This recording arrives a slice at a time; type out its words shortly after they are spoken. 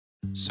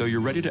So you're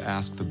ready to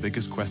ask the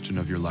biggest question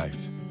of your life,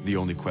 the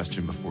only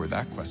question before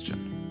that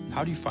question.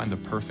 How do you find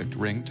the perfect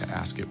ring to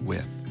ask it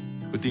with?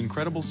 With the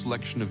incredible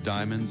selection of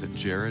diamonds at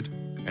Jared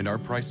and our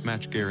price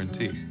match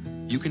guarantee,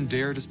 you can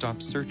dare to stop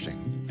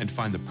searching and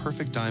find the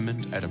perfect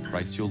diamond at a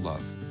price you'll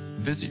love.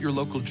 Visit your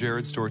local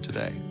Jared store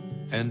today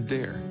and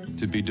dare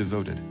to be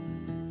devoted.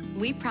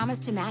 We promise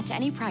to match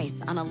any price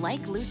on a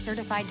like loose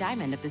certified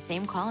diamond of the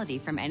same quality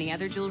from any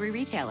other jewelry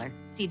retailer.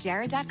 See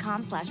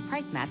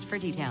jared.com/price match for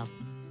details.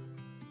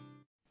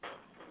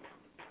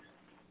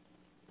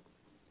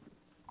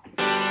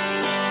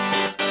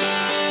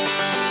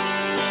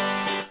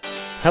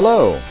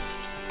 Hello,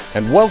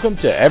 and welcome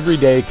to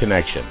Everyday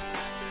Connection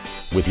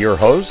with your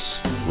hosts,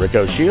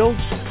 Rico Shields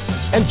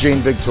and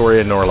Jane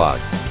Victoria Norlock,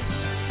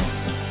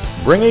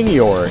 bringing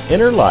your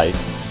inner light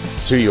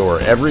to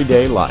your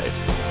everyday life.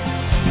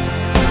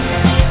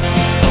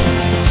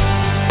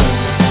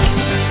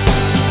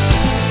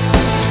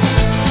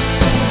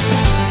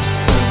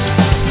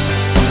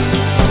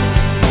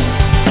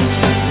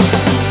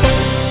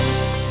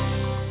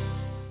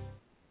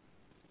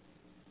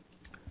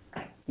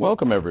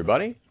 Welcome,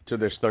 everybody, to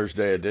this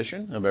Thursday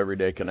edition of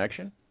Everyday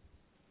Connection.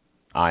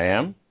 I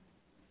am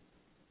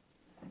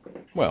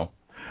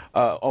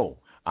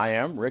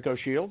Rico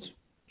Shields.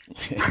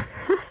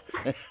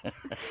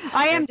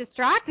 I am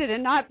distracted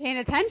and not paying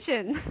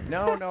attention.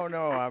 No.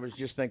 I was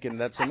just thinking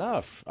that's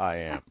enough. I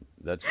am.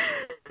 That's.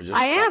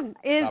 I am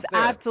is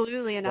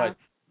absolutely enough.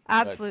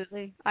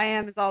 Absolutely, I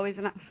am is always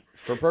enough.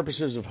 For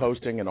purposes of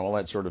hosting and all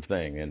that sort of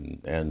thing,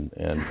 and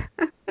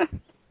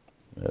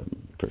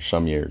for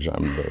some years,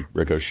 I'm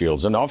Rico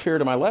Shields. And off here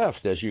to my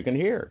left, as you can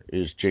hear,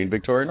 is Jane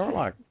Victoria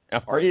Norlock.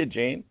 How are you,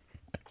 Jane?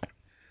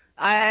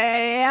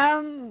 I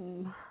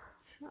am.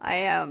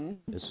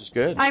 This is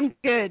good. I'm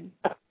good.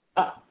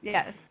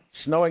 Yes.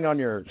 Snowing on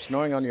your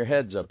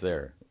heads up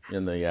there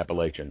in the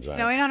Appalachians.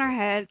 Snowing on our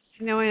heads,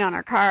 snowing on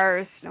our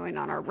cars, snowing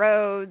on our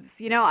roads.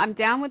 You know, I'm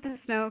down with the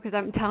snow because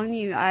I'm telling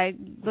you, I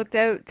looked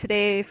out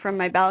today from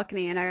my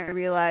balcony and I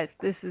realized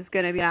this is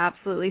going to be an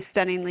absolutely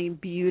stunningly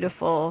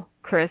beautiful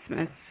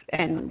Christmas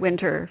and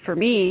winter for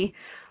me.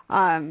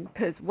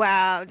 Because,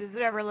 wow, does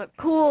it ever look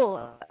cool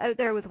out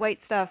there with white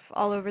stuff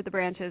all over the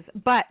branches.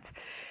 But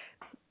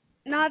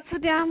not so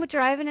down with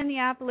driving in the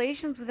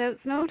Appalachians without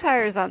snow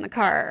tires on the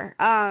car.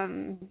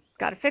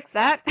 Got to fix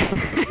that.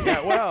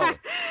 Yeah, well,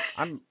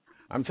 I'm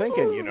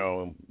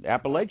thinking,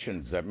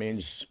 Appalachians, that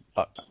means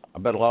I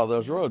bet a lot of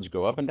those roads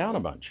go up and down a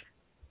bunch.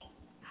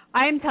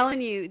 I am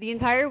telling you, the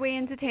entire way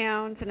into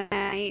town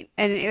tonight,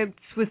 and it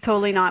was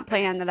totally not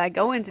planned that I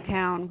go into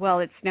town while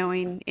it's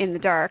snowing in the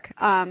dark.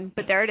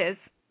 But there it is.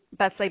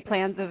 Best laid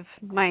plans of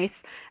mice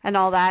and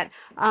all that.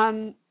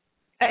 I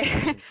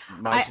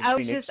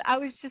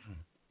was just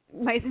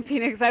mice in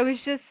Phoenix. I was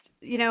just,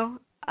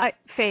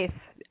 faith.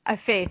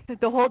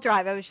 The whole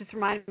drive, I was just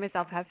reminding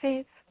myself, have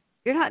faith.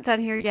 You're not done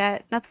here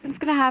yet. Nothing's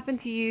going to happen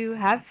to you.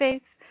 Have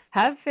faith.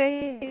 Have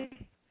faith.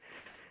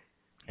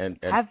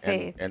 Have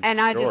faith.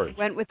 And I George. just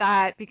went with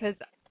that because,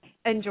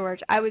 and George,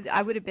 I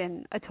would have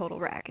been a total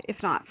wreck if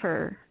not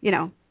for,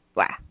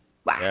 wah.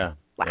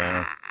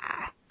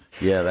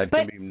 Yeah, that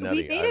can be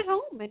nutty. We made it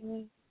home,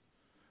 and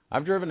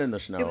I've driven in the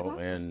snow,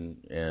 and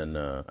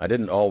I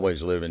didn't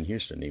always live in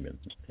Houston even,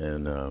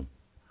 and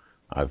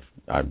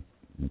I'm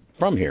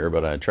from here,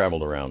 but I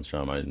traveled around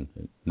some.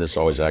 This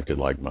always acted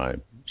like my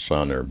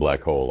sun or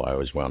black hole. I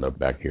always wound up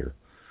back here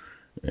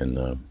in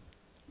the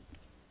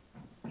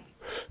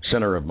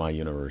center of my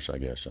universe, I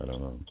guess. I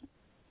don't know.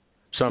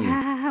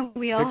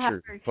 We all have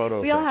our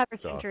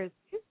centers.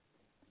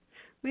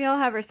 We all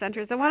have our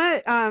centers. I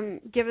want to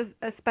give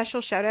a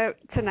special shout out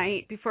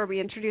tonight before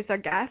we introduce our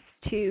guest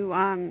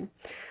to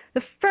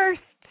the first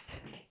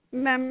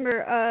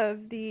member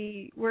of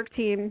the work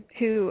team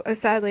who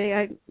sadly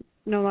I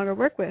no longer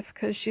work with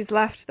because she's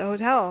left the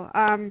hotel.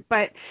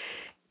 But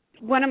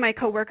one of my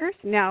coworkers,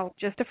 now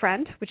just a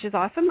friend, which is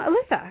awesome,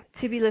 Alyssa,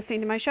 to be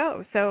listening to my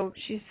show. So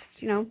she's,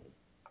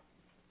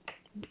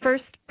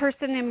 first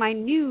person in my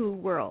new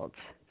world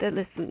that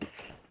listens.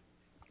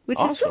 Which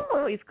awesome. is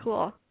always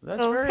cool. That's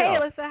so, very hey,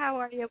 awesome. Alyssa, how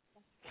are you?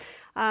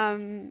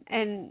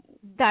 And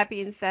that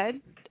being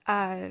said,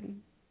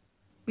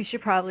 we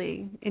should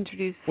probably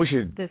introduce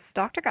this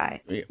doctor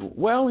guy.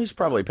 Well, he's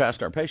probably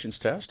passed our patient's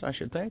test, I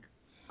should think.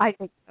 I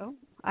think so.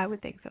 I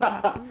would think so.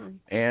 Absolutely.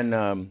 And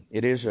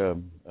it is a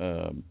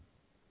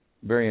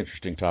very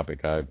interesting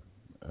topic.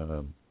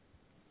 I'm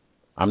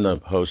the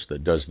host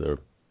that does the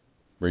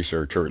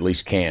research, or at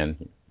least can.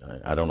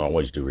 I don't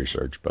always do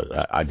research, but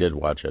I did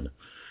watch it.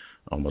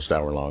 Almost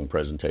hour-long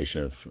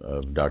presentation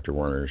of Dr.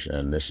 Werner's,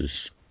 and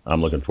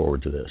I'm looking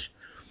forward to this.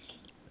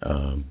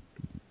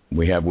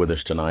 We have with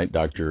us tonight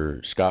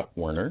Dr. Scott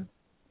Werner,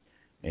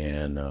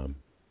 and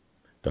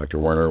Dr.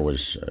 Werner was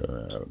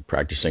a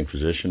practicing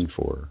physician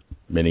for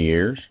many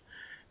years,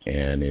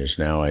 and is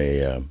now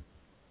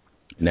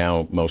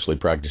mostly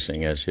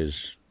practicing as his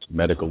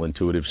medical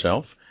intuitive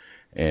self,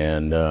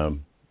 and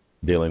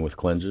dealing with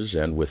cleanses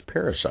and with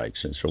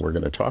parasites. And so we're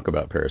going to talk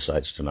about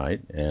parasites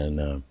tonight,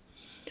 and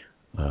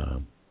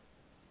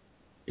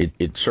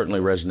it certainly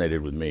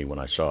resonated with me when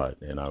I saw it,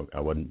 and I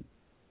wasn't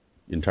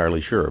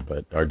entirely sure,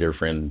 but our dear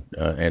friend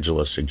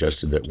Angela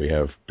suggested that we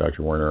have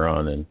Dr. Werner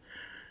on, and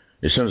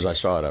as soon as I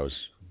saw it, I was,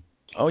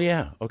 oh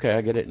yeah, okay,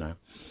 I get it now.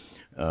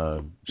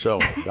 So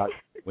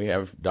we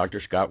have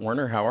Dr. Scott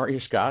Werner. How are you,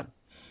 Scott?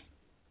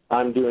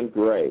 I'm doing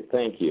great,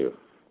 thank you.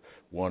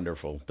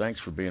 Wonderful. Thanks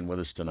for being with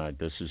us tonight.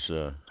 This is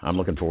I'm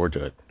looking forward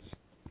to it.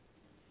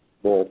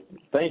 Well,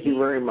 thank you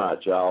very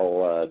much.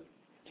 I'll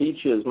teach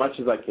you as much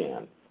as I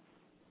can.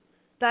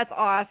 That's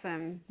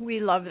awesome. We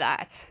love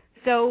that.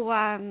 So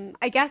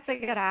I guess I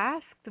got to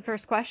ask the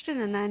first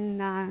question, and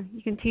then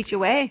you can teach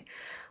away.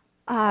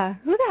 Who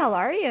the hell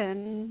are you,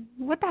 and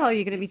what the hell are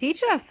you going to be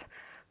teaching us?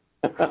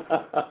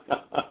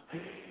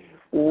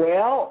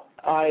 Well,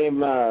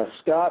 I'm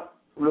Scott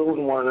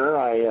Reuben Werner.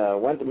 I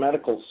went to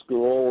medical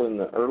school in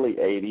the early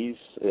 80s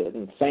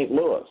in St.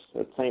 Louis,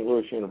 at St.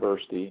 Louis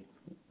University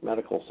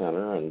Medical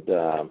Center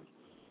and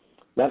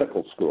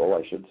medical school,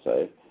 I should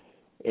say.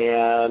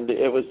 And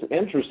it was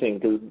interesting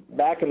because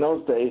back in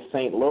those days,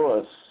 St.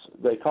 Louis,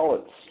 they call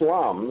it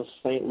slums,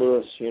 St.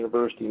 Louis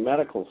University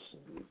Medical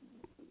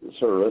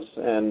Service,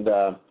 and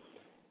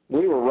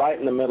we were right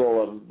in the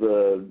middle of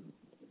the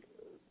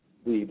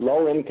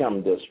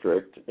low-income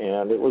district,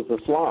 and it was the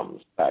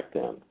slums back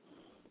then.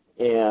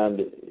 And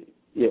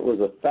it was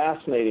a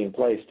fascinating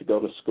place to go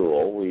to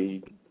school.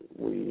 We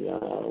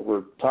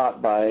were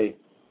taught by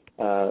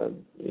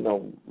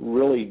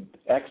really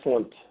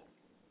excellent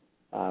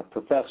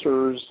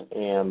professors,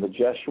 and the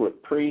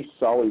Jesuit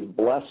priests always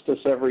blessed us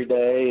every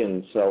day,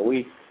 and so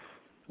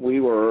we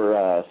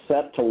were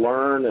set to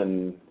learn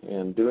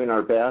and doing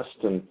our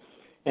best. And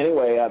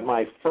anyway, at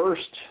my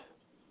first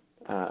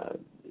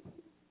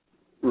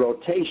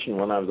rotation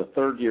when I was a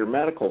third-year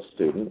medical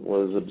student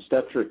was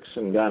obstetrics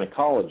and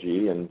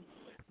gynecology, and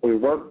we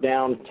worked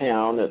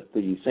downtown at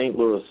the St.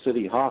 Louis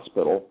City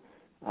Hospital,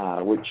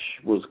 which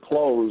was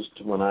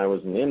closed when I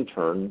was an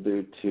intern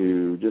due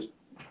to just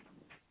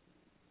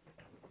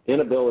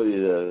inability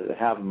to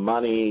have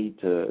money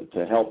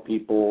to help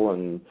people,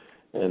 and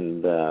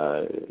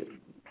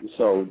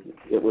so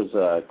it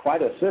was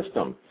quite a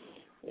system.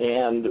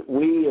 And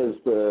we, as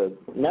the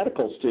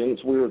medical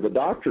students, we were the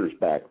doctors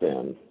back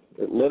then.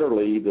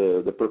 Literally,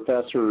 the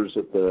professors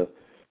at the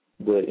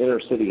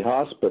inner city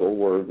hospital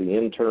were the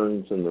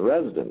interns and the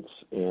residents,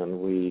 and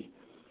we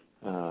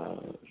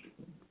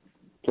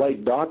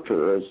played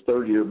doctor as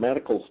third-year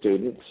medical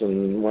students,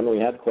 and when we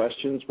had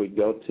questions, we'd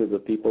go to the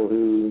people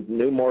who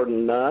knew more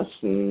than us,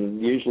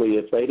 and usually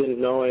if they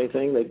didn't know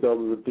anything, they'd go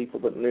to the people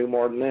that knew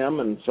more than them,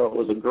 and so it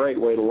was a great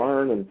way to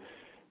learn, and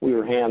we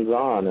were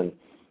hands-on. And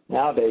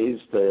nowadays,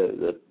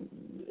 the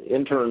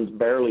interns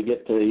barely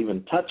get to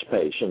even touch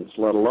patients,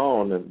 let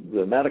alone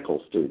the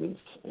medical students,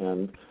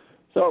 and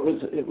so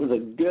it was a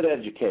good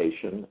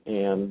education.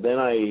 And then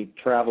I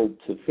traveled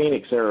to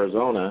Phoenix,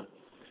 Arizona,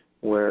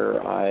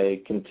 where I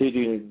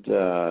continued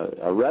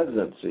a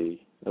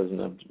residency as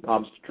an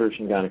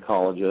obstetrician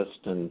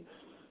gynecologist and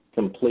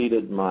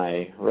completed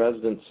my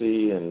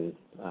residency and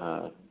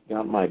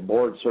got my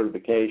board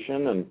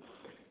certification.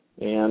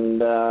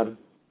 And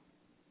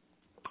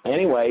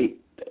anyway,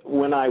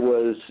 when I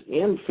was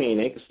in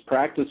Phoenix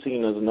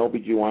practicing as an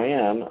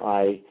OBGYN,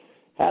 I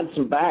had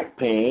some back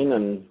pain,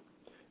 and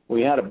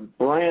we had a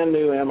brand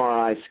new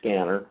MRI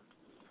scanner,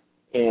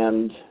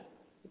 and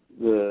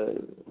the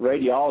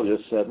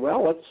radiologist said,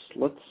 well,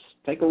 let's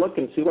take a look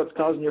and see what's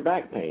causing your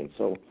back pain.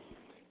 So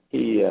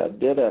he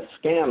did a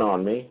scan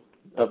on me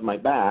of my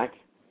back,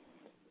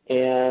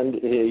 and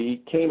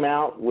he came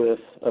out with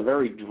a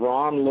very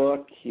drawn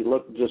look. He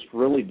looked just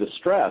really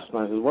distressed. And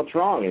I said, what's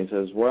wrong? He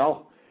says,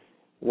 well,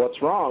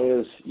 what's wrong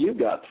is you've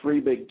got 3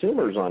 big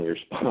tumors on your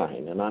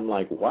spine. And I'm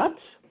like, what?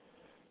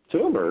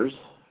 Tumors?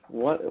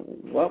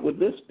 What would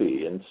this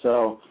be? And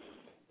so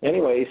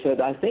anyway, he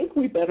said, I think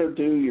we better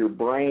do your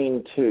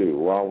brain too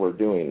while we're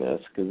doing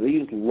this, because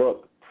these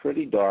look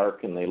pretty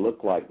dark and they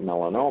look like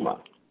melanoma.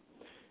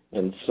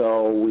 And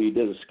so we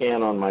did a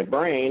scan on my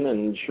brain,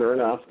 and sure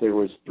enough, there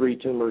was 3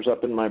 tumors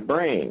up in my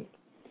brain.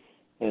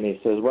 And he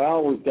says,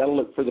 well, we've got to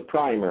look for the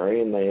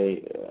primary. And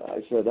I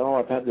said, oh,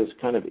 I've had this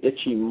kind of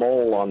itchy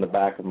mole on the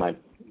back of my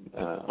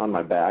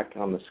back,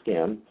 on the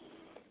skin.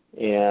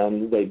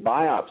 And they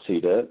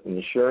biopsied it,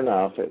 and sure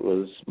enough, it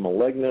was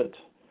malignant,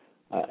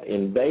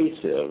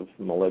 invasive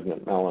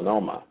malignant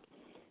melanoma.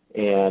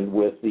 And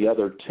with the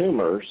other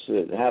tumors,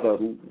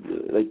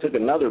 they took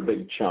another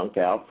big chunk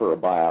out for a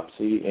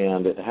biopsy,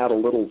 and it had a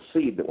little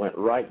seed that went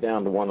right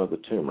down to one of the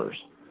tumors.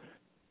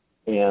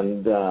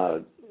 And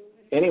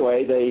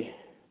anyway, they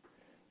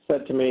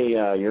said to me,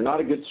 you're not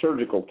a good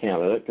surgical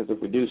candidate, because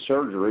if we do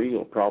surgery,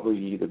 you'll probably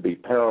either be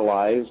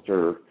paralyzed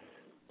or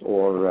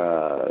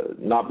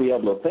not be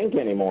able to think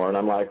anymore. And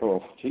I'm like,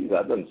 well, gee,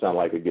 that doesn't sound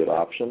like a good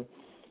option.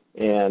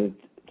 And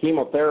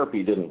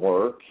chemotherapy didn't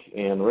work,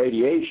 and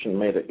radiation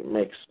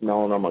makes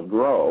melanoma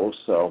grow.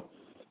 So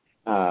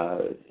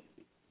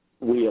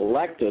we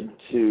elected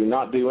to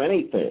not do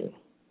anything.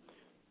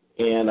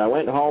 And I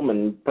went home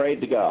and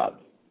prayed to God,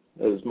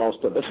 as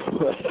most of us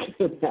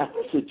would in that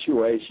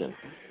situation.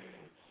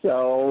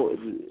 So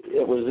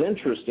it was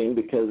interesting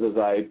because as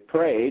I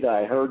prayed,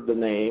 I heard the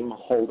name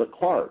Hulda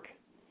Clark.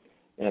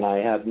 And I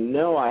had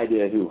no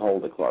idea who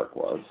Hulda Clark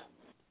was.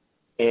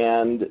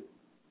 And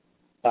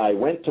I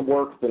went to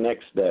work the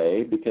next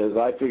day because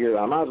I figured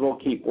I might as well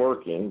keep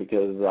working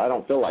because I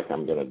don't feel like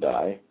I'm going to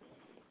die.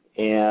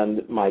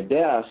 And my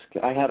desk,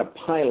 I had a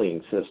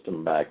piling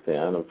system back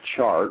then of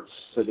charts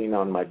sitting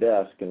on my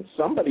desk, and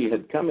somebody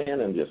had come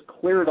in and just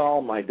cleared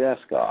all my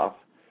desk off.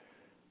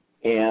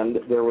 And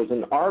there was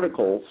an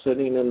article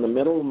sitting in the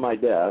middle of my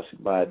desk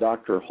by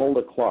Dr.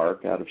 Hulda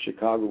Clark out of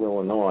Chicago,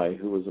 Illinois,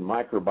 who was a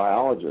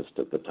microbiologist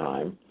at the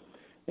time.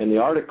 And the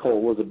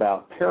article was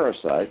about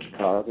parasites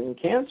causing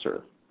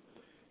cancer.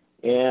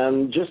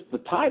 And just the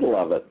title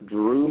of it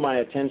drew my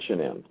attention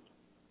in.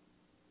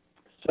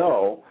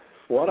 So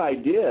what I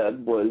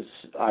did was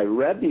I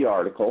read the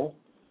article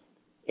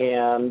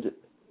and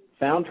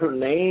found her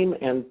name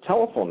and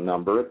telephone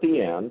number at the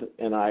end,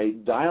 and I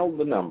dialed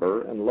the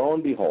number, and lo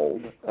and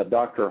behold,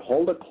 Dr.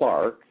 Hulda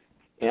Clark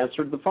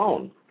answered the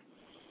phone.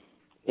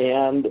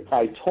 And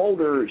I told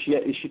her,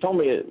 she told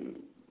me,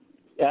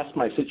 asked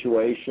my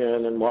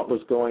situation and what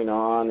was going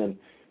on,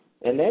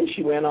 and then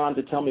she went on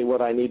to tell me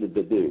what I needed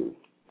to do.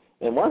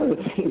 And one of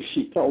the things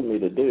she told me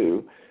to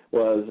do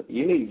was,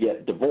 you need to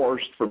get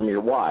divorced from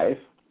your wife,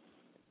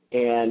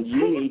 and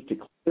you need to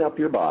clean up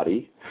your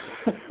body,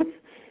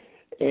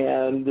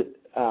 and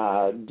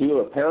do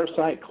a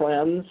parasite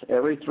cleanse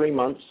every 3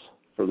 months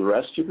for the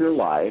rest of your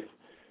life,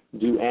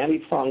 do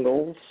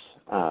antifungals,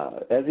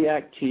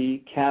 Ezeiac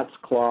tea, cat's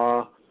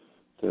claw,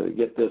 to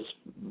get this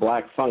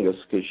black fungus,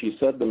 because she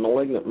said the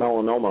malignant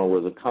melanoma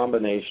was a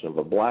combination of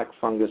a black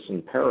fungus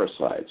and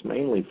parasites,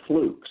 mainly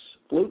flukes.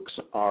 Flukes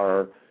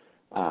are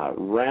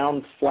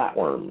round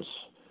flatworms,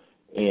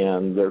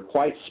 and they're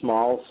quite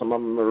small. Some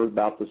of them are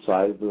about the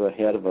size of the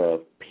head of a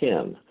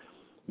pin.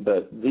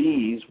 But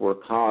these were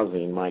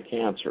causing my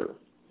cancer.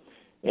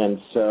 And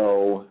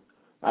so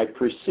I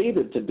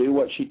proceeded to do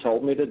what she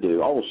told me to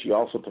do. Oh, she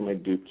also told me to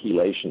do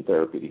chelation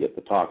therapy to get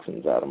the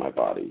toxins out of my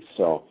body.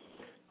 So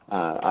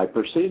I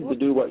proceeded to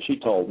do what she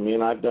told me,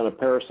 and I've done a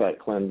parasite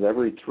cleanse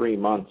every 3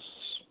 months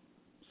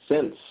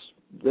since.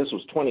 This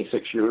was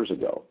 26 years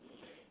ago.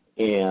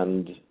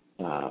 And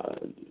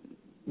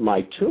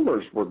my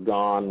tumors were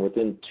gone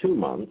within 2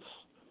 months,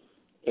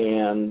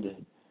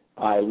 and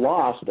I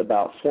lost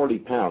about 40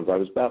 pounds. I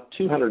was about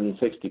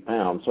 260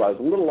 pounds, so I was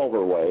a little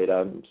overweight.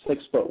 I'm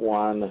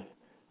 6'1".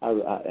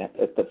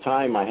 At the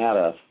time, I had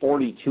a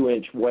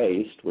 42-inch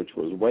waist, which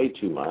was way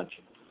too much,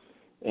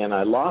 and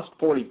I lost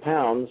 40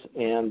 pounds.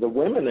 And the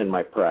women in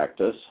my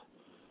practice,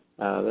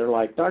 they're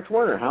like, Dr.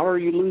 Werner, how are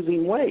you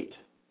losing weight?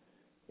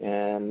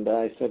 And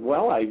I said,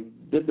 well, I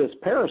did this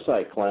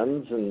parasite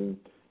cleanse,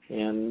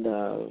 and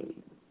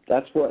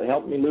that's what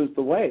helped me lose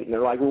the weight. And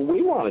they're like, well,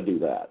 we want to do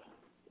that.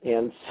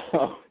 And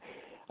so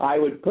I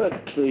would put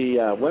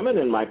the women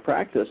in my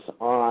practice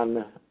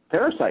on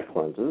parasite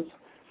cleanses,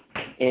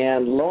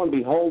 and lo and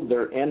behold,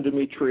 their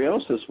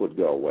endometriosis would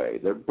go away,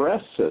 their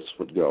breast cysts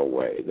would go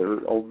away, their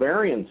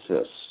ovarian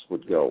cysts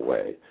would go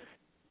away.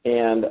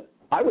 And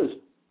I was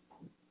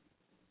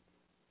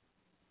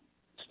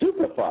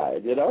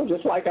stupefied,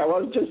 just like I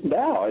was just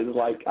now. I was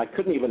like, I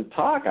couldn't even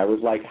talk. I was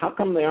like, how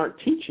come they aren't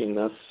teaching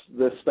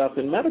this stuff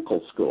in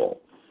medical school?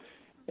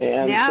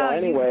 And so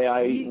anyway,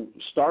 I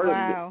started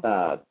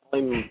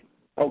telling.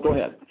 Oh, go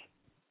ahead.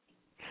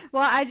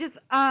 Well, I just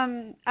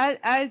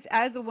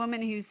as a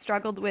woman who's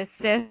struggled with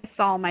cysts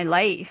all my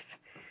life,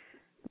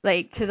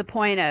 like to the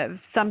point of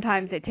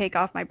sometimes I take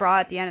off my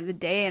bra at the end of the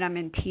day and I'm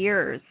in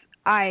tears.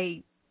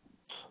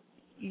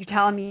 You're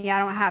telling me I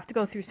don't have to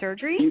go through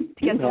surgery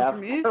to get those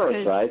removed? You have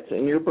parasites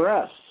in your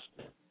breasts.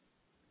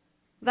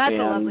 That's a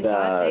lovely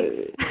thought.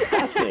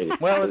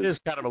 Well, it is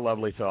kind of a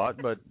lovely thought,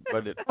 but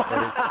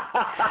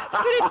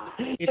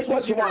it's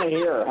what you want to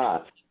hear,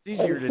 huh? It's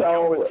easier to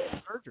deal with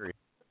surgery.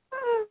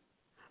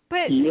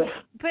 But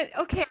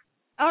okay,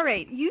 all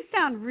right. You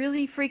sound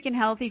really freaking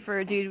healthy for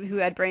a dude who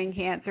had brain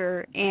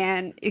cancer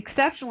and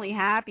exceptionally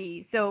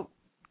happy. So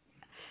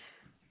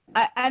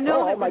I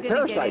know that my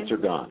parasites are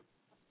gone.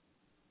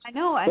 I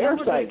know.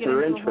 Parasites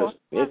are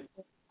interesting.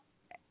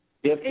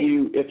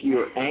 If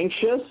you're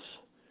anxious,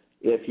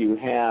 if you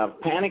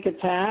have panic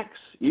attacks,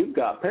 you've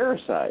got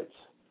parasites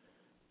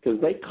because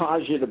they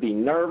cause you to be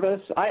nervous.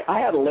 I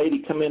had a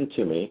lady come in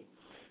to me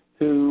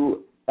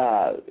who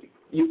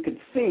you could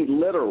see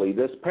literally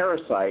this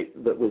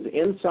parasite that was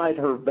inside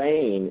her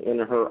vein in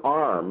her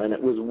arm, and it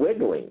was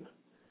wiggling.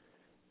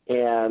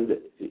 And,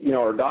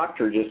 her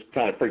doctor just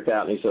kind of freaked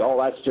out, and he said,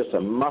 oh, that's just a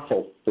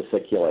muscle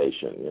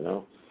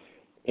fasciculation,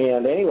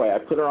 And anyway, I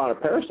put her on a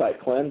parasite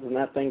cleanse, and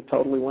that thing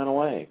totally went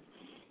away.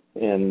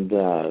 And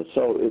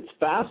so it's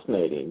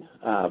fascinating.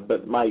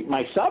 But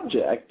my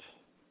subject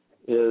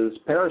is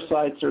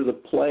parasites are the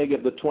plague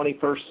of the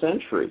 21st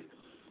century.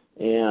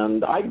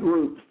 And I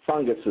group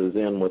funguses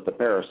in with the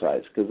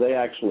parasites because they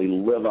actually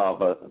live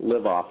off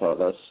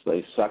of us.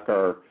 They suck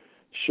our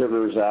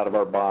sugars out of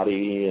our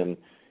body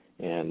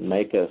and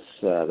make us,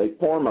 they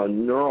form a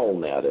neural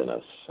net in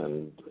us.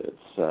 And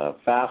it's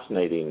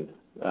fascinating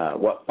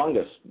what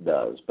fungus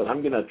does, but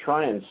I'm going to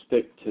try and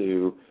stick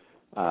to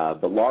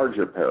the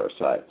larger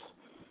parasites.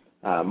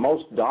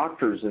 Most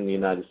doctors in the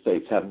United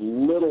States have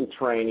little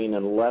training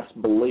and less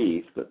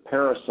belief that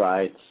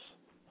parasites,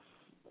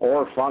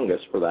 or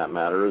fungus for that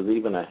matter, is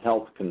even a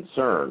health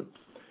concern.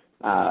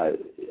 I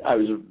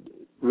was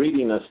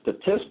reading a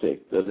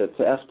statistic that it's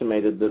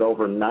estimated that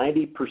over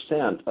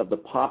 90% of the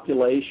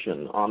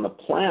population on the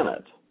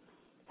planet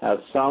has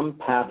some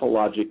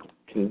pathologic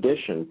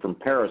condition from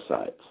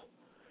parasites.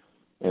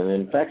 And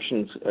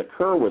infections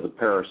occur with the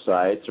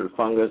parasites or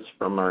fungus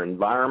from our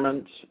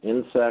environment,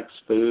 insects,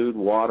 food,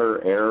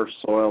 water, air,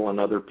 soil, and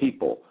other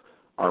people,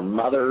 our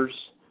mothers,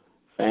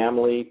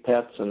 family,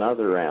 pets, and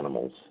other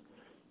animals.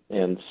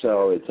 And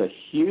so it's a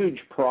huge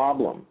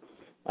problem.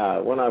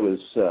 When I was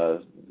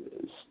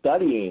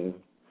studying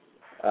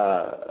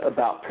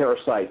about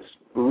parasites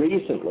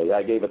recently,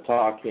 I gave a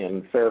talk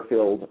in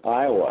Fairfield,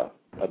 Iowa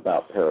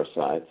about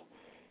parasites,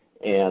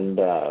 and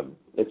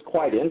it's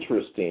quite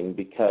interesting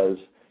because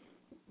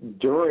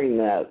during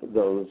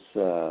those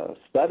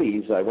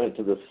studies, I went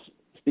to the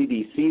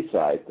CDC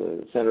site,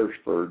 the Centers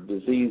for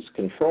Disease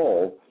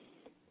Control,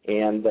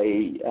 and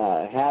they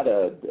had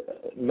a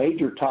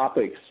major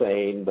topic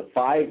saying the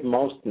 5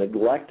 most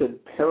neglected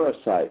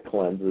parasite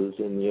cleanses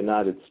in the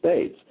United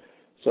States.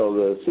 So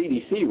the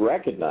CDC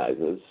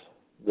recognizes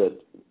that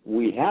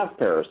we have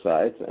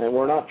parasites and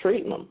we're not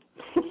treating them,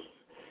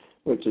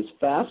 which is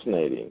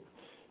fascinating.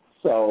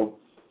 So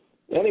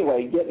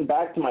anyway, getting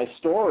back to my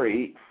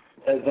story,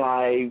 as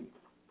I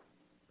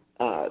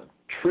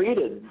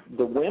treated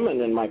the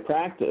women in my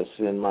practice,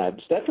 in my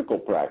obstetrical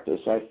practice,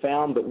 I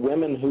found that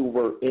women who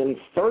were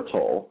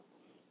infertile,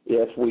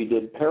 if we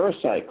did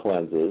parasite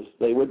cleanses,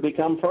 they would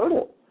become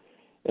fertile.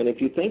 And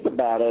if you think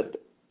about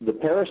it, the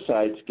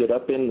parasites get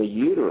up in the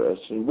uterus,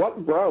 and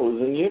what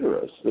grows in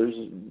uterus? There's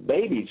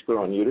babies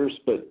grow in uterus,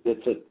 but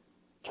it's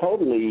a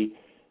totally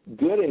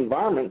good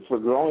environment for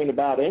growing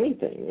about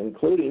anything,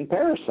 including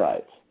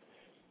parasites.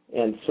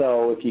 And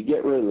so if you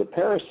get rid of the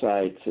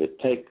parasites, it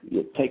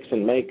takes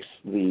and makes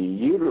the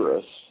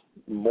uterus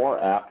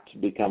more apt to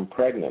become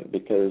pregnant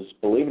because,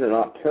 believe it or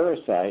not,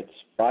 parasites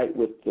fight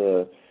with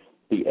the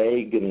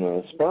egg and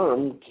the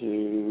sperm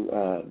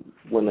to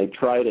when they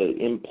try to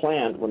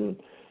implant, when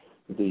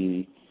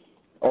the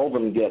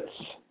ovum gets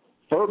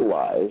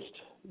fertilized,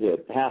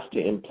 it has to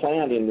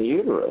implant in the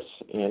uterus.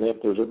 And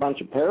if there's a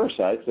bunch of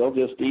parasites, they'll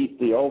just eat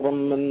the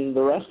ovum and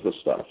the rest of the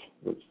stuff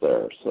that's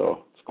there.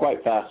 So it's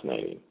quite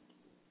fascinating.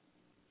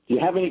 Do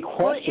you have any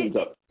questions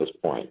up to this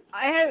point?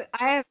 I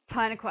have a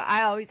ton of questions.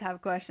 I always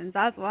have questions.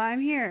 That's why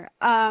I'm here.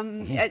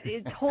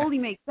 It totally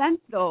makes sense,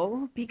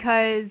 though,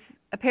 because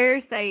a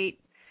parasite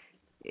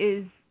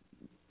is,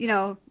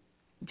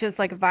 just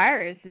like a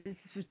virus. It's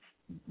just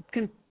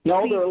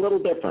no, they're a little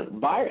different.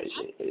 Viruses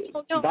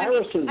are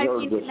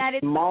the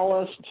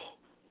smallest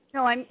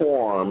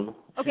form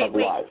of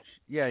life.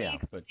 Yeah.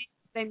 But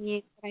I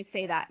mean, when I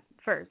say that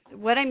first,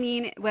 what I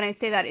mean when I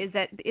say that is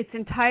that its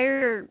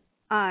entire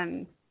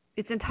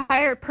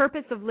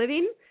purpose of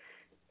living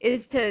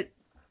is to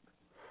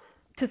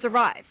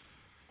survive.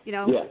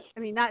 Yes. I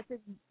mean, that's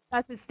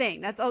his thing.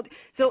 That's all.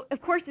 So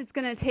of course it's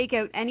going to take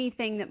out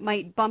anything that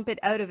might bump it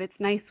out of its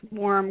nice,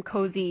 warm,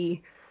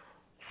 cozy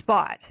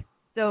spot.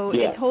 So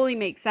It totally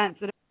makes sense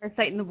that a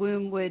parasite in the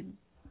womb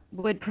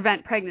would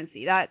prevent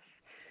pregnancy. That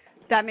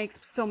makes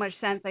so much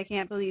sense. I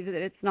can't believe that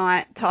it's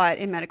not taught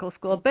in medical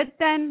school. But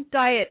then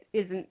diet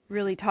isn't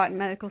really taught in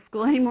medical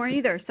school anymore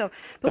either. So,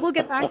 but we'll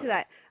get back to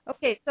that.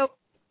 Okay, so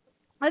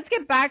let's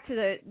get back to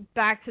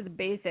the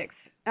basics.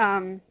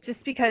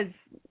 Just because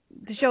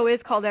the show is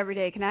called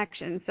Everyday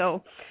Connection.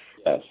 So,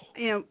 yes.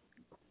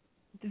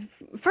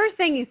 The first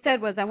thing you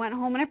said was, I went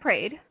home and I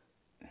prayed,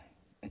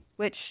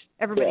 which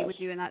everybody would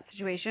do in that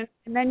situation.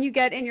 And then you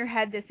get in your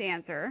head this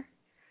answer.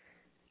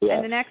 Yes.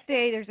 And the next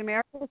day there's a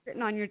miracle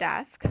sitting on your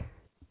desk.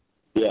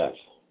 Yes.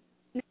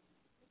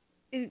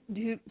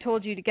 Who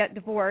told you to get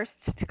divorced,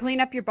 to clean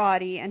up your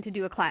body, and to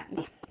do a cleanse.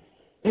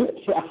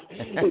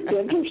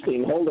 It's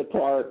interesting. Hulda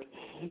Clark,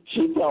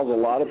 she tells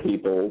a lot of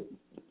people,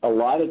 a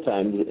lot of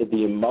times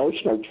the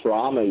emotional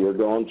trauma you're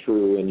going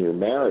through in your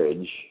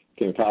marriage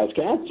can cause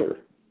cancer.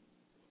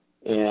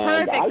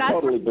 And Perfect. I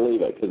totally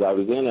believe it because I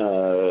was in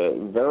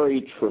a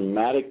very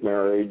traumatic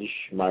marriage.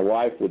 My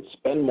wife would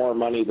spend more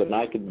money than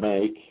I could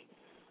make,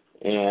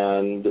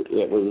 and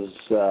it was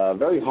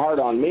very hard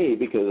on me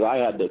because I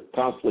had to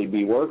constantly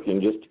be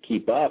working just to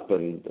keep up.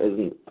 And as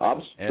an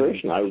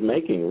obstetrician, I was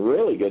making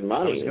really good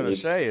money. I was going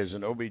to say, as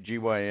an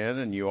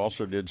OBGYN, and you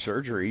also did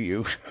surgery,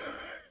 you...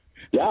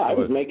 Yeah, I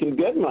was making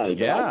good money,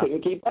 but I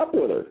couldn't keep up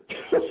with her.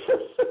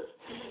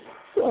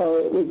 So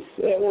it was,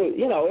 it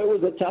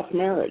was a tough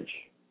marriage.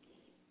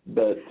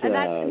 But and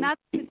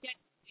that's what gets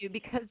you,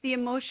 because the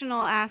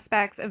emotional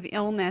aspects of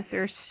illness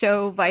are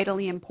so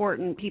vitally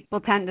important.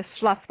 People tend to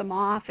slough them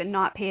off and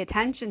not pay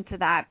attention to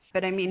that.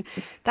 But I mean,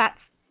 that's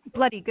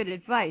bloody good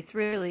advice,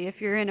 really. If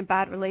you're in a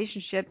bad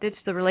relationship, ditch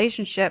the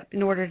relationship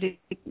in order to,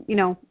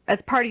 as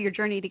part of your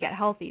journey to get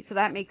healthy. So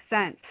that makes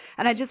sense.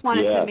 And I just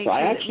wanted to make sure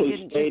I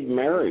actually stayed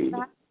married.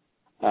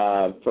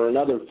 for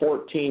another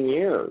 14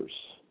 years.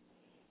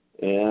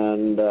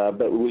 And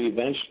but we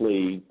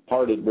eventually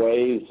parted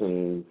ways,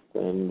 and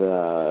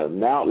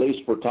now at least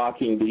we're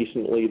talking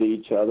decently to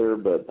each other,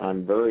 but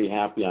I'm very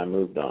happy I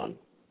moved on.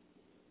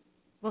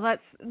 Well,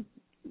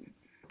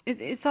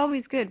 it's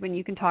always good when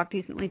you can talk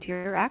decently to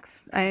your ex.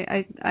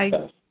 I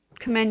Yes.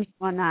 commend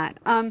you on that.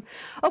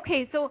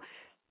 Okay, so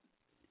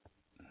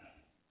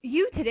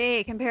you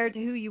today compared to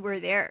who you were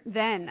there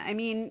then, I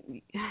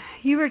mean,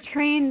 you were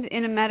trained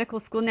in a medical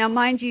school. Now,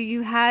 mind you,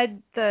 you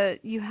had the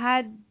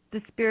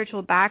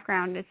spiritual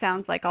background, it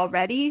sounds like,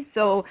 already.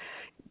 So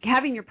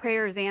having your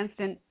prayers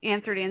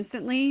answered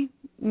instantly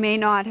may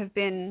not have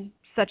been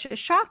such a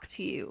shock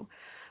to you.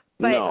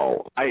 But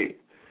No,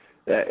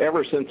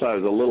 ever since I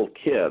was a little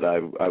kid,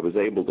 I was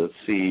able to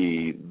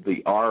see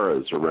the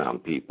auras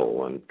around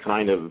people and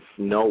kind of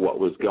know what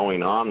was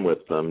going on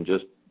with them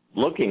just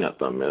looking at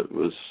them. It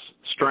was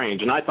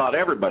strange, and I thought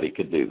everybody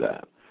could do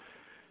that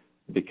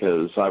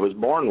because I was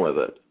born with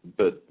it.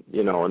 But,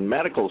 you know, in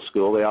medical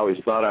school, they always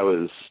thought I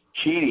was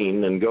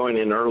cheating and going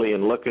in early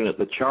and looking at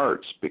the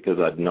charts because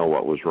I'd know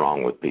what was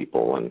wrong with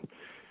people.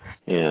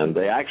 And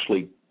they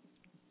actually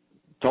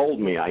told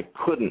me I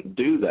couldn't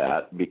do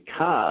that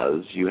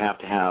because you have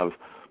to have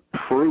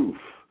proof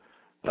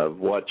of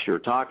what you're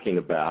talking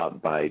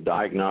about by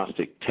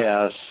diagnostic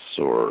tests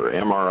or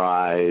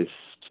MRIs,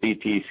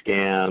 CT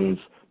scans,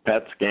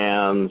 PET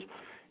scans,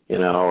 you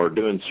know, or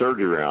doing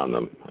surgery on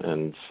them.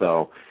 And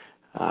so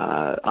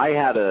I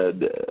had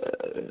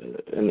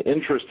an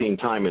interesting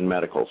time in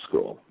medical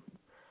school.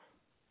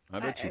 I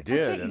bet you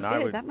did, and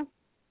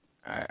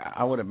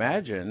I would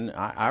imagine.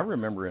 I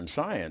remember in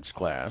science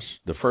class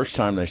the first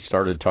time they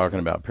started talking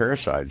about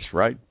parasites.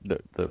 Right,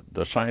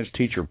 the science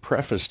teacher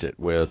prefaced it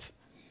with,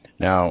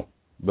 "Now,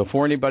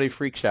 before anybody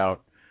freaks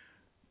out,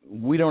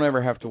 we don't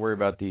ever have to worry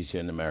about these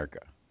in America.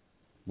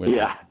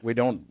 We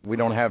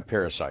don't have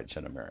parasites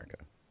in America."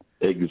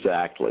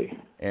 Exactly.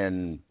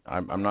 And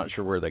I'm not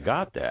sure where they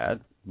got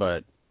that,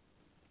 but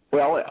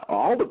well,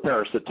 all the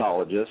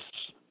parasitologists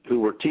who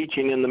were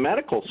teaching in the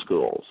medical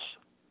schools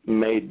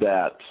made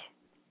that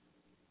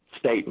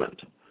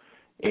statement.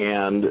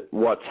 And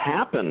what's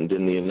happened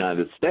in the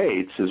United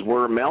States is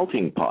we're a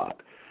melting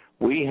pot.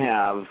 We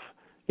have,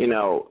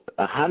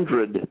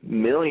 100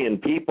 million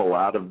people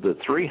out of the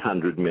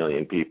 300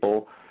 million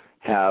people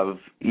have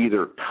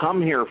either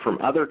come here from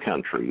other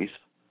countries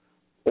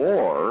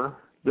or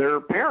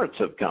their parents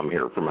have come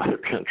here from other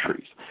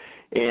countries.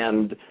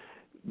 And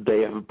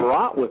they have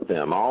brought with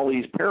them all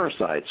these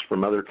parasites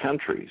from other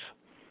countries.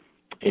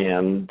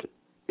 And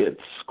it's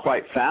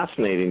quite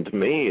fascinating to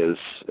me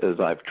as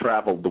I've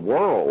traveled the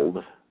world,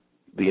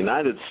 the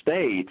United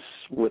States,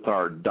 with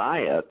our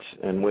diet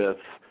and with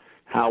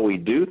how we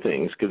do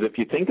things. Because if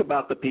you think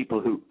about the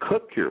people who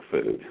cook your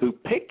food, who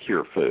pick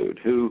your food,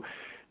 who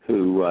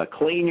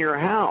clean your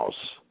house,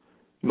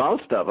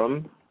 most of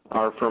them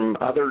are from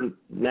other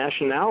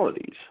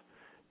nationalities.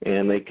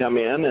 And they come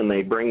in and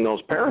they bring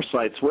those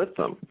parasites with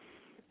them.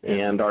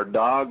 And our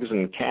dogs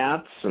and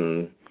cats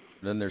and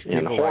then there's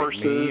people horses.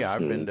 Like me.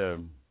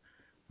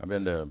 I've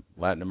been to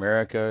Latin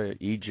America,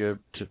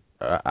 Egypt.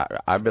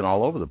 I've been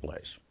all over the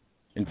place.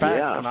 In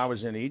fact, when I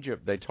was in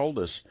Egypt, they told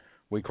us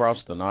we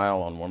crossed the Nile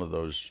on one of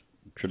those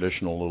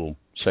traditional little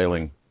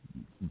sailing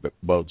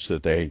boats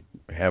that they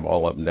have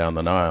all up and down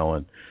the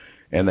Nile,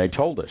 and they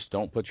told us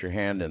don't put your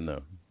hand in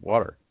the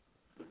water.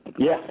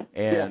 Yeah.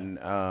 And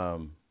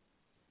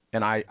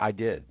I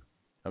did.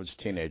 I was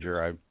a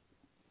teenager.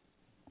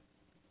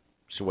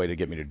 It's a way to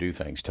get me to do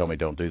things. Tell me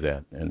don't do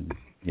that, and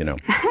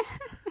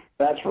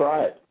That's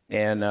right.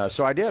 And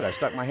so I did. I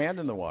stuck my hand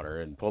in the water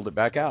and pulled it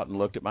back out and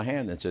looked at my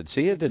hand and said,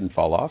 "See, it didn't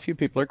fall off. You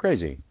people are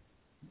crazy."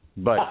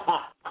 But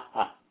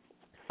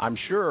I'm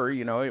sure,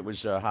 it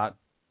was hot.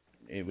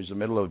 It was the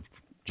middle of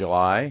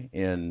July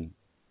in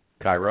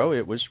Cairo.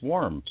 It was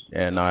warm,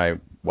 and I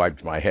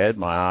wiped my head,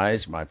 my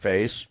eyes, my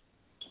face,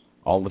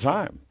 all the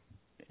time.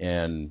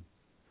 And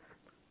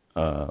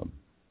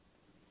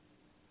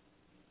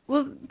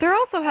well, there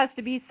also has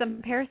to be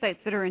some parasites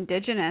that are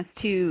indigenous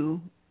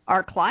to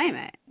our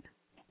climate.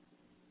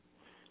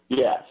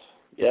 Yes,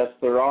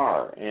 there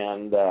are.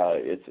 And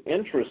it's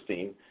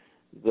interesting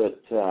that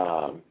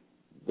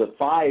the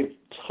 5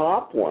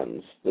 top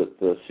ones that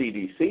the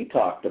CDC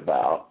talked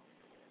about,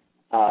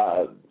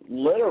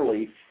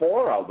 literally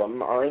 4 of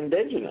them are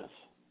indigenous.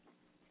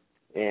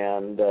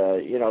 And,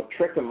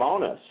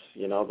 trichomonas,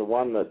 the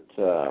one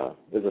that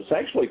is a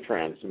sexually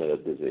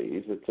transmitted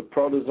disease, it's a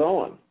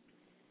protozoan.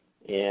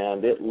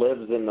 And it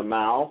lives in the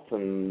mouth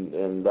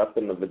and up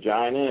in the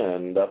vagina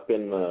and up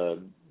in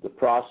the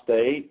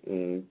prostate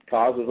and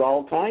causes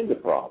all kinds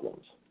of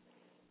problems.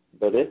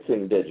 But it's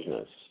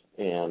indigenous.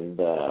 And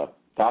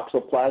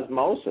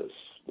toxoplasmosis,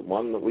 the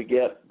one that we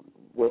get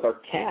with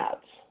our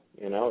cats,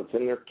 it's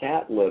in their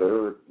cat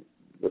litter,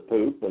 the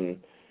poop, and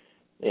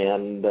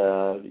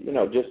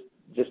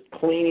just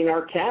cleaning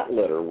our cat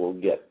litter will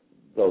get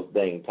those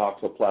dang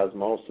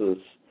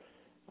toxoplasmosis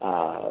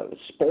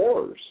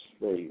spores.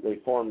 They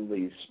form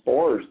these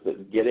spores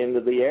that get into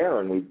the air,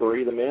 and we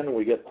breathe them in, and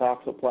we get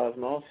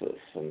toxoplasmosis.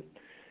 And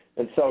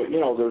so,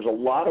 there's a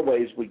lot of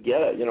ways we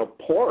get it.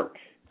 Pork,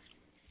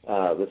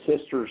 the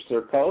Sister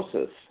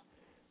Cercosis,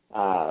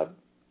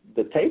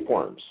 the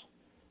tapeworms,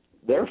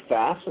 they're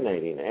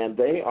fascinating, and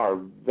they are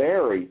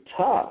very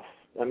tough.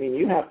 I mean,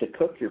 you have to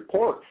cook your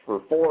pork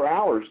for 4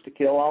 hours to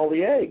kill all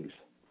the eggs,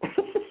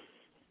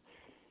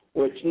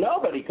 which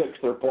nobody cooks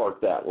their pork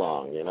that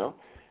long,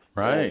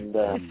 Right. And,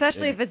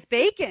 especially if it's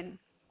bacon.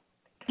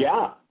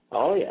 Yeah.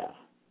 Oh, yeah.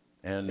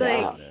 And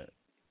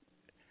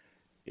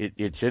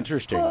it's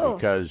interesting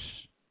because,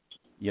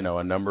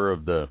 a number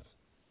of the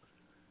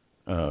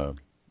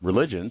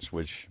religions,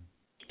 which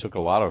took a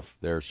lot of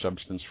their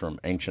substance from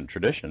ancient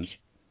traditions,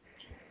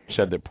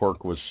 said that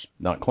pork was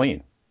not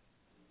clean.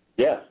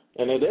 Yes,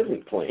 and it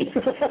isn't clean.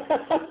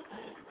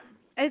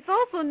 It's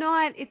also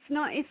not. It's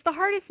the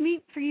hardest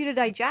meat for you to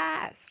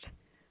digest.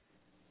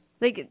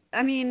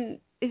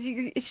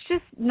 It's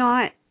just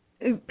not.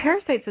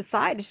 Parasites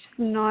aside, it's just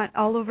not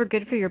all over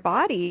good for your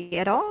body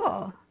at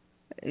all.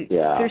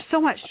 Yeah. There's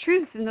so much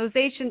truth in those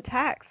ancient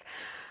texts.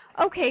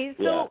 Okay,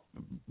 so. Yeah.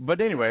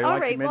 But anyway, all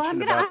like right, you mentioned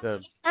I'm about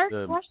going to ask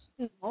a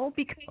question, though,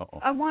 because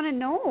I want to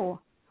know,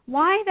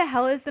 why the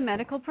hell is the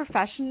medical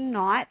profession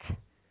not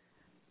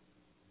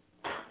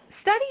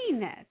studying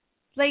this?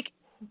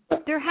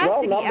 There has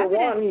to be number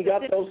evidence. one, you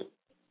got those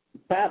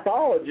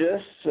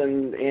pathologists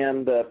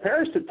and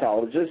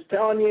parasitologists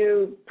telling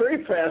you,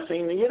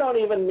 prefacing, you don't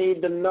even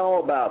need to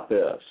know about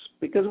this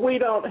because we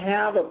don't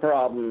have a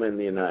problem in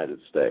the United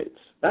States.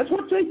 That's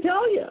what they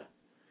tell you.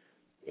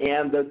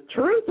 And the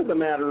truth of the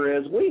matter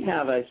is we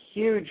have a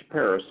huge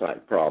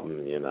parasite problem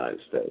in the United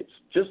States.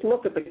 Just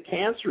look at the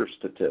cancer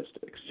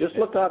statistics. Just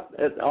look up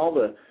at all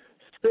the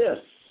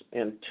cysts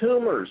and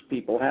tumors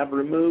people have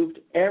removed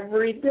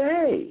every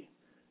day.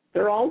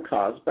 They're all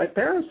caused by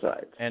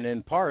parasites. And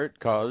in part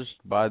caused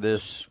by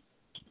this,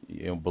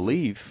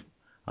 belief.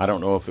 I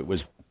don't know if it was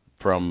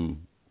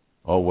from,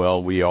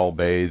 we all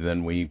bathe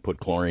and we put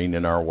chlorine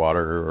in our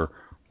water or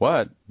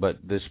what, but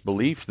this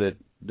belief that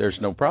there's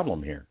no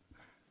problem here.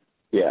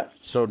 Yes.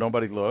 So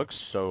nobody looks,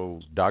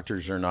 so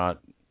doctors are not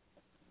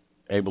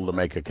able to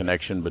make a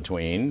connection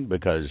between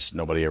because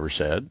nobody ever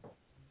said.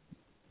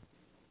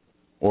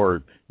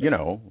 Or,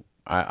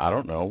 I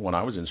don't know, when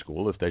I was in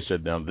school, if they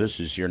said, now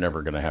you're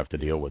never going to have to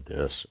deal with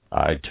this,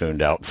 I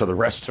tuned out for the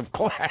rest of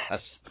class.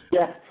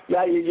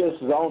 Yeah, you just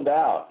zoned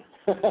out.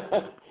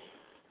 Of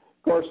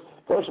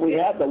course, we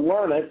had to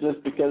learn it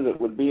just because it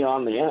would be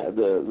on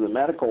the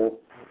medical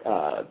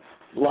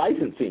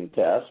licensing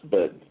test,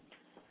 but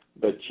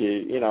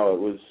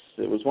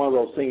it was one of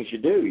those things you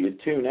do. You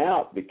tune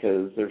out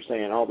because they're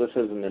saying, this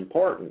isn't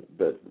important.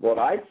 But what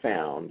I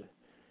found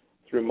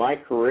through my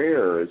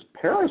career is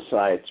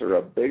parasites are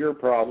a bigger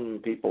problem than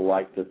people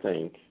like to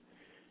think.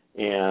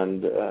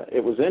 And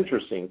it was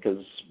interesting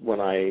because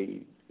when I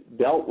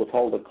dealt with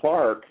Hulda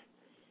Clark,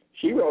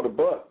 she wrote a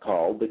book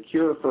called The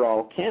Cure for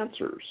All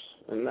Cancers.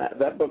 And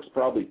that book's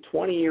probably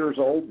 20 years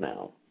old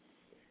now.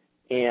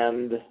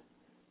 And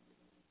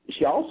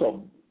she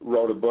also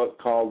wrote a book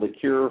called The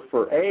Cure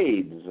for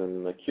AIDS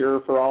and The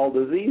Cure for All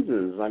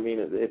Diseases. I mean,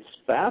 it's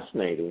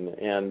fascinating.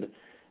 And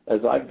as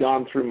I've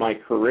gone through my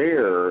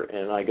career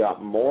and I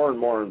got more and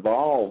more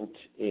involved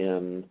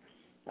in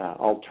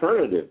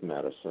alternative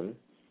medicine,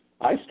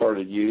 I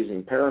started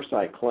using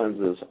parasite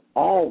cleanses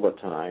all the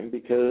time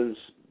because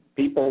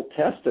people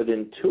tested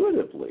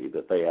intuitively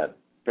that they had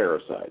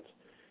parasites.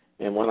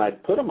 And when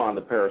I'd put them on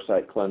the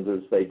parasite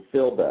cleanses, they'd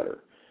feel better.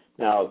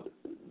 Now,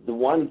 the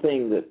one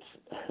thing that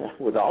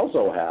would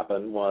also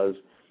happen was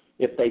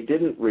if they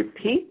didn't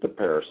repeat the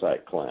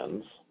parasite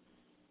cleanse,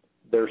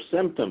 their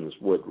symptoms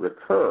would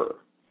recur.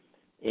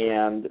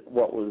 And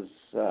what's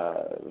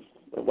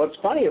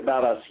funny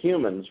about us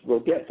humans, we'll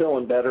get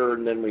feeling better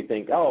and then we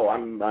think,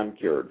 I'm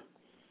cured.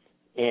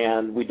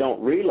 And we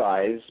don't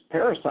realize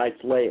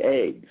parasites lay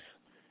eggs,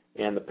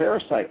 and the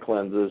parasite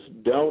cleanses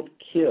don't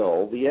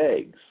kill the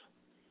eggs.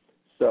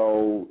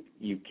 So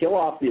you kill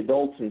off the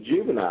adults and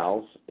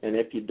juveniles, and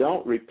if you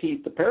don't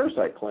repeat the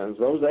parasite cleanse,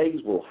 those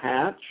eggs will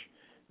hatch,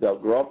 they'll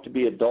grow up to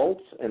be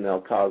adults, and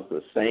they'll cause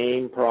the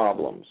same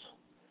problems.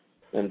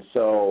 And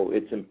so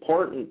it's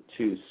important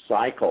to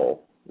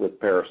cycle with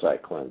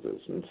parasite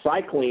cleanses. And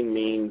cycling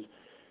means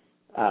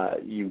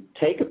you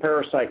take a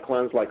parasite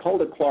cleanse, like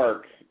Hulda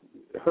Clark,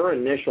 her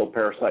initial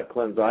parasite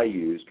cleanse I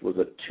used was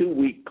a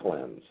 2-week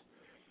cleanse.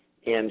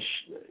 And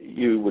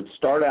you would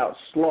start out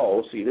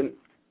slow, so you didn't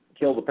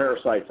kill the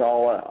parasites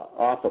all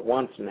off at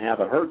once and have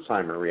a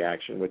Herxheimer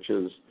reaction, which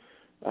is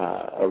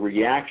a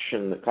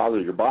reaction that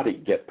causes your body to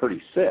get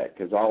pretty sick,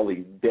 because all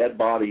these dead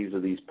bodies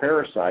of these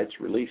parasites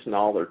releasing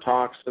all their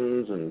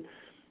toxins and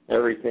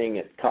everything,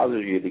 it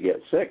causes you to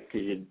get sick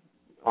because you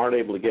aren't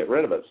able to get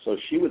rid of it. So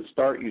she would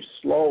start you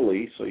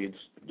slowly, so you'd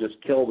just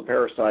kill the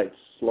parasites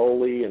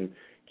slowly and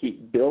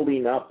keep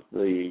building up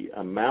the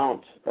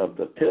amount of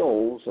the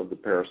pills of the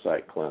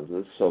parasite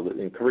cleanses, so that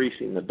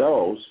increasing the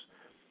dose,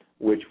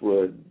 which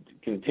would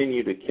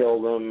continue to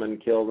kill them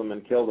and kill them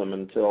and kill them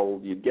until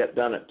you get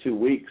done at 2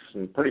 weeks,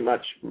 and pretty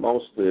much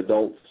most of the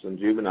adults and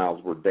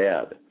juveniles were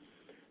dead.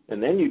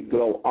 And then you'd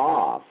go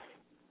off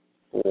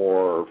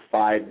for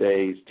 5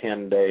 days,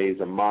 10 days,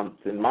 a month.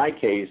 In my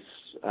case,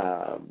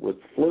 with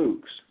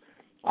flukes,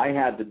 I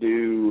had to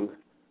do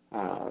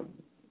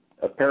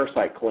a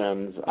parasite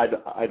cleanse.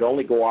 I'd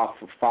only go off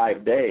for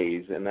 5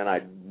 days, and then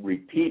I'd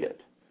repeat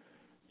it.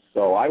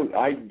 So I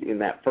in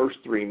that first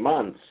 3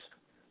 months,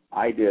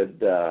 I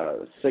did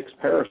 6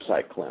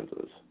 parasite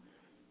cleanses,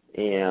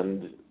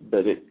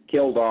 but it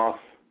killed off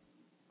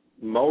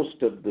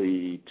most of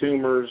the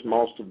tumors,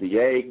 most of the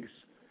eggs,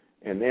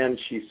 and then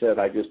she said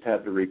I just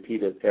had to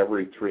repeat it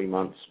every 3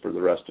 months for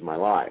the rest of my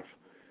life.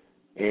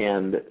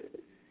 And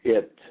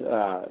it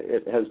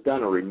has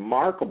done a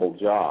remarkable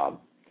job.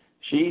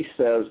 She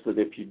says that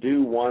if you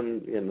do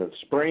one in the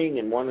spring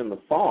and one in the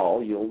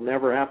fall, you'll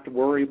never have to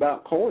worry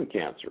about colon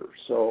cancer.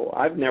 So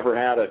I've never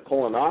had a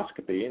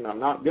colonoscopy, and I'm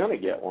not going to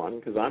get one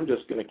because I'm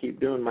just going to keep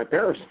doing my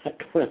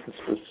parasite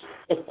cleanses.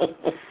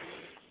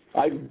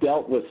 I've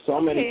dealt with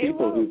so many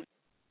people who...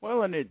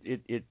 Well, and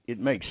it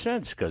makes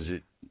sense because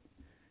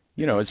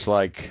it's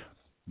like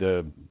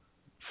the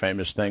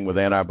famous thing with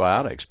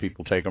antibiotics.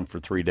 People take them for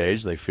 3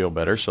 days, they feel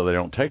better, so they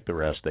don't take the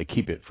rest. They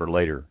keep it for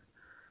later.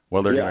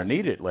 Well, they're going to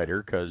need it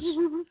later because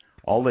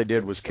all they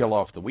did was kill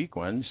off the weak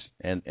ones,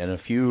 and a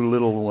few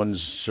little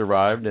ones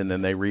survived, and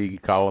then they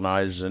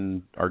recolonize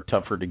and are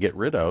tougher to get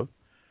rid of.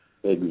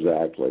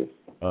 Exactly.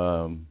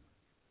 So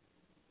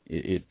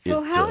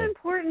how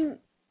important,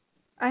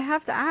 I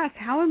have to ask,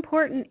 how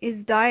important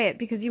is diet?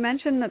 Because you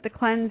mentioned that the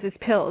cleanse is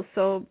pills.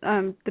 So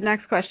the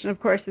next question,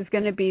 of course, is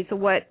going to be, so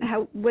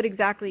what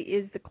exactly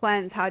is the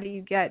cleanse? How do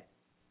you get,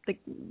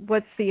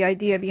 what's the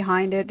idea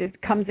behind it?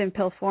 It comes in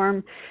pill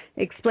form.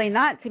 Explain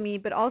that to me.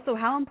 But also,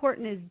 how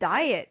important is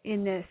diet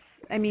in this?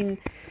 I mean,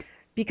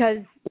 because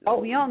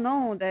we all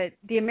know that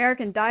the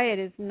American diet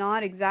is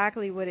not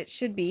exactly what it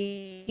should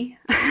be.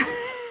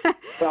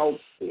 Well,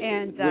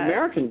 and the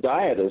American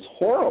diet is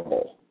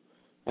horrible.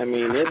 I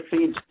mean, it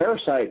feeds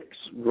parasites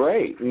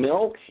great.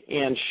 Milk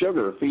and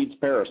sugar feeds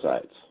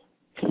parasites.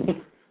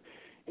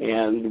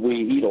 And we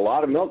eat a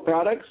lot of milk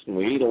products, and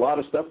we eat a lot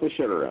of stuff with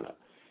sugar in it.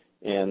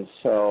 And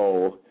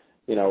so,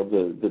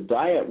 the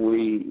diet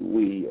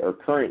we are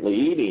currently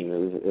eating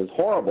is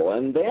horrible.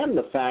 And then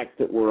the fact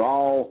that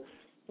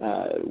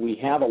we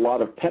have a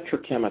lot of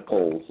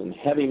petrochemicals and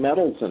heavy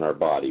metals in our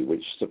body,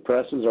 which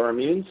suppresses our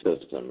immune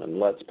system and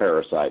lets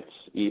parasites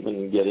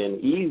even get in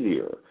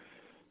easier.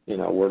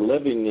 We're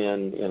living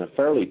in a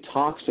fairly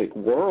toxic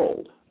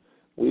world.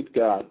 We've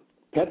got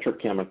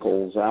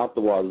petrochemicals out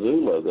the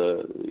wazoo.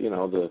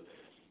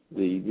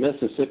 The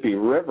Mississippi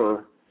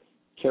River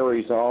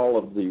carries all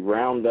of the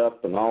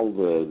Roundup and all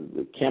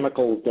the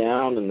chemicals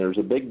down, and there's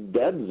a big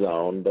dead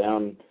zone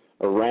down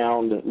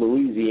around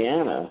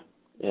Louisiana.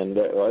 And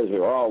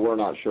we're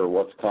not sure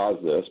what's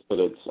caused this, but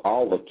it's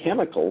all the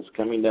chemicals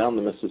coming down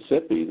the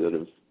Mississippi that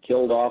have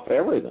killed off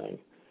everything.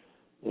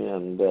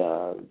 And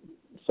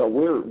so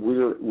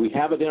we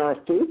have it in our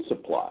food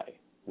supply.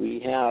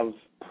 We have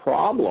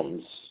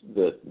problems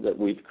that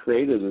we've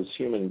created as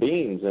human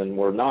beings, and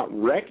we're not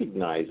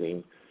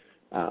recognizing.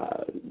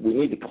 We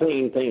need to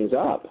clean things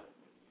up.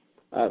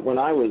 When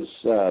I was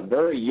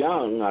very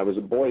young, I was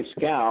a Boy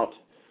Scout,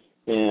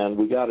 and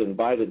we got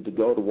invited to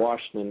go to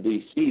Washington,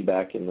 D.C.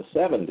 back in the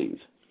 70s,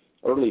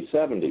 early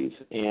 70s,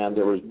 and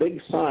there was big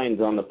signs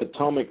on the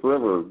Potomac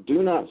River,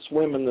 do not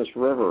swim in this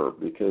river,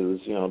 because,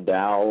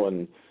 Dow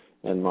and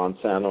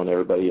Monsanto and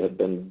everybody had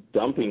been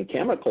dumping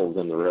chemicals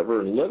in the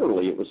river, and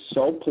literally it was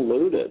so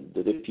polluted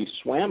that if you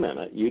swam in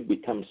it, you'd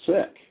become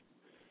sick.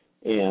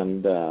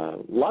 And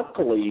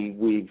luckily,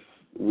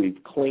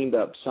 we've cleaned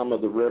up some of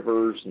the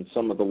rivers and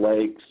some of the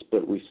lakes,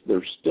 but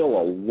there's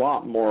still a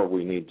lot more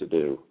we need to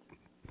do.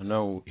 I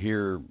know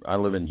here, I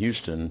live in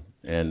Houston,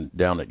 and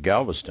down at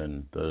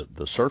Galveston,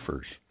 the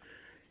surfers,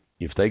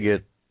 if they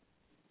get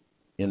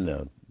in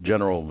the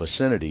general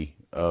vicinity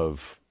of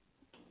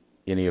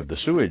any of the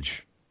sewage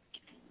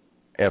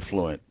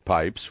effluent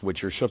pipes,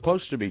 which are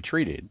supposed to be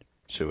treated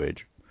sewage,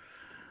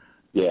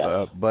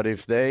 but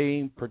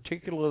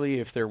particularly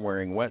if they're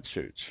wearing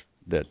wetsuits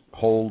that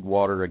hold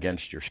water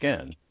against your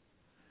skin,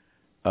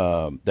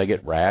 they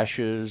get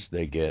rashes,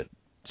 they get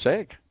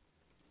sick.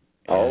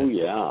 Oh,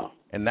 yeah.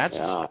 And that's,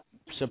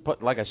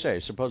 like I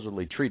say,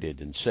 supposedly treated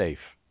and safe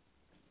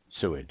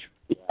sewage.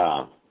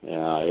 Yeah,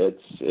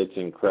 it's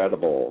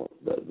incredible,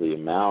 the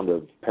amount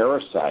of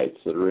parasites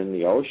that are in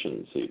the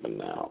oceans even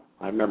now.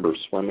 I remember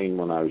swimming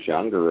when I was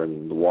younger,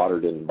 and the water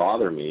didn't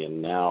bother me, and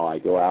now I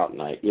go out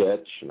and I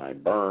itch and I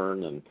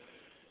burn, and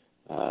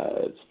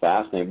it's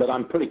fascinating. But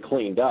I'm pretty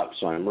cleaned up,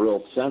 so I'm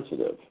real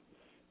sensitive.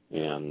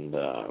 And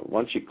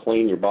once you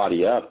clean your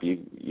body up,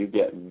 you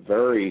get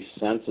very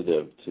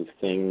sensitive to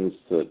things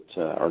that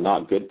are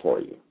not good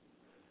for you.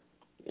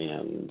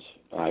 And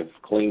I've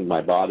cleaned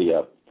my body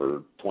up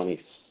for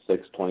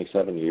 26,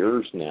 27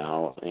 years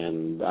now,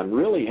 and I'm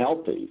really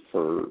healthy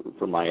for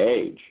my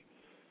age.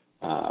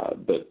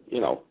 But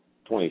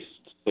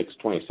 26,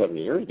 27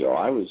 years ago,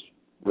 I was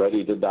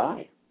ready to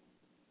die.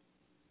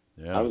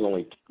 Yeah. I was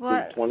only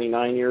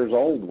 29 years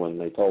old when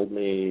they told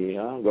me,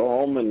 go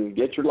home and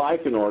get your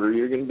life in order.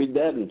 You're going to be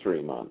dead in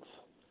 3 months.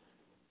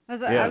 I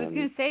was going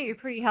to say, you're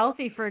pretty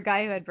healthy for a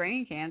guy who had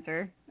brain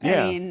cancer. Yeah.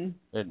 I mean,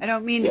 I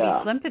don't mean to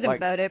be flippant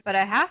about it, but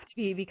I have to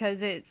be because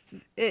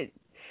it's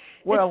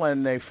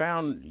and they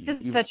found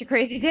just such a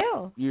crazy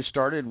deal. You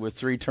started with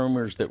 3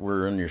 tumors that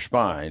were in your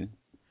spine.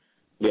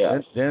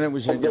 Yes. Then it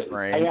was in your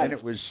brain.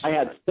 I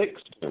had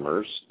 6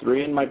 tumors,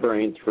 3 in my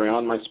brain, 3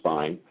 on my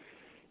spine.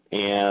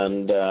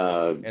 And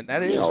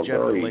that is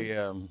generally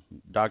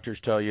doctors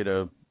tell you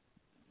to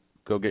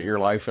go get your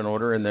life in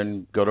order and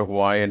then go to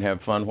Hawaii and have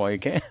fun while you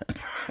can.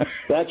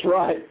 That's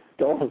right.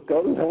 Go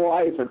to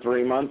Hawaii for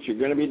 3 months. You're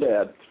going to be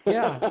dead.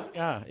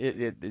 Yeah.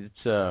 It's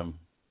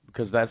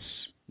because that's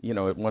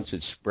once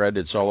it's spread,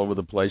 it's all over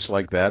the place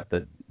like that.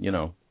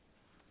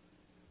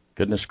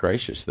 Goodness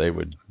gracious, they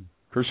would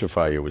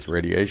crucify you with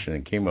radiation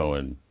and chemo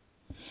and.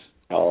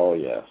 Oh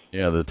yes.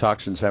 Yeah, the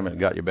toxins haven't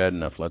got you bad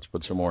enough. Let's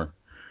put some more.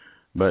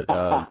 But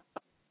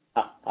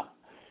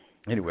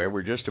anyway,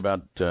 we're just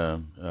about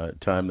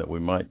time that we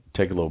might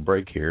take a little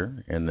break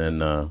here, and then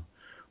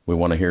we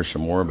want to hear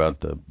some more about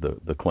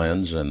the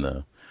cleanse and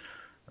the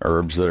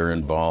herbs that are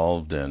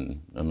involved. And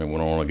I mean, we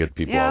don't want to get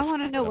people. Yeah, I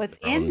want to know what's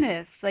in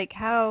this. Like,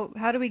 how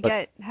do we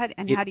get how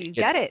do you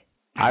get it?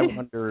 I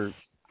wonder.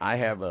 I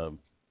have a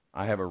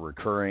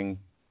recurring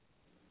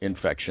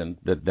infection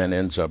that then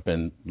ends up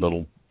in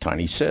little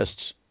tiny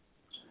cysts.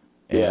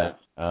 Yeah.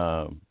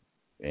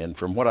 And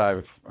from what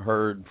I've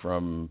heard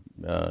from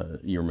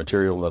your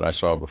material that I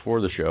saw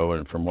before the show,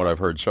 and from what I've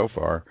heard so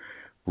far,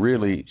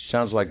 really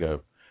sounds like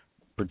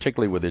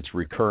particularly with its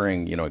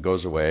recurring, it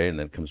goes away and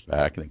then it comes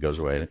back and it goes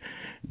away.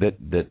 That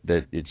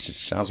it just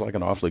sounds like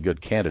an awfully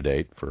good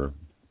candidate for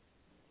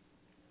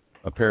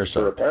a parasite.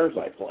 For a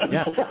parasite plant.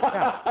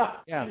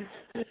 Yeah.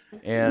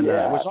 And it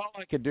was all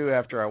I could do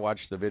after I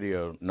watched the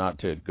video, not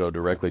to go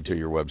directly to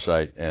your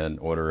website and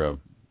order a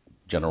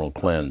general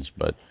cleanse,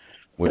 but.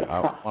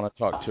 I want to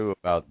talk, too,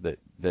 about that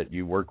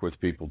you work with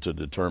people to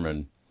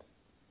determine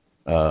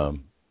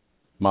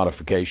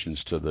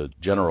modifications to the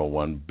general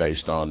one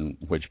based on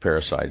which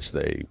parasites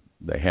they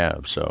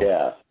have. So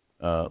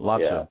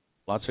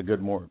lots of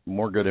good,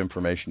 more good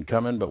information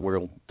coming, but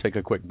we'll take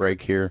a quick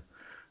break here.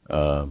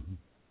 What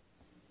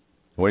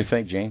do you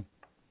think, Jean?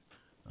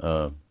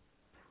 Prayer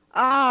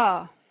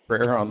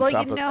on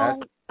top of that?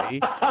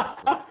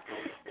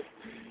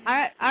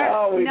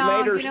 We've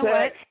made her sick.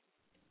 What?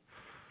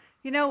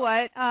 You know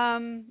what?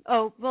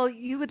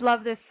 You would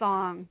love this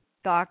song,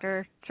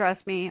 Doctor. Trust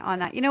me on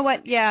that. You know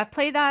what? Yeah,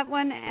 play that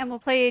one, and we'll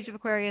play Age of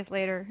Aquarius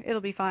later. It'll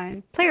be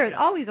fine. Play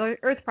always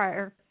Earth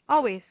Prayer.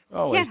 Always.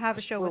 Can't have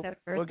a show without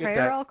Earth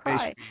Prayer. I'll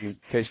cry. In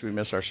case we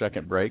miss our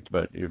second break,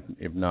 but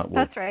if not,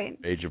 we'll That's right.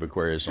 Age of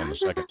Aquarius on the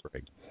second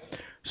break.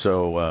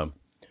 So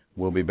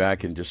we'll be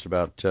back in just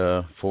about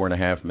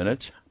 4.5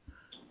 minutes.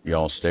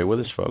 Y'all stay with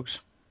us, folks.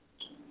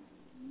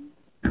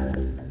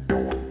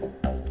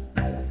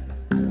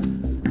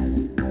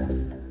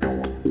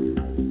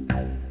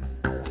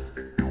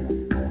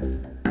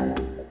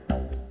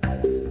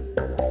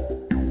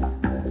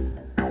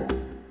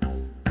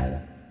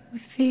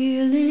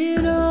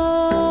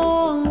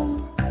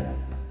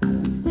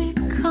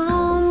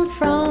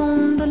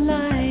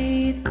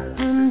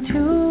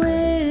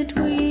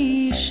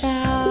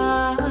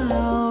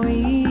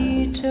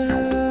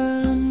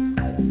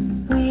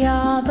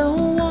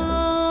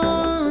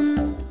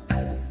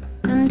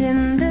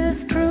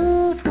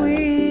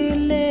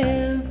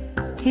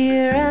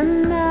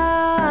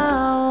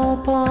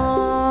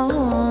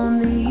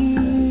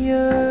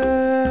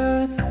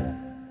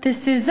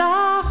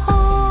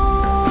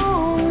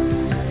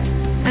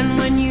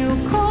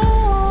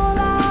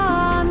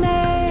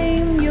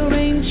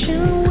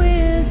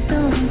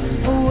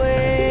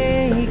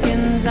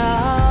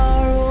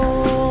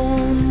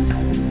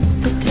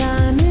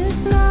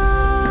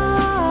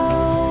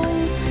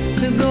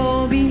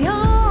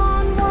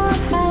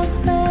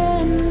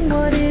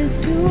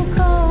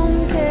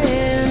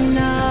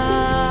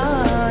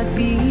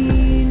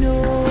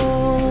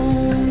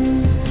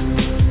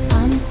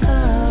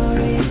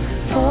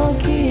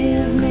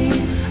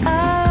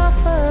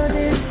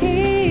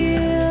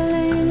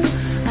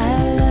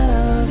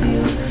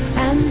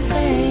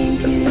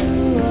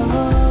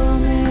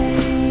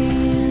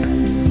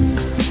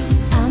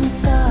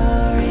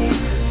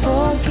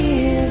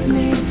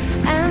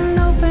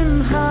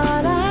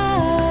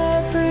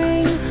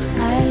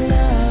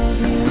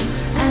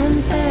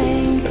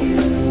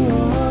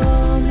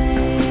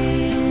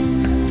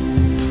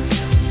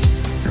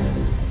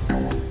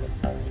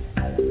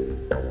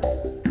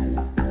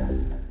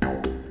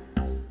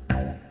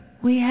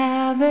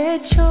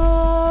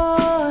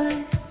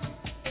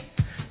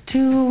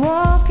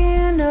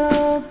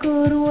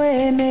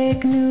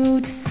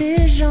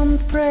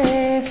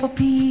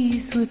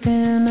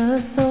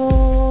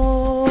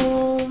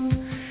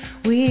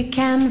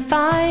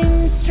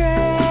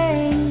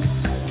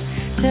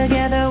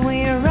 Together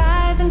we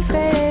rise and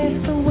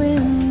face the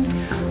wind.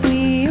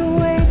 We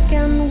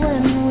awaken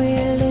when we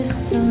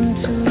listen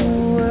to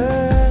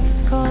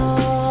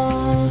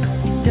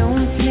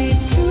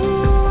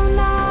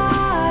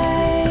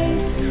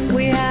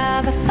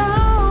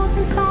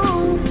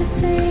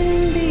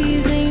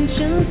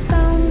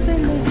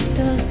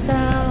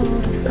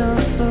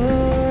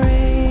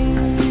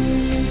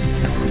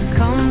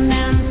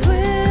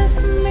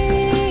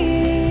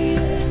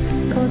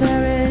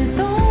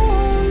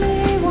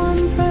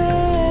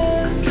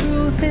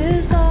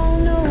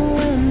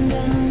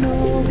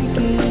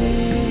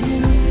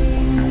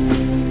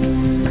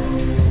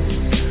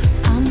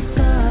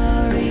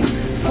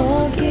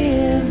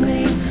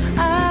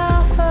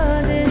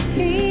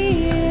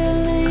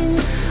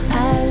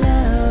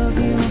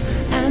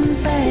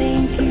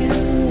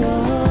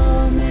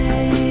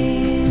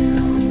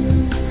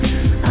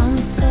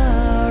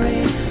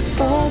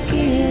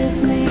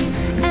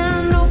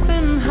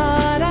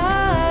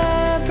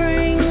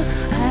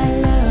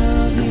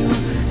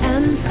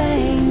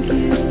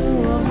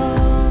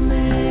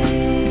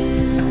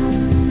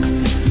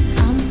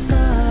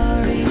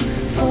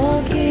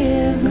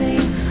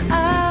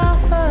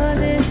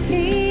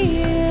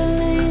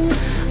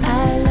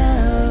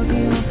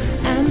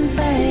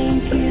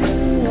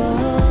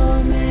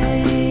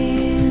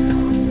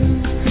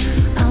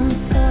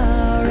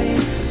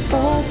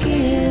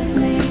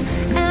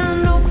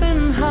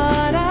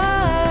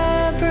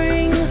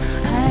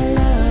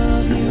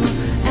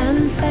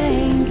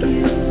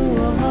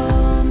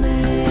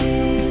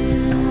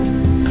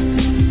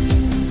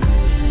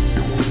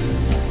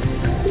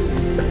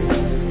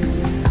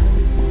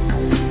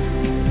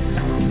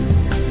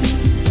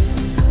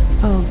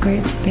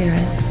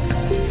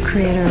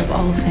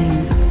all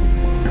things,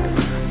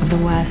 of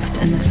the west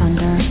and the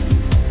thunder,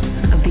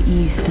 of the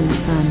east and the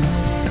sun.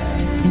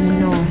 In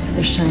the north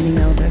the shining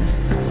elders,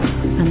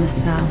 and the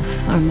south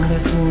our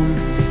mother's womb,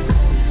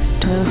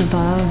 toiled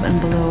above and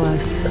below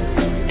us,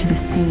 to the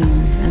seen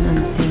and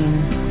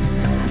unseen.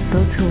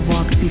 Those who have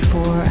walked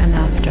before and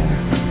after,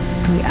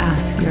 we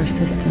ask your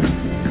assistance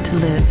to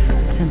live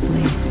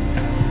simply.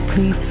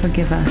 Please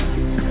forgive us,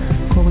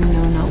 for we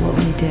know not what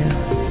we do,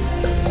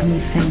 and we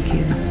thank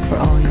you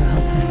for all you help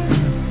us do.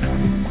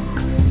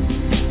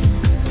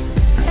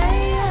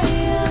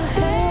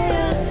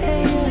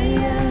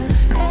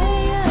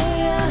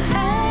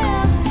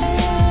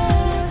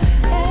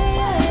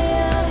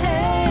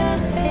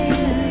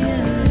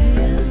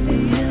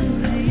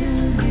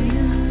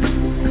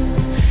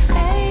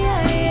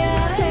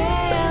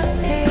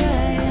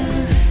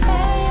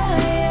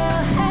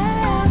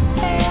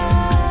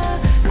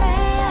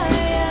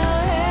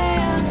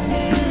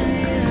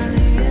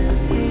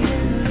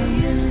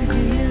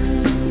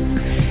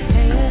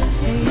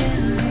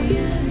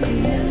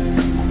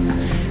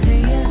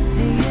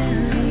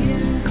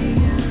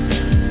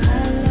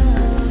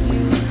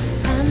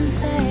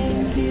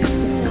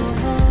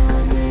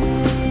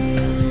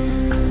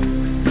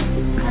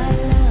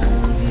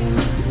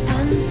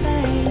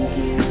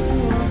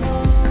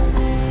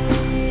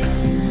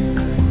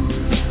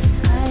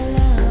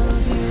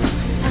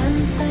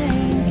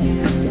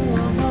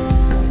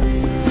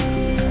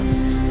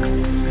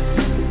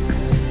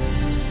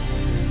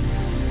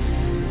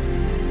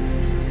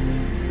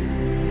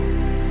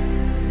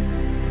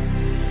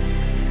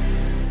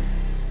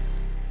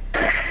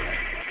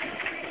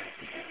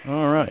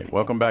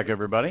 Welcome back,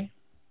 everybody.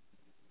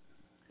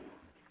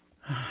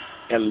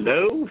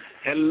 Hello.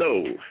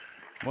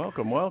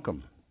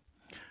 Welcome.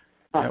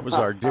 That was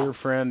our dear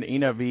friend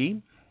Ina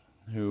V,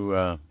 who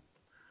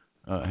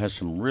has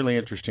some really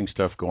interesting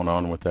stuff going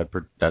on with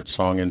that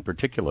song in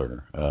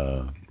particular.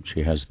 She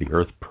has the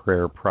Earth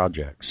Prayer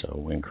Project, so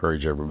we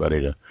encourage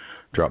everybody to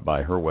drop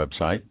by her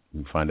website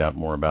and find out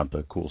more about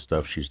the cool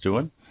stuff she's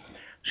doing.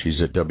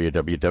 She's at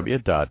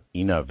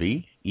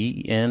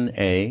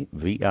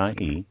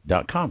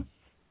www.enavie.com.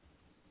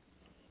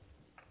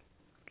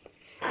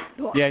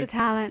 Lots of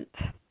talent.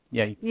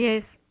 Yeah.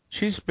 Yes.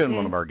 She's been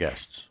one of our guests.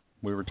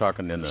 We were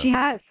talking in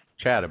the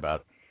chat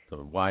about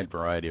the wide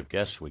variety of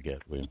guests we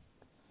get.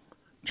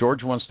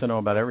 George wants to know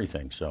about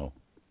everything, so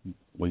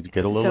we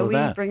get a little of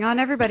that. So we bring on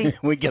everybody.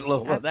 We get a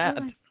little of that.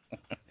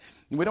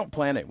 We don't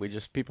plan it.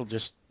 People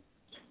just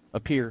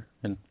appear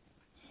and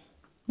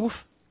woof.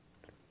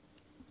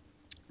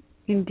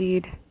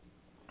 Indeed.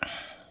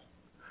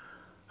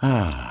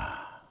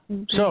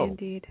 So,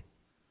 indeed.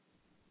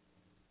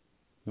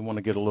 We want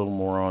to get a little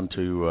more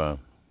onto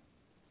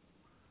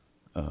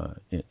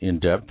in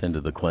depth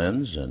into the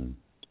cleanse and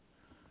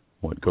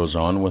what goes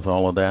on with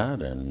all of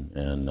that,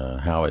 and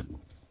how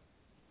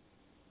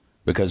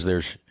because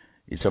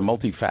it's a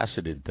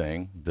multifaceted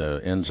thing.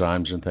 The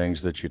enzymes and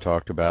things that you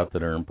talked about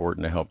that are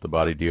important to help the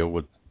body deal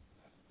with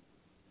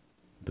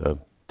the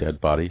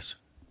dead bodies.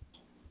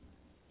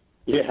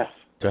 Yes.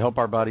 To help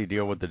our body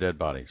deal with the dead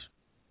bodies.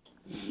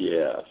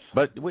 Yes.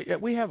 But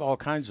we have all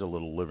kinds of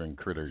little living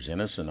critters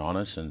in us and on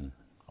us and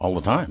all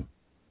the time.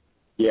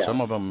 Yeah. Some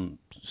of them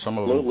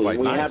Absolutely. quite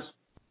nice.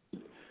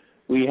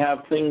 We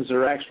have things that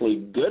are actually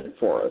good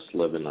for us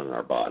living in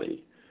our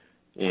body,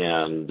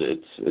 and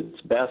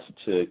it's best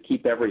to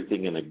keep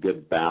everything in a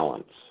good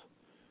balance.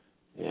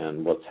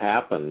 And what's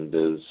happened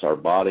is our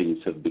bodies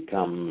have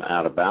become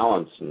out of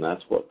balance, and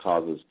that's what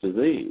causes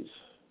disease.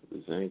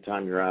 Is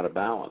anytime you're out of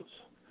balance.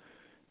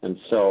 And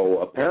so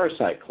a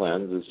parasite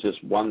cleanse is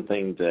just one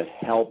thing to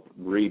help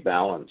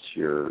rebalance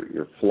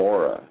your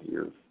flora,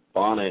 your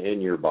fauna in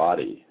your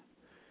body.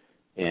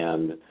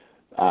 And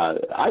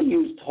I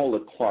used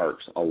Hulda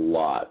Clark's a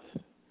lot.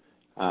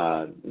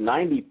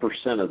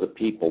 90% of the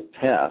people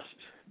test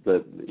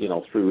that,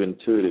 through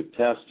intuitive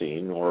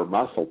testing or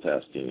muscle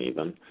testing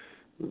even,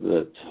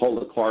 that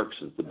Hulda Clark's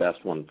is the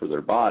best one for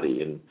their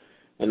body.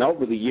 And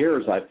over the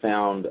years, I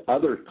found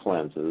other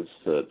cleanses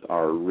that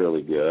are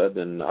really good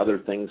and other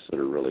things that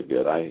are really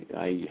good. I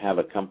have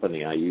a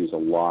company I use a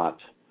lot.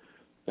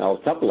 Now,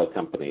 a couple of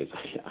companies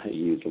I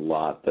use a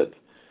lot that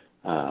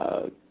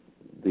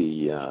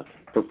the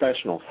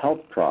Professional Health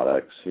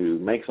Products, who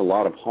makes a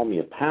lot of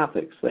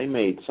homeopathics, they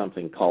made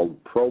something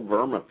called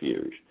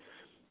Pro-Vermifuge.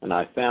 And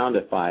I found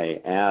if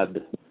I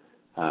add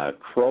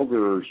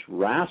Kroger's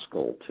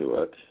Rascal to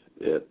it,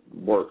 it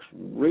works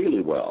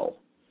really well.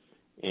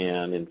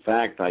 And in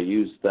fact, I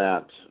use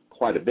that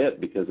quite a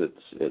bit because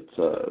it's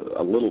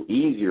a little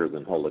easier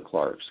than Hulda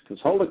Clark's.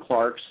 Because Hulda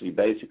Clark's, you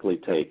basically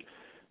take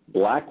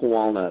black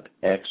walnut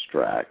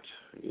extract.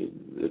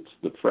 It's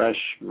the fresh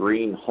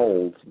green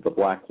hulls of the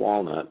black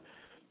walnut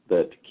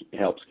that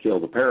helps kill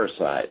the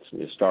parasites. And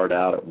you start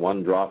out at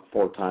 1 drop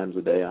 4 times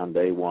a day on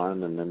day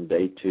 1, and then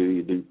day 2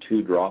 you do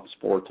 2 drops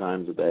 4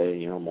 times a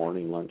day,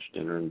 morning, lunch,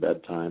 dinner, and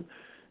bedtime.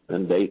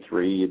 Then day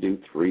 3 you do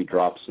 3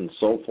 drops and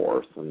so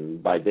forth.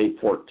 And by day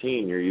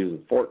 14 you're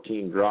using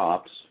 14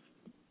 drops,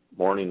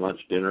 morning, lunch,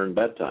 dinner, and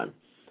bedtime.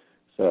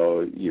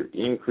 So you're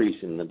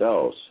increasing the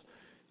dose.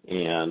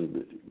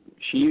 And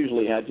she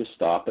usually had to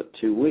stop at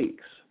 2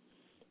 weeks.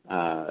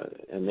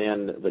 And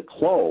then the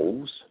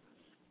cloves,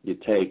 you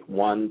take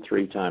 1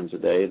 3 times a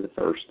day the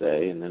first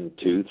day, and then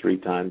 2 3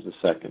 times the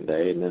second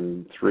day, and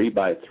then 3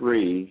 by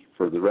 3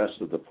 for the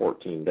rest of the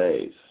 14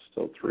 days.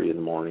 So 3 in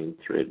the morning,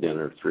 3 at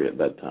dinner, 3 at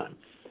bedtime.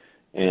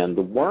 And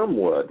the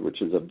wormwood,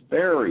 which is a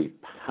very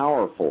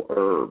powerful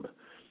herb,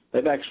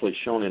 they've actually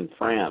shown in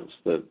France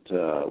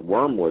that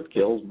wormwood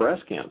kills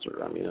breast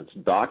cancer. I mean, it's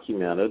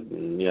documented,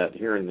 and yet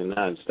here in the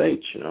United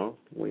States,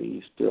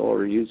 we still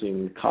are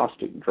using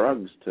caustic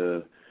drugs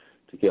to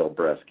kill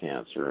breast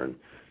cancer. And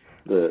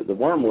the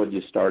wormwood,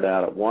 you start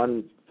out at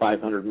 1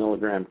 500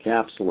 milligram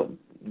capsule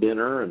at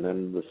dinner, and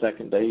then the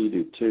second day you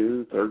do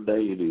 2, third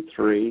day you do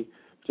 3,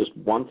 just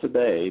once a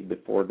day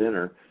before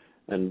dinner.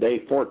 And day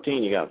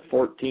 14, you got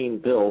 14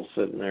 pills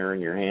sitting there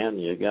in your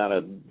hand. You got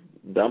to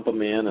dump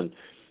them in. And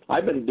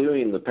I've been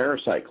doing the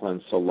parasite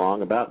cleanse so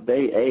long, about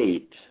day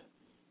 8,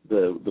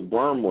 the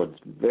wormwood's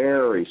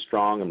very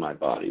strong in my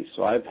body.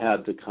 So I've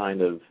had to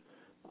kind of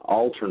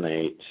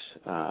alternate,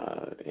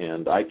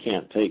 and I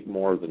can't take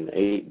more than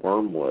 8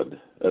 wormwood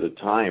at a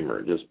time, or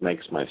it just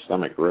makes my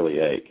stomach really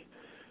ache.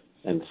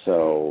 And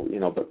so,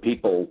 but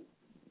people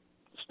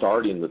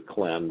starting with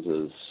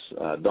cleanses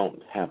don't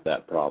have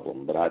that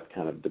problem, but I've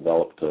kind of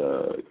developed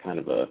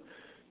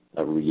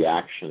a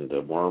reaction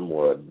to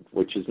wormwood,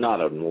 which is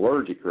not an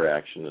allergic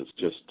reaction.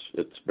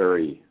 It's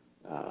very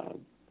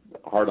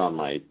hard on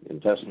my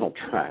intestinal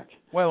tract.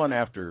 Well, and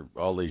after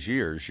all these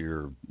years,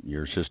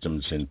 your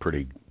system's in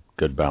pretty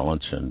good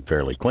balance and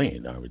fairly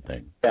clean, I would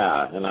think.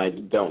 Yeah, and I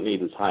don't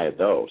need as high a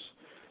dose.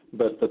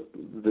 But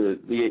the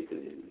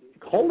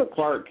Hulda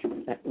Clark,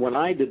 when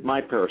I did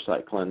my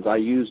parasite cleanse, I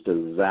used a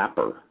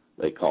zapper,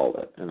 they called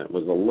it, and it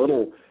was a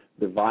little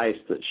device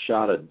that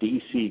shot a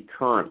DC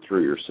current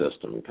through your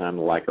system, kind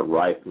of like a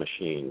Rife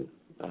machine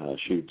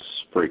shoots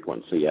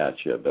frequency at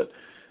you. But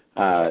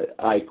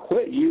I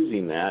quit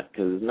using that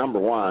because, number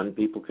one,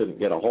 people couldn't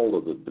get a hold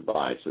of the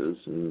devices,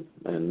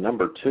 and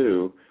number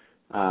two,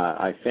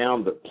 I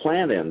found that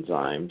plant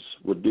enzymes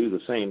would do the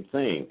same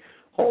thing.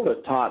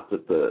 Hulda taught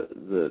that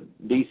the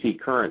DC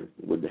current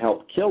would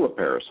help kill the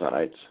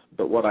parasites,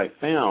 but what I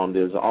found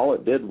is all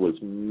it did was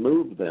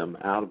move them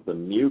out of the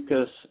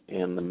mucus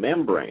and the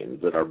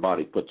membranes that our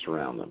body puts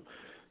around them,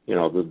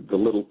 the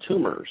little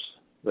tumors,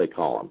 they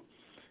call them.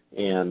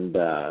 And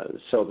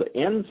so the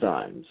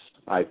enzymes,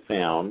 I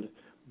found,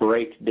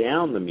 break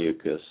down the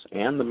mucus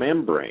and the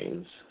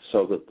membranes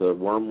so that the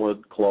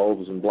wormwood,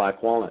 cloves, and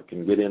black walnut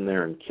can get in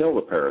there and kill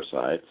the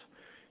parasites.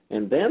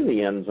 And then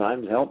the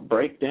enzymes help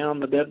break down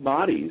the dead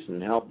bodies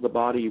and help the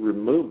body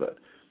remove it.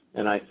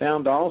 And I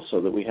found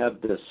also that we had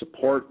to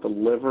support the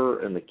liver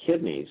and the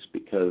kidneys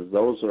because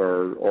those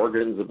are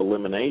organs of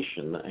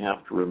elimination that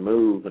have to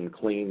remove and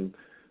clean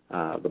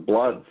the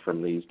blood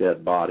from these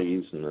dead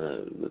bodies and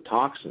the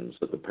toxins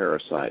that the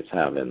parasites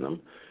have in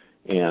them.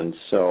 And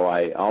so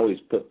I always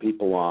put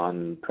people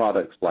on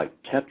products like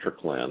Tetra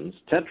Cleanse.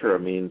 Tetra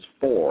means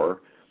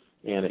 4,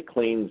 and it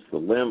cleans the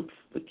lymph,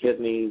 the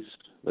kidneys,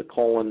 the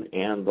colon,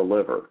 and the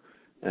liver,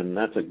 and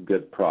that's a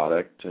good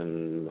product.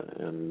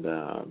 And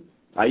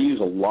I use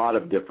a lot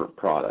of different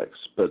products,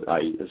 but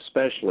I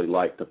especially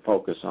like to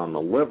focus on the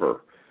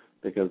liver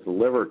because the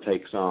liver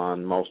takes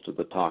on most of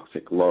the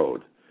toxic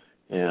load.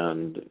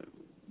 And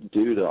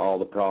due to all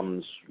the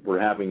problems we're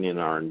having in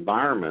our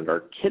environment,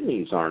 our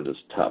kidneys aren't as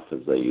tough as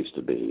they used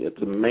to be.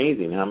 It's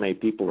amazing how many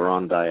people are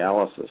on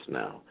dialysis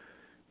now.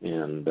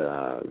 And,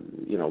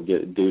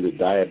 due to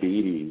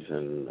diabetes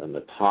and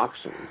the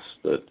toxins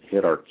that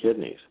hit our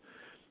kidneys.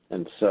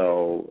 And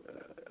so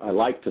I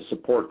like to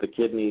support the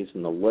kidneys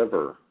and the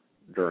liver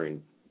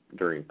during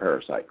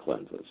parasite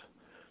cleanses.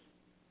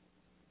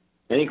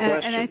 Any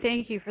questions? And I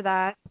thank you for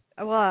that.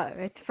 Well,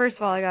 first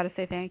of all, I got to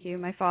say thank you.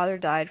 My father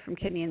died from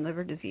kidney and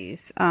liver disease,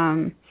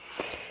 and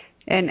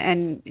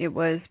it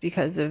was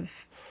because of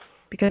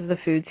the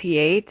foods he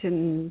ate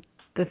and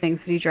the things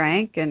that he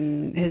drank,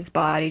 and his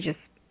body just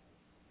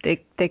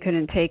they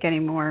couldn't take any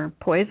more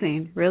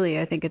poisoning. Really,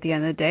 I think at the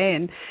end of the day,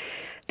 and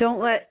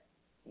don't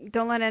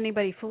let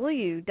anybody fool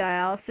you.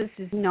 Dialysis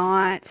is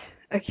not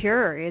a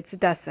cure; it's a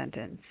death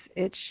sentence.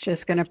 It's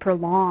just going to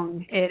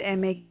prolong it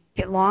and make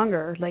it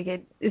longer.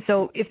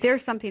 So if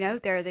there's something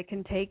out there that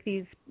can take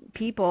these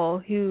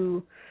people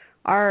who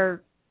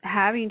are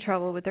having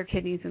trouble with their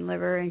kidneys and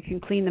liver and can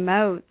clean them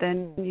out,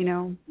 then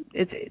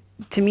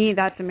to me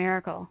that's a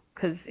miracle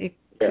because it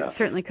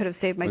certainly could have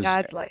saved my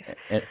dad's life.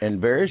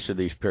 And various of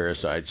these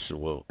parasites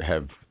will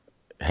have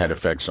had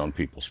effects on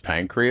people's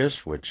pancreas,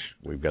 which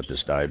we've got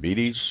this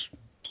diabetes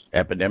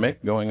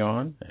epidemic going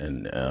on,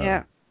 and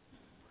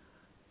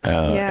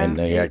and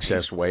the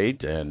excess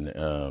weight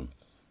and.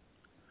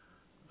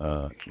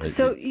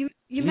 So you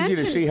mentioned,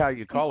 easy to see how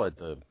you call it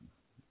the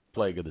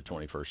plague of the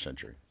 21st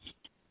century.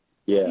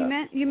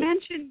 Yeah. You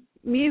mentioned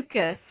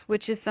mucus,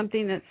 which is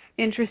something that's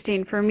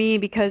interesting for me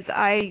because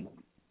I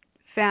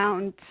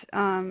found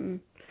the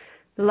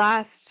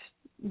last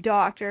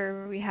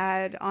doctor we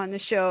had on the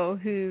show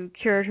who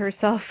cured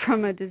herself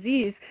from a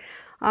disease.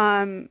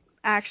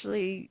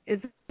 actually is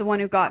the one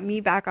who got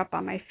me back up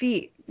on my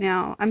feet.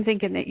 Now, I'm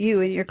thinking that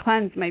you and your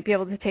cleanse might be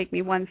able to take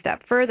me one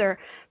step further,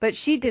 but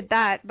she did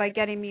that by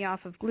getting me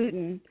off of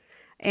gluten,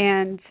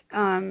 and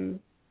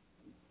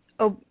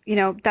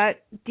that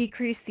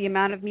decreased the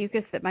amount of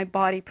mucus that my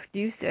body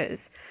produces.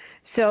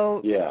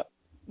 So Yeah.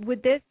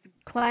 would this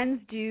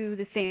cleanse do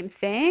the same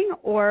thing,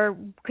 or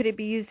could it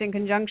be used in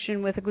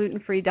conjunction with a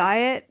gluten-free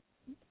diet?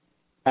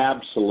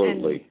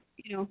 Absolutely.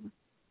 And,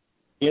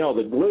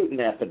 the gluten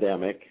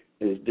epidemic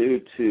is due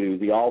to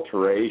the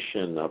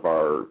alteration of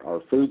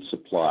our food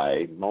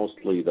supply,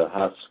 mostly the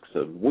husks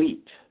of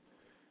wheat.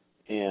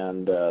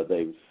 And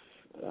they've,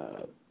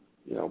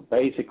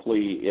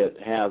 basically it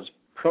has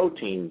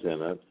proteins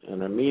in it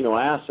and amino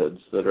acids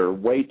that are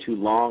way too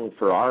long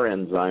for our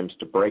enzymes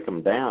to break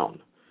them down.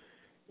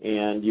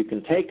 And you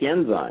can take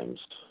enzymes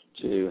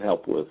to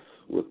help with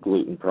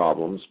gluten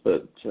problems,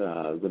 but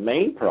the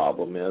main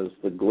problem is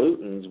the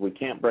glutens, we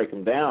can't break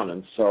them down,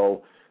 and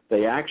so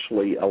they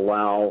actually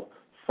allow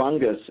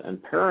fungus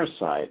and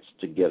parasites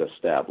to get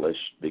established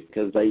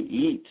because they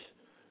eat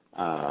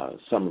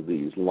some of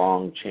these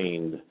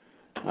long-chained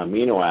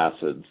amino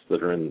acids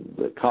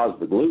that cause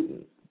the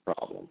gluten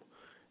problem.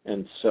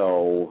 And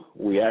so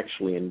we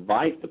actually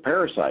invite the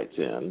parasites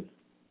in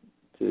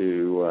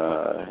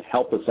to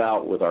help us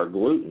out with our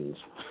glutens,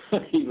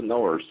 even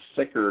though we're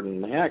sicker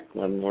than heck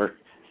when we're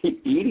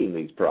eating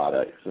these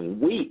products. And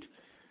wheat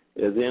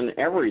is in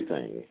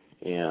everything,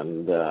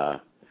 and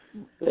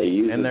they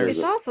use it. It's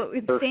also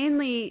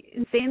insanely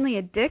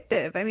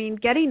addictive. I mean,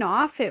 getting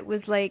off it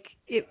was like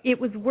it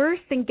was worse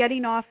than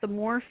getting off the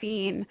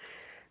morphine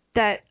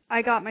that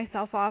I got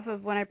myself off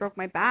of when I broke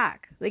my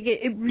back. Like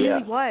it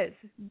really was.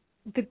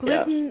 The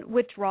gluten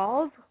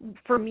withdrawals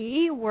for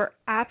me were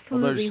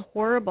absolutely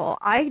horrible.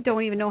 I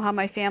don't even know how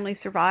my family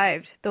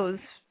survived those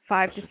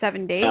 5 to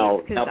 7 days. Now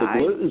the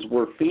glutens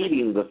were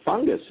feeding the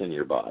fungus in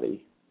your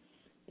body,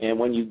 and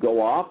when you go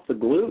off the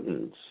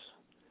glutens,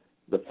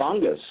 the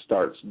fungus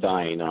starts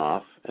dying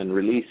off and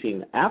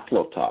releasing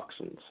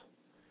aflatoxins,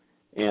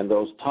 and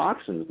those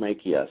toxins make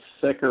you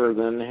sicker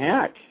than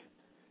heck.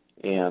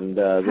 And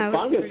the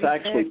fungus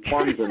actually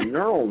forms a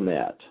neural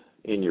net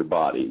in your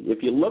body.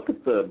 If you look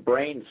at the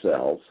brain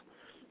cells,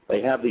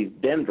 they have these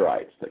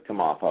dendrites that come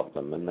off of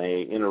them, and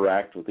they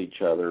interact with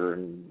each other,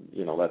 and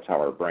that's how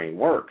our brain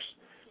works.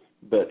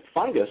 But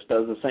fungus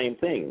does the same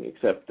thing,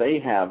 except they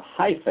have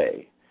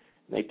hyphae.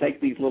 They take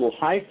these little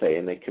hyphae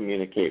and they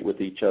communicate with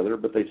each other,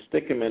 but they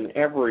stick them in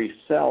every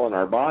cell in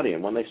our body,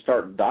 and when they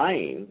start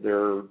dying,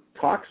 their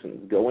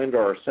toxins go into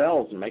our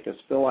cells and make us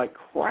feel like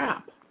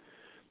crap,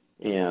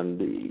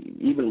 and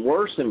even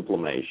worse,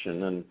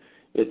 inflammation, and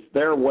it's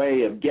their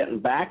way of getting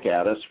back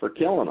at us for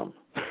killing them.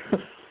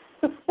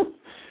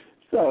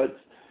 So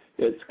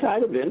it's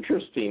kind of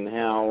interesting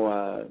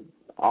how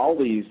all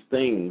these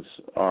things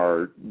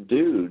are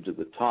due to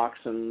the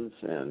toxins,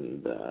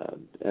 and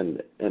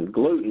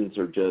glutens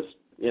are just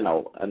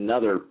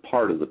another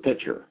part of the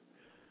picture.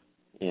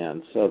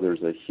 And so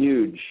there's a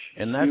huge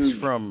and that's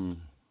from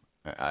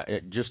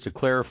just to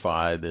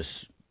clarify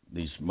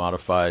these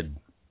modified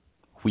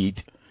wheat.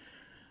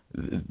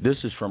 This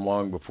is from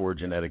long before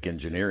genetic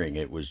engineering.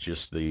 It was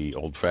just the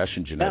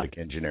old-fashioned genetic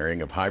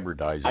engineering of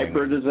hybridizing.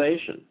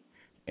 Hybridization.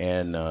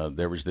 And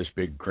there was this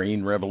big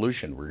green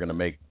revolution. We're going to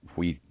make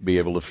wheat be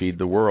able to feed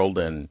the world,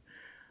 and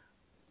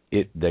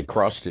they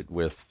crossed it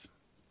with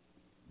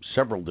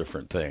several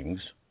different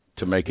things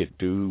to make it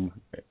do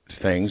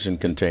things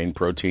and contain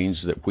proteins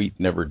that wheat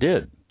never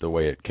did the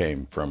way it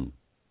came from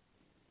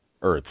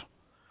Earth.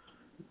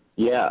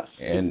 Yes,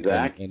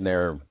 exactly.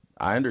 And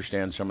I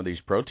understand some of these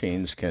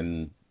proteins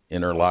can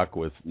interlock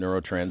with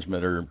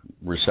neurotransmitter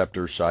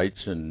receptor sites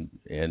and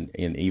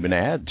even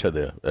add to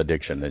the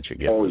addiction that you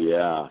get. Oh,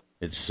 yeah.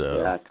 It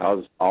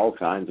causes all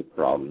kinds of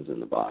problems in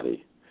the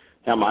body.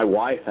 Now, my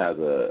wife has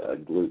a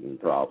gluten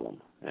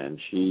problem, and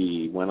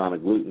she went on a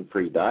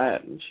gluten-free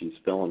diet, and she's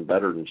feeling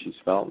better than she's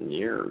felt in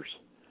years.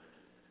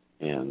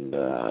 And,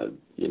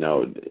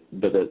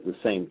 but at the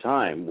same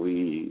time,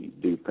 we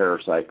do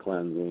parasite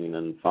cleansing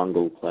and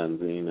fungal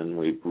cleansing, and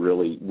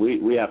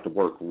we have to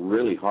work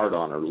really hard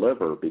on her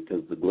liver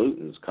because the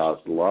glutens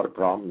caused a lot of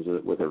problems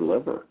with her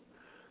liver.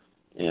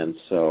 And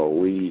so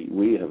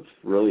we have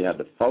really had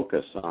to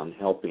focus on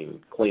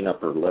helping clean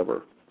up her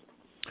liver.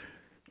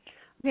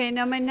 Okay,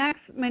 now my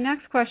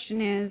next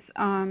question is,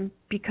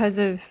 because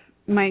of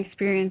my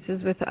experiences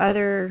with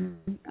other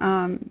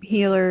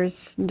healers,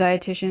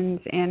 dietitians,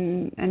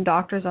 and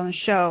doctors on the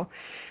show,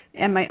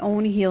 and my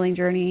own healing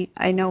journey,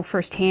 I know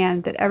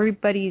firsthand that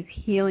everybody's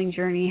healing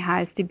journey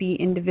has to be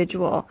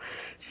individual.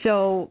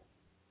 So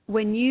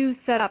when you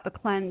set up a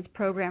cleanse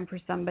program for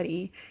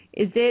somebody,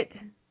 is it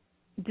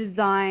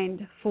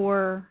designed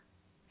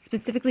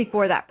specifically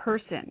for that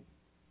person?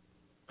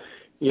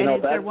 And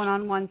is there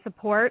one-on-one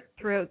support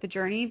throughout the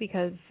journey?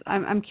 Because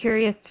I'm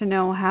curious to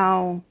know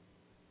how.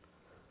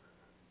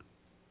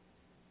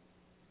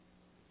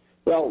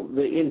 Well,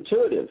 the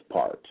intuitive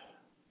part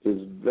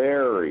is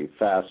very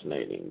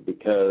fascinating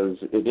because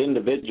it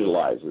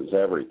individualizes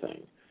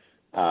everything.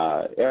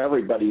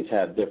 Everybody's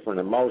had different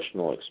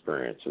emotional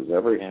experiences.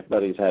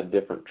 Everybody's had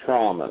different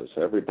traumas.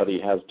 Everybody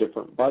has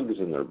different bugs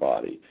in their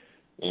body.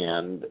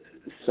 And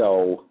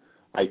so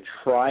I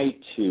try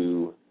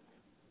to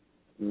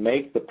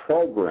make the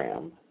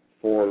program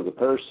for the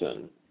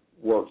person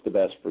work the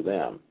best for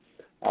them.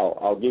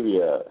 I'll give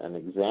you an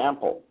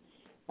example.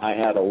 I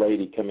had a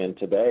lady come in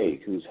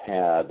today who's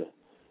had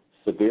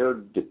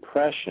severe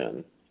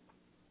depression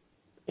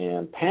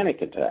and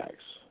panic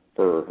attacks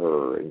for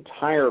her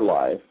entire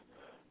life.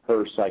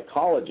 Her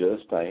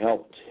psychologist, I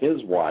helped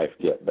his wife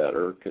get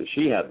better because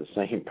she had the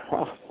same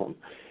problem.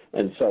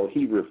 And so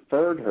he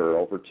referred her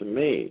over to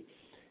me.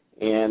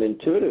 And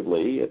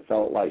intuitively, it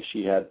felt like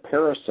she had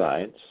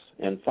parasites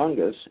and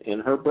fungus in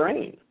her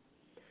brain.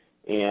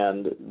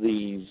 And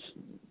these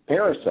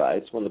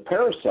parasites, when the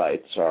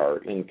parasites are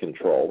in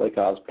control, they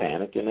cause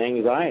panic and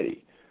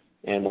anxiety.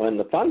 And when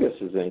the fungus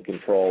is in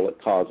control,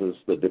 it causes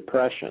the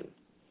depression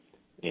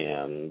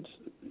and,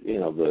 you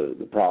know,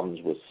 the problems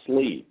with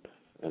sleep.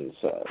 And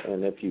so,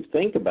 and if you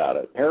think about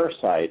it,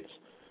 parasites,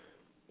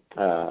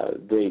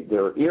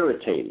 they're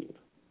irritating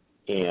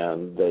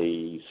and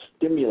they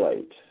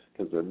stimulate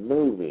because they're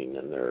moving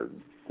and they're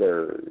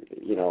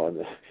you know,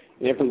 and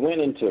if we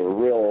went into a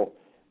real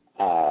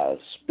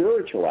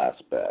spiritual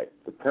aspect,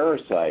 the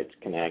parasites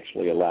can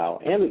actually allow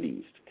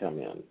entities to come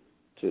in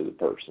to the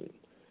person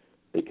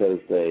because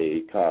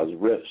they cause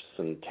rifts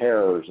and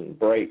tears and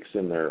breaks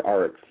in their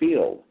auric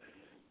field.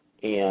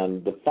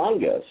 And the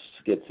fungus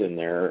gets in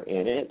there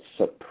and it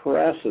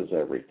suppresses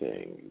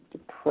everything,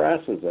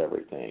 depresses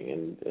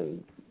everything.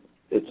 And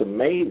it's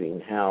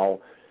amazing how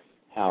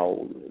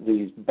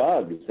these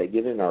bugs, they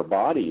get in our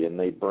body and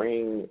they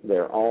bring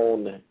their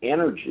own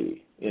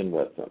energy in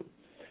with them.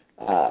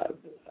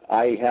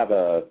 I have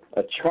a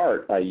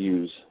chart I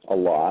use a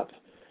lot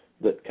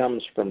that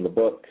comes from the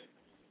book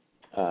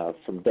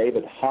from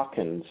David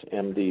Hawkins,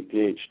 MD,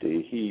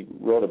 PhD. He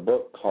wrote a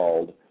book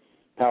called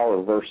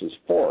Power versus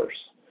Force.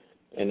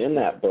 And in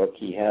that book,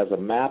 he has a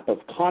map of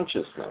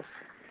consciousness.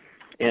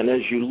 And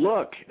as you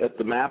look at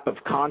the map of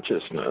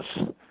consciousness,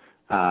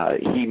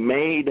 he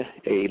made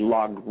a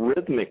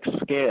logarithmic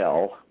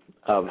scale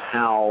of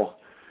how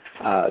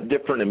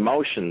different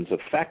emotions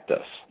affect us.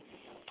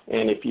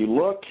 And if you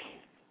look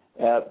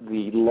at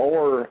the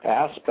lower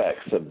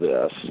aspects of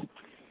this,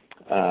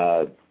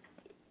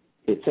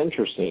 it's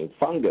interesting.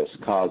 Fungus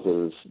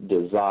causes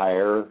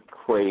desire,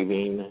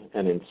 craving,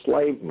 and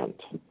enslavement,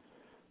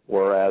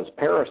 whereas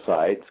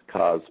parasites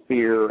cause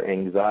fear,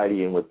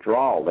 anxiety, and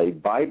withdrawal. They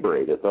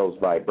vibrate at those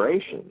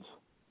vibrations.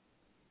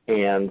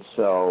 And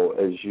so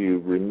as you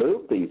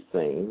remove these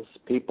things,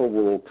 people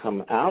will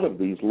come out of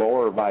these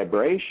lower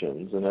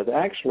vibrations, and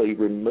actually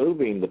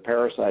removing the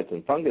parasites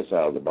and fungus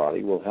out of the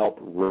body will help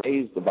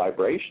raise the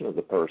vibration of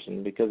the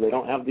person because they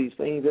don't have these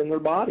things in their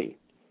body.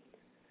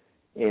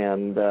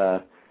 And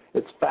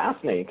it's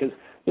fascinating because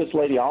this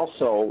lady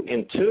also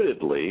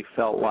intuitively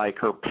felt like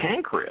her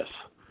pancreas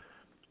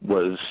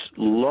was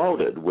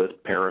loaded with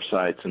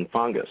parasites and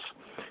fungus.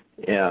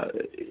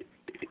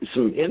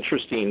 Some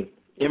interesting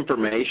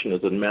information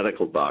as a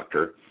medical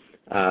doctor.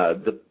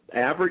 The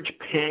average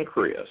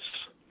pancreas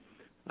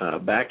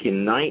back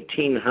in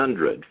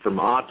 1900 from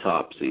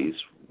autopsies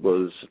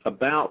was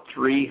about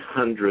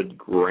 300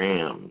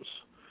 grams.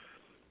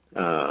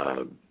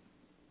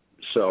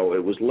 So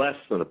it was less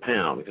than a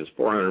pound because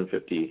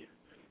 450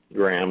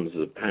 grams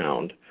is a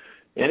pound.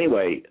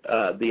 Anyway,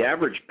 the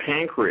average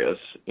pancreas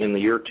in the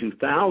year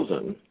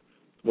 2000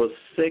 was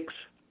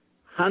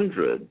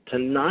 600 to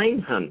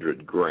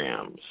 900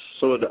 grams.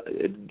 So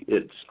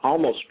it's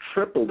almost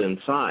tripled in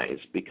size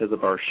because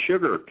of our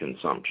sugar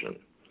consumption.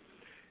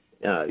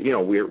 You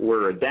know,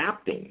 we're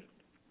adapting.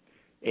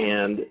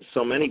 And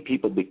so many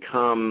people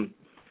become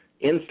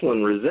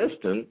insulin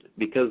resistant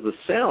because the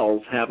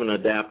cells haven't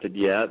adapted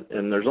yet,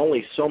 and there's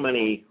only so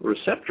many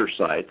receptor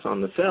sites on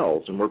the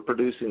cells, and we're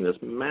producing this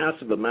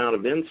massive amount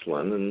of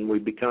insulin, and we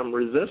become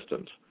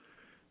resistant.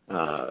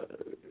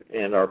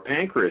 And our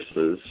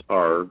pancreases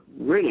are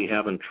really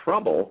having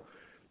trouble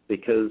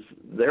because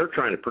they're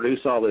trying to produce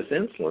all this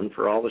insulin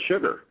for all the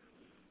sugar.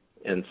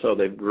 And so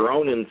they've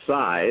grown in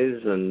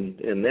size,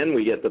 and then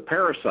we get the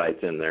parasites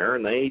in there,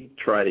 and they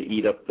try to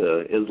eat up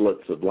the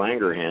islets of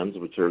Langerhans,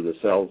 which are the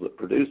cells that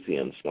produce the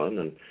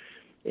insulin,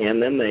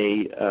 and then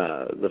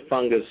the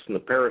fungus and the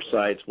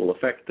parasites will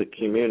affect the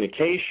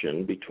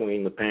communication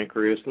between the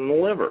pancreas and the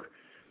liver,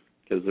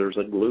 because there's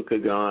a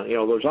glucagon, you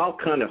know, there's all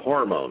kind of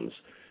hormones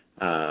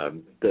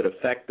that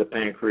affect the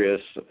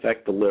pancreas,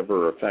 affect the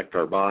liver, affect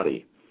our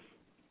body.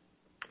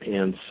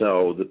 And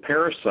so the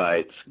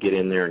parasites get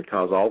in there and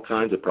cause all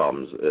kinds of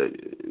problems.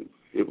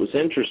 It was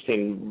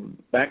interesting,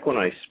 back when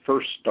I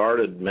first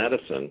started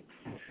medicine,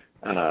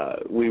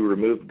 we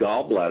removed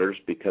gallbladders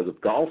because of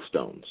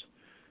gallstones.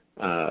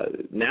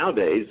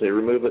 Nowadays, they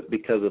remove it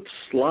because of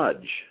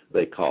sludge,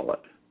 they call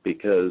it,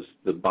 because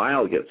the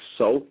bile gets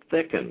so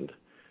thickened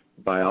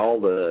by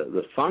all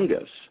the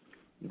fungus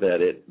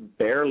that it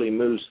barely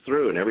moves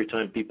through, and every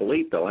time people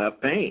eat, they'll have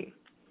pain.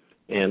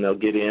 And they'll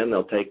get in,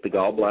 they'll take the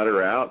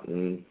gallbladder out,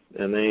 and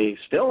and they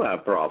still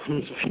have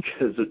problems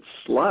because it's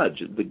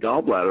sludge. The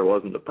gallbladder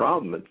wasn't the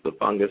problem; it's the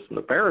fungus and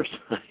the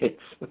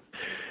parasites.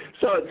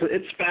 So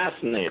it's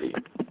fascinating.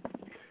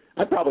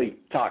 I probably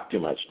talk too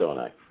much, don't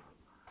I?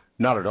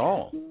 Not at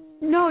all.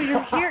 No,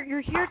 you're here.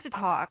 You're here to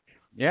talk.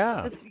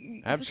 Yeah,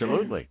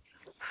 absolutely.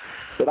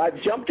 But I've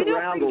jumped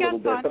around a little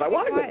bit. But I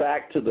want to go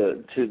back to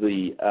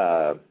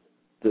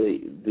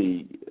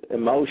the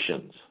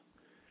emotions,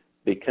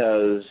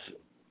 because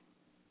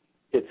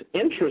it's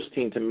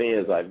interesting to me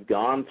as I've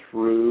gone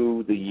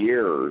through the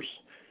years.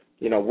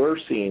 You know, we're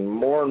seeing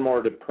more and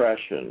more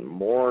depression,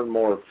 more and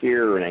more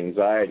fear and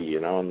anxiety,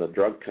 and the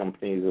drug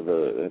companies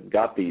have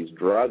got these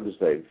drugs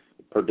they've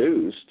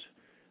produced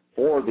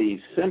for these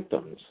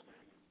symptoms,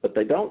 but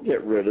they don't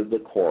get rid of the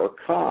core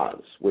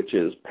cause, which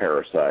is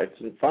parasites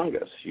and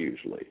fungus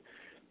usually.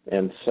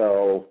 And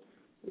so,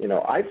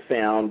 I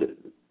found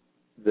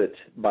that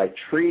by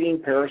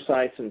treating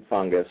parasites and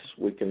fungus,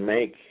 we can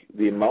make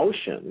the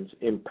emotions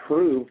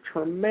improve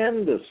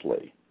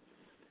tremendously.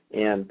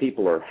 And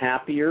people are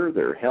happier,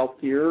 they're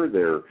healthier,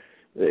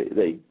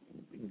 they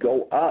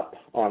go up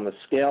on the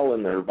scale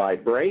in their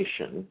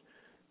vibration,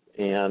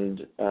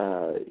 and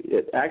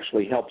it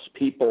actually helps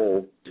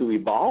people to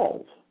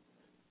evolve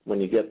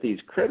when you get these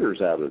critters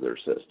out of their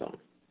system.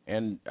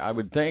 And I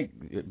would think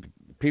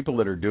people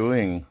that are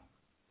doing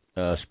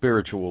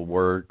spiritual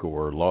work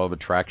or law of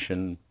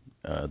attraction,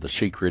 The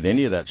Secret,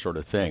 any of that sort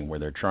of thing, where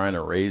they're trying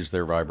to raise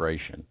their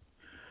vibration,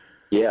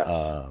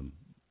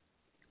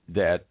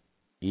 that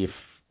if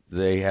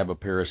they have a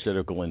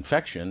parasitical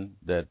infection,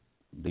 that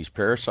these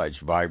parasites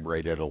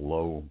vibrate at a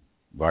low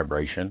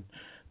vibration,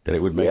 that it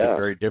would make it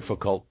very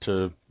difficult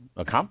to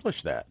accomplish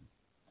that.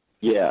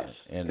 Yes,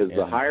 because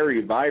the higher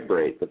you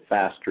vibrate, the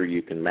faster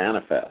you can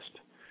manifest.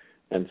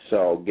 And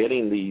so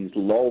getting these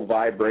low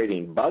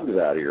vibrating bugs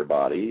out of your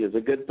body is a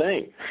good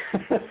thing.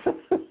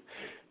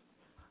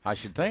 I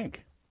should think.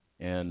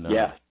 And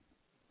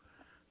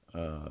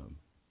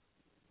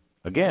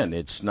again,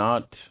 it's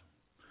not...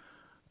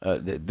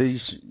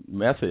 these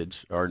methods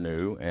are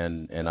new,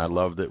 and I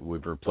love that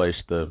we've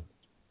replaced the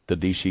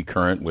DC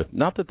current with,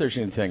 not that there's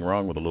anything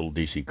wrong with a little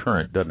DC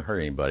current, doesn't hurt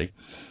anybody,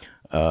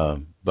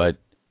 but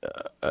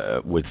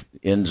with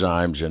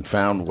enzymes, and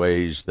found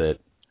ways that,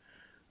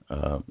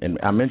 and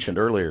I mentioned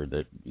earlier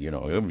that,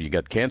 if you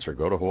got cancer,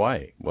 go to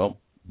Hawaii. Well,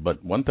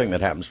 but one thing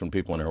that happens when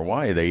people in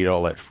Hawaii, they eat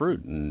all that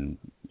fruit and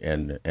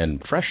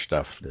fresh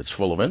stuff that's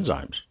full of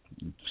enzymes.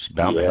 It's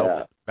bound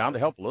to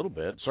help a little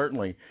bit.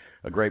 Certainly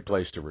a great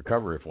place to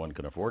recover if one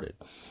can afford it.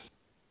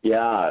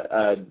 Yeah,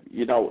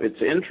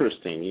 it's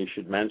interesting. You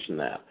should mention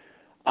that.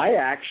 I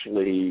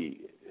actually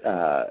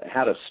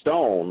had a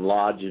stone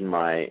lodge in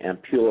my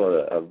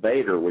ampulla of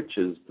Vader, which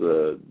is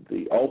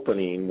the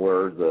opening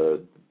where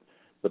the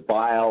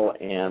bile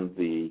and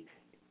the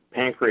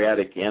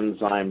pancreatic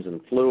enzymes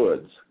and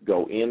fluids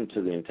go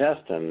into the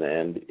intestine,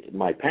 and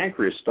my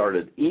pancreas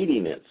started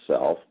eating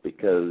itself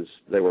because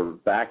they were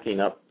backing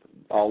up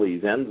all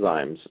these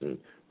enzymes and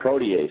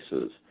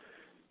proteases.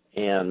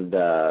 And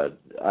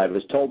I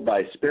was told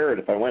by Spirit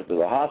if I went to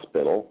the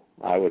hospital,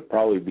 I would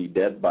probably be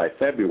dead by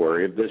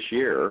February of this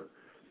year.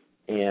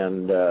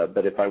 And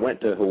but if I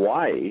went to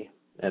Hawaii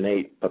and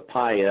ate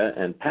papaya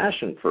and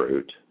passion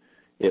fruit,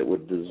 it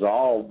would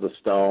dissolve the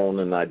stone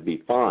and I'd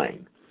be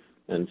fine.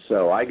 And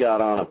so I got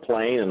on a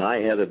plane and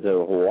I headed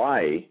to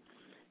Hawaii,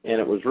 and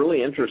it was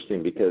really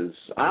interesting because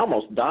I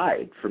almost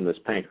died from this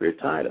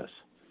pancreatitis.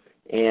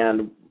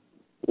 And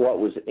what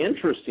was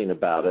interesting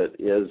about it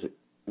is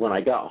when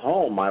I got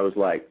home, I was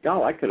like,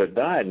 oh, I could have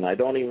died, and I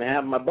don't even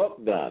have my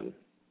book done.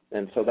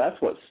 And so that's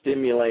what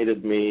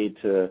stimulated me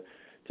to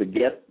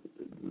get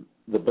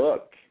the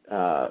book.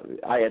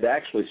 I had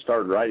actually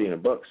started writing a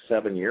book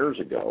 7 years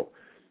ago,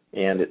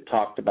 and it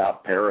talked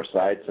about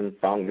parasites and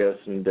fungus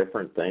and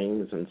different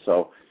things. And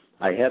so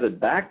I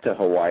headed back to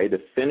Hawaii to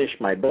finish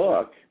my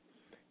book,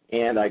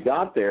 and I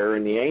got there,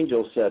 and the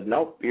angel said,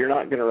 nope, you're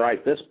not going to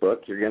write this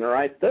book. You're going to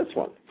write this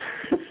one.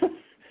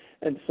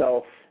 And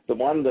so the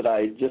one that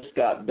I just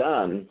got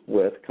done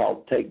with,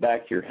 called Take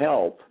Back Your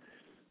Health,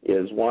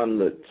 is one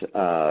that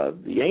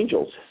the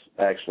angels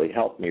actually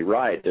helped me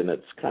write, and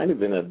it's kind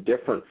of in a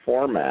different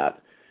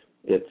format.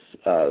 It's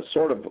a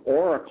sort of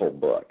oracle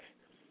book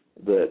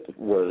that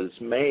was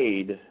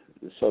made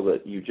so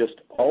that you just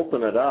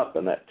open it up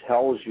and that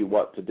tells you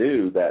what to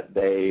do that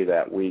day,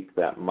 that week,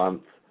 that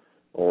month,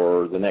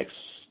 or the next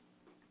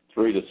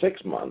 3 to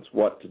 6 months,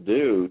 what to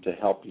do to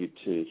help you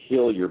to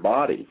heal your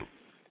body.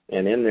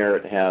 And in there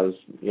it has,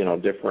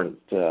 different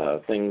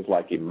things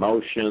like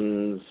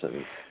emotions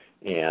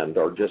and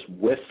or just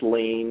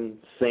whistling,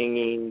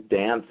 singing,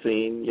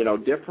 dancing,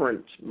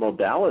 different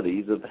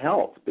modalities of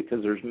health,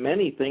 because there's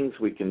many things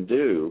we can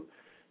do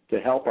to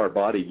help our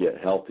body get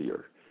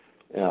healthier.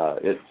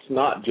 It's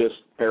not just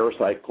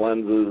parasite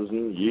cleanses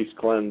and yeast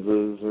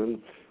cleanses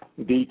and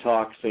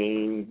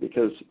detoxing,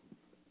 because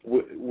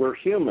we're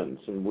humans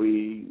and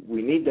we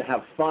need to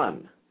have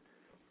fun,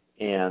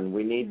 and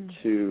we need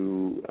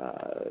to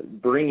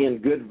bring in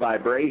good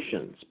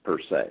vibrations, per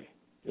se,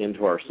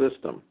 into our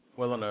system.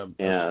 Well,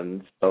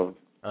 and so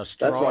a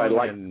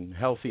strong and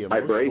healthy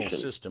emotional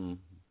vibration. system.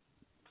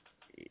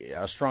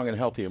 A strong and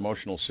healthy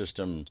emotional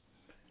system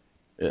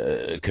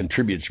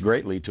contributes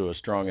greatly to a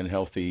strong and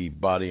healthy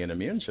body and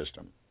immune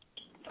system.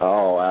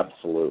 Oh,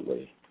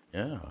 absolutely.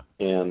 Yeah.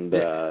 And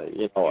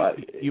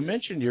you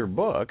mentioned your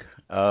book.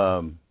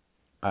 I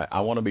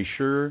want to be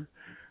sure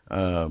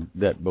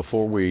that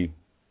before we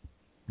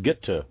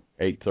get to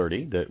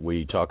 8:30, that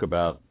we talk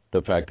about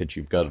the fact that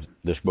you've got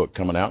this book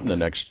coming out in the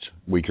next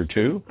week or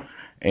two,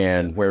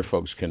 and where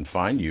folks can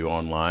find you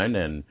online.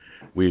 And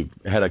we've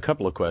had a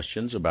couple of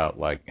questions about,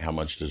 like, how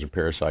much does a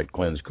parasite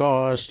cleanse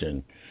cost,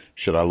 and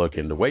should I look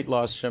into weight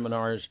loss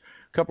seminars,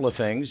 a couple of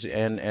things.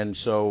 And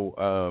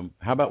so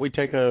how about we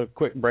take a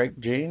quick break,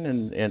 Gene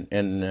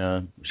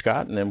and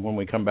Scott, and then when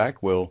we come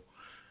back, we'll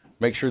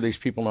make sure these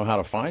people know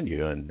how to find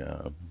you. And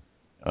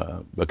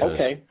because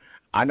okay.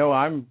 I know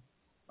I'm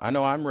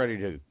ready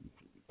to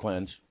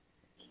cleanse.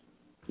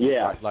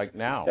 Yeah. Like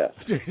now. Yeah.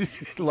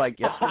 Like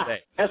yesterday.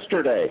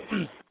 Yesterday.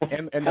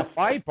 and the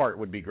five part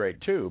would be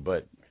great too,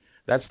 but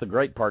that's the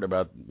great part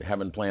about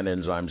having plant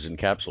enzymes in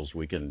capsules.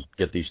 We can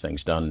get these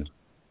things done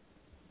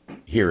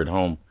here at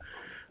home.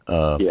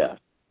 Yeah.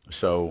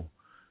 So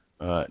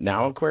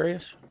now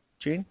Aquarius,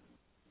 Gene?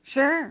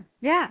 Sure.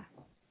 Yeah.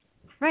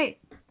 Right.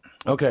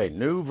 Okay,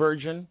 new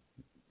version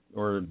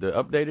or the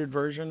updated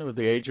version of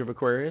the Age of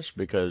Aquarius,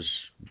 because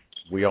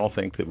we all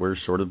think that we're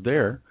sort of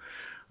there.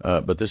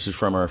 But this is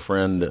from our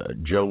friend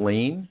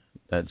Jolene.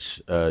 That's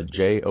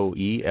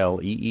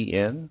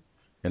Joeleen,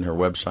 and her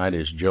website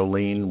is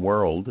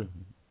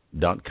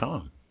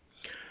joleneworld.com.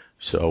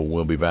 So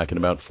we'll be back in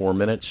about 4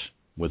 minutes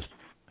with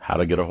how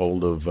to get a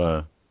hold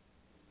of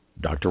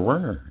Dr.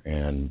 Werner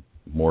and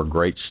more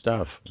great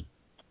stuff.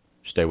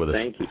 Stay with us.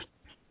 Thank you.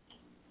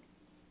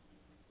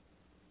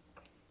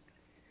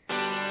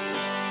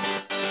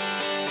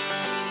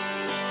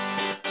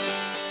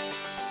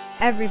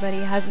 Everybody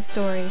has a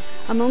story,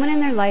 a moment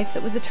in their life that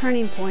was a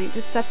turning point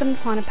that set them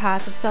upon a path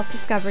of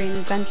self-discovery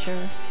and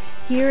adventure.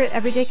 Here at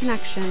Everyday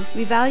Connection,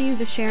 we value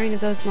the sharing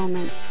of those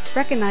moments,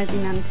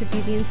 recognizing them to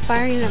be the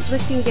inspiring and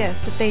uplifting gifts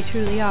that they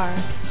truly are.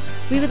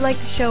 We would like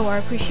to show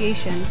our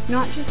appreciation,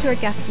 not just to our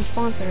guests and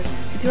sponsors,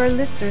 but to our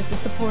listeners and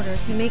supporters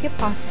who make it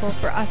possible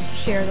for us to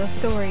share those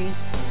stories.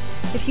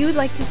 If you would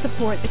like to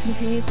support the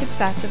continued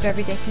success of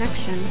Everyday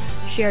Connection,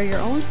 share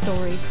your own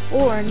story,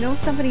 or know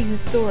somebody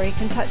whose story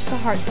can touch the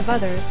hearts of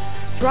others,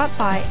 drop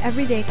by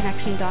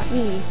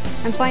everydayconnection.me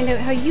and find out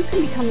how you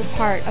can become a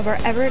part of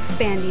our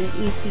ever-expanding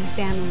EC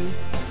family.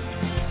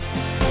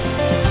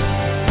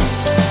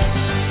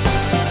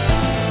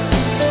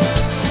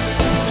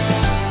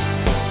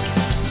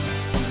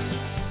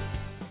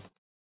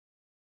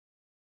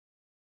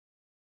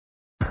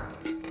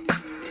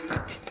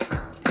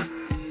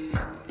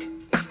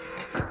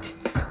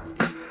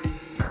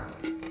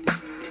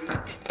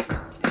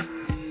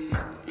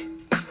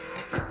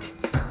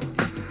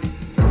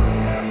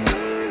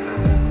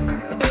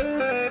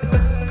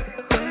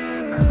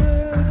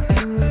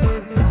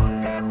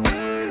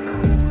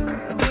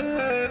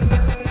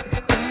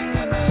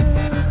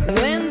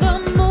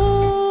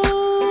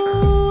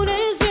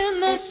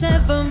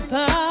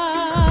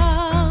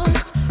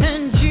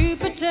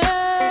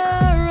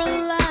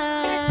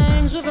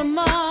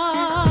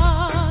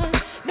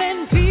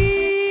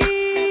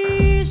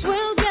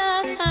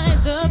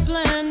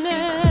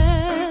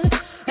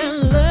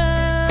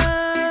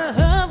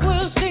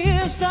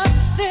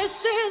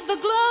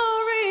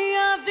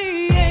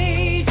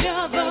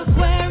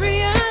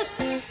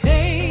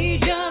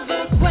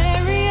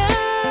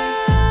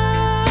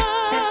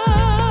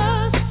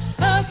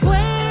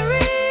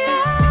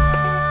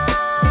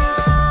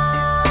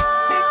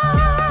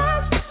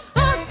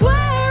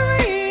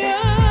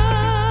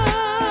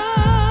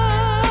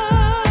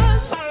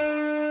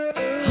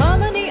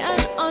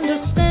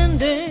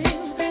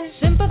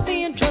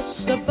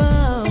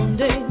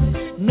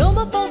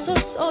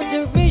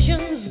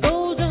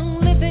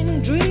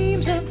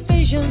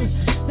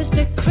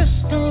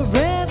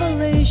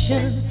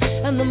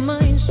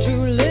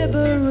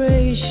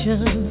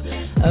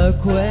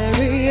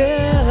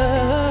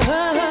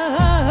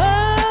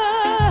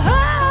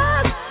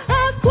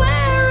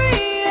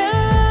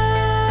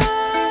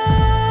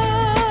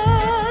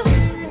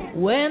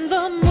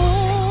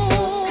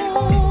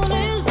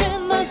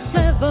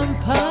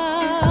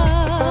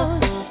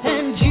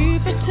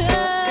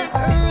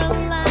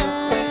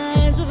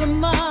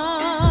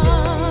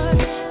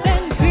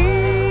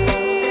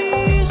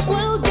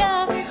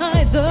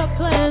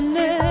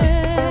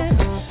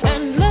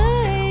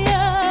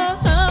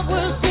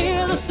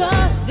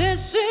 This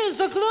is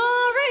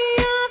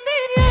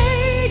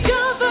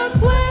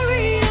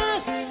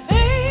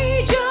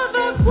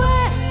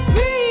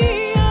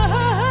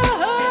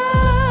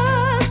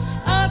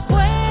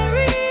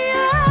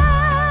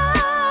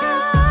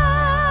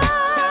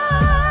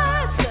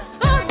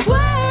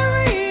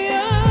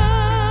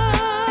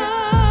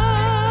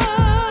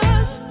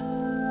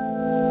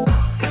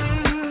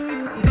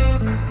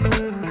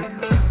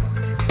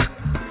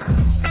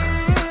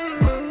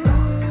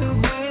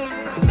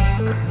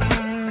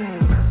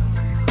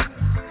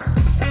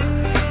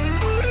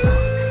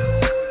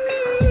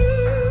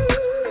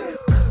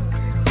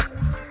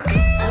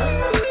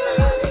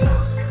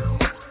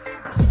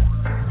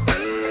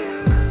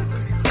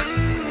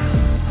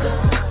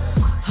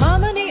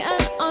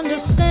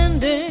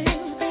understanding,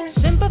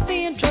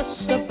 sympathy and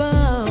trust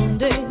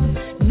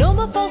abounding. No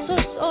more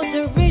falsehoods or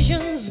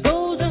derisions,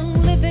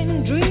 golden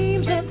living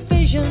dreams and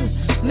visions,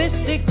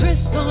 mystic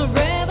crystal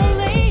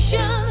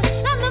revelation,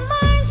 and the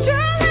mind's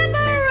true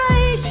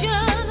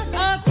liberation.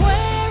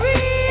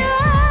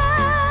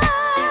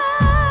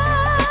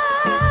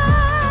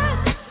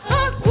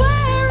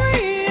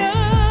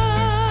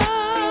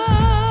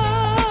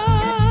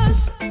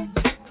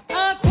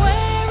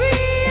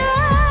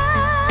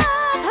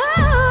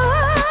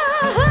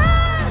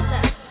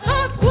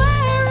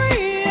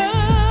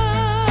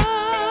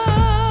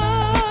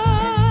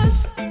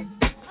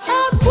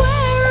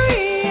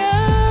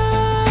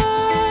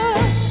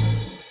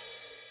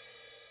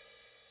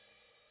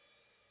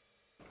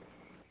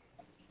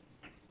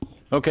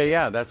 Okay,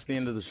 yeah, that's the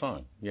end of the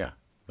song. Yeah,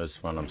 that's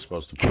when I'm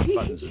supposed to push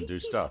buttons and do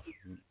stuff,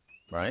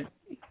 right?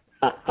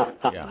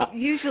 Yeah.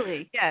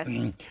 Usually, yes.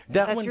 That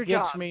That's one your gets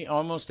job. me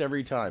almost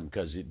every time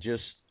because it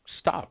just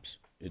stops.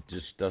 It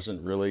just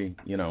doesn't really,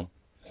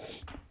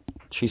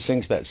 She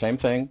sings that same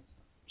thing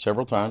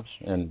several times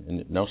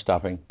and no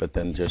stopping, but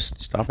then just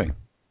stopping,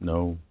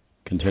 no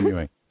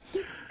continuing.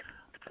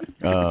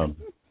 Anyway.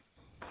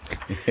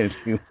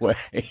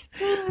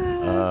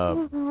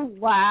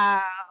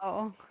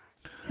 Wow.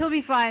 He'll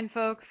be fine,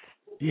 folks.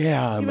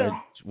 Yeah, He will.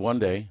 one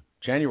day,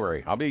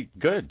 January. I'll be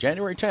good.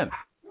 January 10th.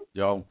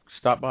 Y'all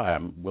stop by.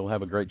 We'll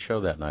have a great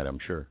show that night, I'm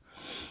sure.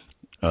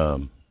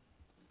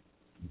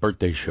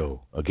 Birthday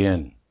show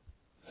again.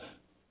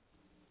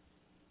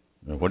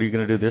 What are you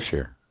going to do this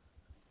year?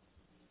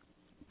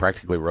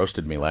 Practically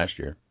roasted me last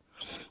year.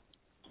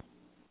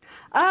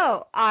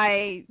 Oh,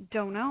 I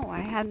don't know.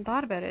 I hadn't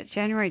thought about it.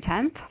 January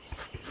 10th?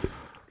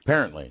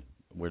 Apparently.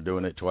 We're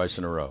doing it twice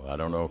in a row. I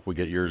don't know if we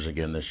get yours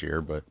again this year,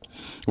 but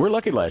we're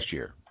lucky last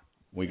year.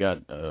 We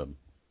got, Jane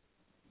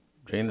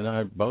and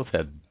I both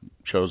had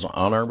shows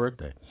on our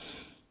birthday.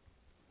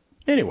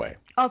 Anyway.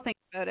 I'll think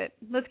about it.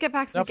 Let's get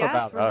back to the guests.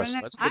 About us.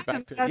 Let's get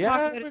back to talk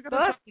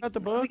about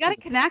the book. We got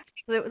to connect.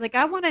 Like,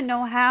 I want to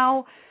know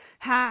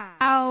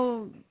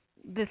how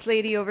this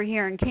lady over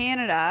here in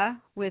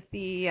Canada with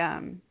the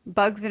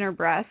bugs in her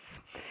breasts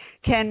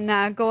can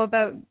go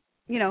about,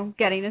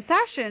 getting a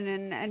session,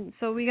 and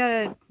so we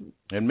gotta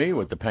me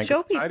with the pancreatitis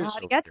show people how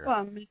to get to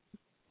them,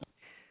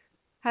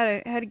 how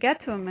to get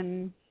to them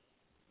and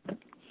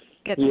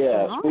get them.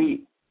 Yes,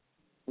 we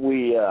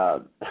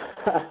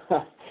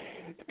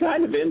it's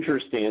kind of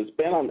interesting. It's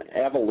been on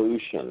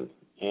evolution,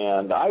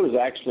 and I was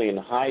actually in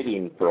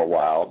hiding for a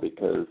while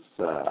because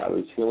I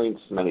was healing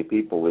so many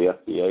people. The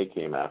FDA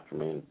came after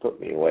me and put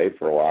me away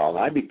for a while, and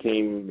I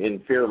became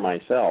in fear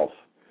myself,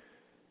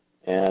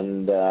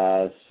 and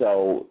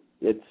so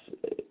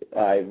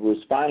I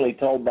was finally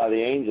told by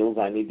the angels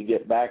I need to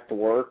get back to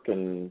work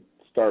and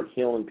start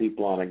healing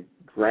people on a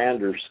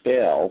grander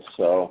scale.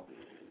 So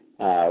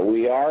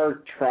we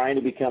are trying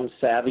to become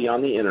savvy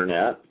on the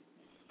internet.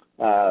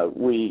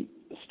 We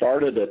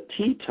started a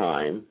tea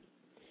time,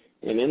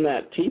 and in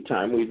that tea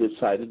time we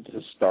decided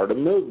to start a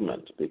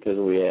movement because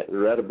we had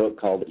read a book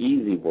called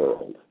Easy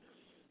World,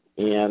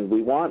 and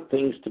we want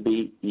things to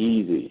be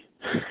easy.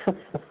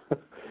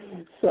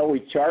 So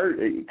we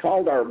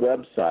called our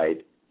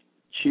website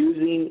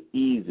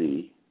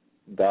ChoosingEasy.org,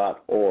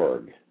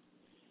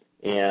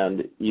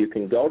 and you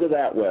can go to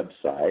that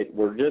website.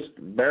 We're just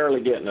barely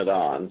getting it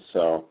on,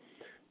 so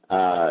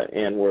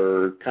and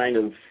we're kind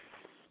of,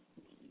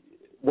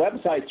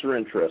 websites are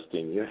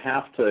interesting. You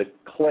have to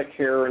click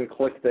here and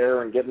click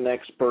there and get an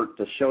expert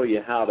to show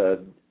you how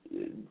to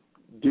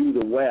do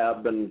the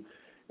web and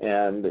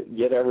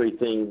get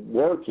everything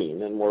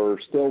working, and we're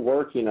still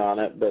working on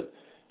it, but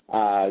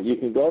you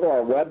can go to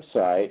our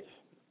website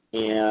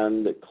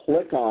and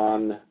click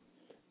on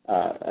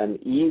an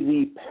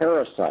easy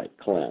parasite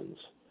cleanse.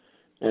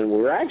 And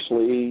we're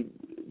actually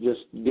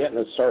just getting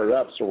it started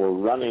up, so we're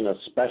running a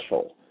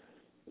special.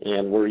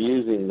 And we're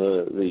using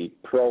the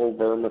Pro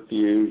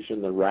Vermifuge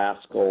and the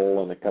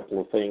Rascal and a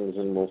couple of things,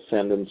 and we'll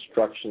send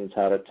instructions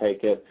how to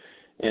take it.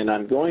 And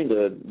I'm going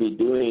to be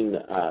doing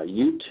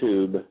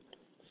YouTube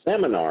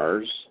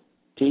seminars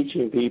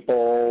teaching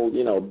people,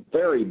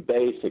 very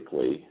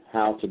basically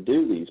how to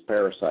do these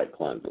parasite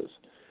cleanses.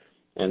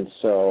 And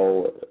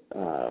so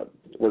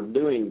we're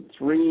doing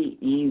 3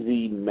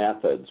 easy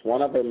methods.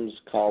 One of them is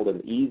called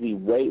an easy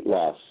weight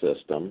loss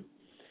system.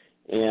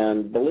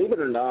 And believe it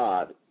or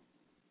not,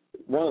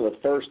 one of the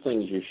first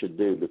things you should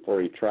do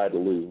before you try to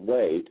lose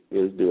weight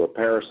is do a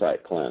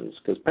parasite cleanse,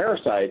 because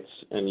parasites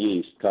and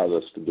yeast cause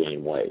us to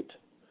gain weight.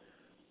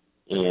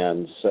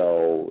 And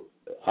so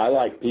I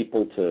like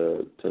people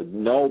to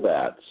know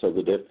that, so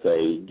that if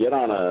they get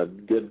on a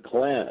good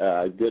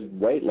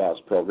weight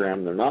loss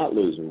program, they're not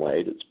losing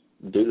weight. It's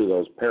due to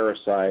those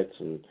parasites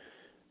and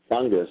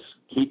fungus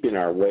keeping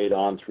our weight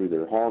on through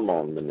their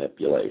hormone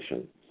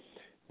manipulation.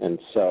 And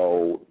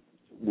so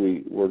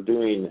we're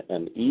doing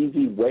an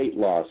easy weight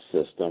loss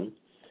system,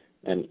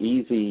 an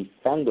easy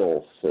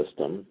fungal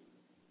system,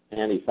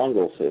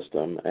 antifungal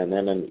system, and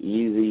then an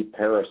easy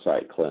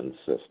parasite cleanse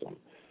system.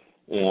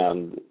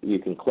 And you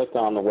can click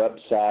on the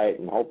website,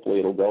 and hopefully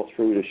it'll go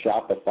through to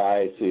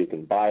Shopify so you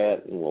can buy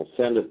it, and we'll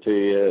send it to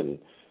you.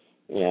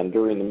 And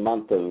during the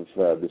month of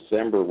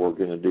December, we're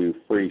going to do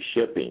free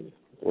shipping,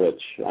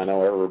 which I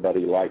know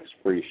everybody likes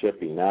free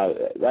shipping. Now,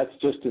 that's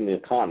just in the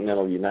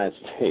continental United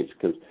States,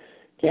 because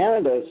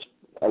Canada's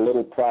a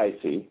little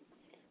pricey,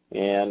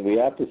 and we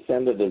have to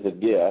send it as a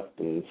gift.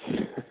 And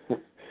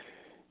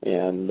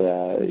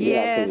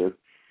because their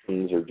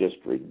things are just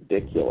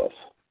ridiculous.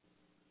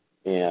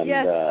 And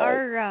yes,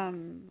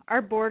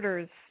 our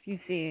borders, you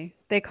see,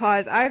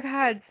 I've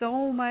had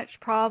so much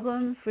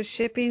problems with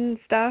shipping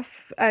stuff.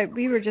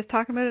 We were just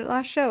talking about it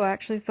last show,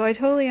 actually, so I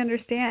totally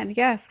understand.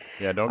 Yes.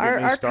 Yeah, don't get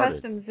me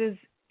started.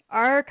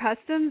 Our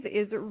customs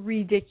is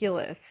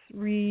ridiculous.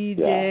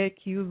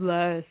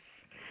 Ridiculous.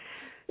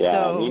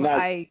 Yeah, so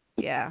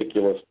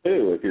ridiculous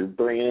too if you're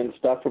bringing in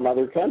stuff from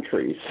other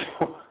countries.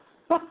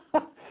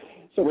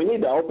 So we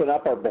need to open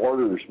up our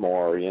borders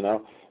more,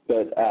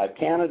 But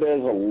Canada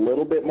is a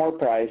little bit more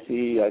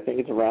pricey. I think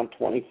it's around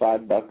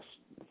 $25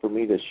 for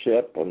me to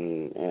ship,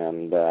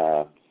 and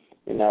the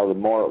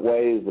more it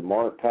weighs, the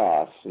more it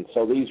costs. And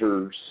so these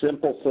are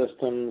simple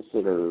systems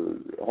that are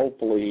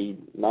hopefully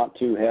not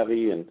too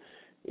heavy. And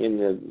in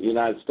the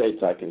United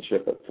States, I can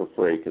ship it for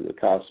free because it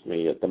costs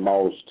me at the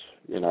most,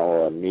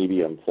 a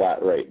medium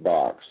flat rate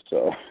box.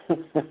 So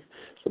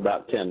it's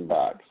about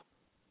 $10.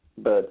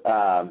 But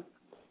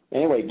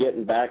anyway,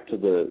 getting back to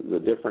the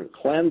different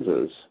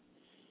cleanses.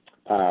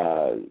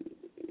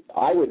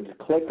 I would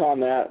click on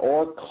that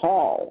or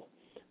call.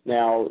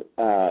 Now,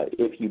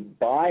 if you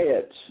buy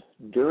it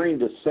during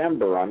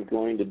December, I'm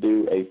going to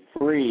do a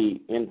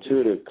free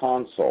intuitive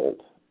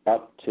consult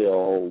up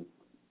till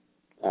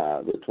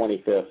the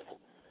 25th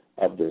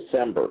of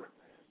December.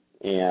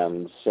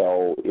 And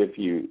so if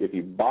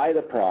you buy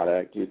the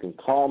product, you can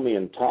call me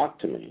and talk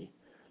to me.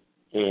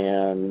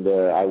 And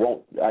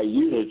I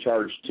usually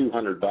charge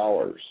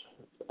 $200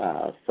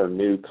 for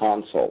new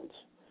consults.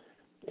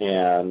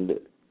 And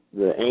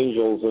the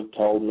angels have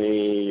told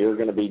me you're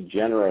going to be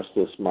generous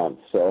this month.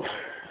 So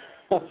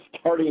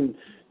starting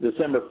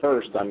December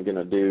 1st, I'm going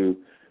to do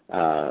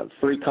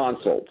free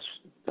consults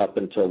up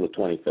until the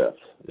 25th.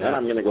 Then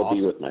I'm going to go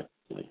be with my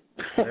family.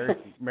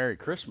 Merry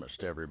Christmas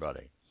to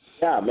everybody.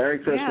 Yeah, Merry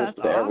Christmas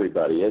to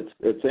everybody.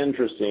 It's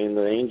interesting.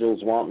 The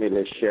angels want me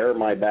to share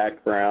my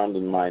background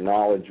and my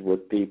knowledge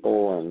with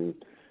people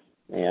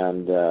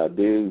and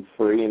do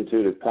free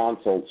intuitive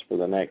consults for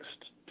the next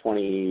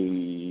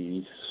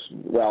 20.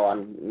 Well,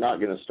 I'm not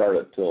going to start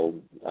it till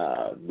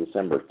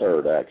December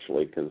 3rd,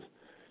 actually, because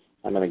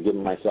I'm going to give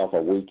myself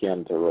a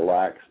weekend to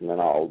relax, and then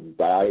I'll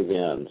dive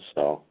in.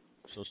 So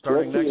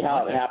starting we'll see how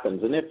Monday. it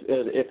happens. And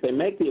if they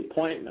make the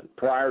appointment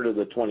prior to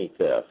the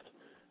 25th,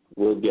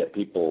 we'll get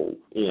people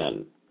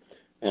in.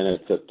 And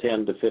it's a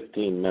 10 to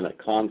 15-minute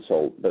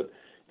consult. But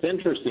it's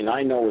interesting.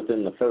 I know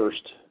within the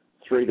first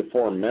 3 to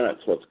 4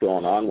 minutes what's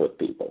going on with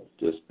people,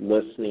 just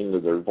listening to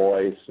their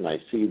voice, and I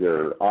see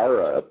their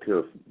aura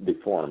appear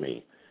before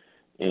me.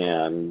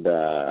 And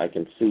I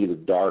can see the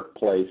dark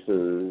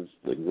places,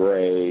 the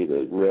gray,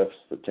 the rifts,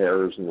 the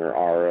tears in their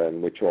aura,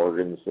 and which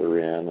organs they're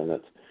in. And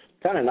it's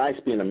kind of nice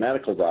being a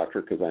medical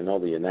doctor because I know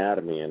the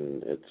anatomy,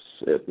 and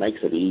it makes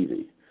it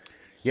easy.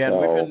 Yeah,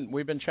 so, and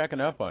we've been checking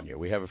up on you.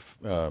 We have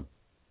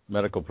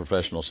medical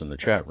professionals in the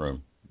chat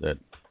room that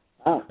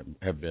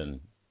have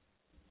been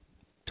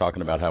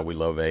talking about how we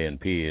love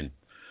A&P, and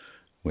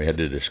we had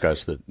to discuss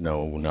that.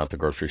 No, not the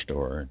grocery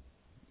store.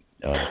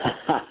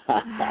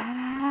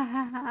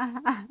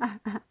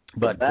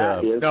 But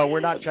no,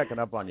 we're not checking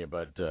up on you.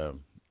 But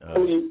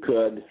you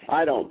could.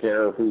 I don't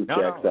care who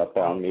checks up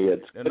on me.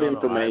 It's good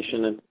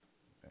information. And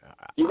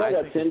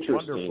what's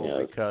interesting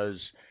is because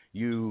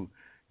you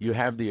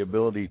have the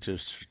ability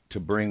to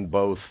bring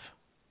both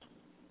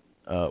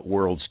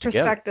worlds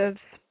together. Perspectives.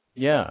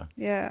 Yeah.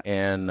 Yeah.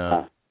 And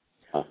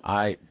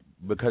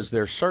because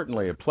there's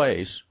certainly a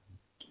place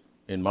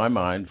in my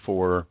mind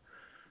for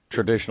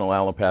traditional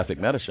allopathic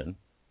medicine.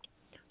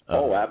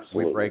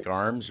 Absolutely. We break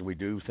arms, we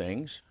do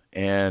things,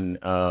 and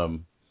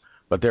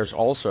but there's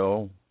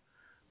also,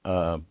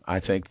 I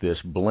think, this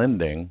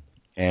blending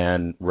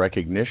and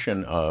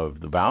recognition of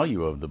the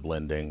value of the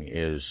blending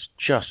is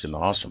just an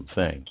awesome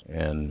thing.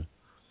 And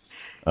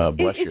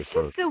bless you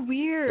for just so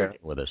weird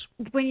with us.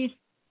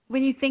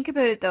 When you think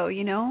about it, though,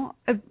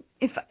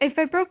 if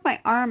I broke my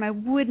arm, I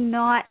would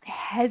not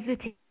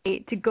hesitate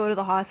to go to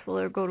the hospital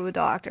or go to a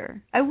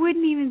doctor. I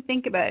wouldn't even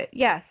think about it.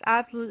 Yes,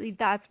 absolutely,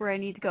 that's where I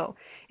need to go.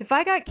 If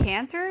I got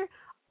cancer,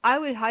 I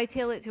would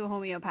hightail it to a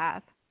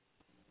homeopath.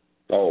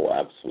 Oh,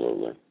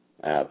 absolutely.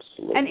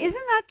 Absolutely. And isn't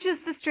that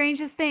just the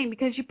strangest thing?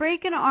 Because you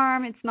break an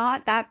arm, it's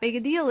not that big a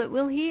deal. It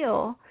will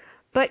heal.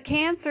 But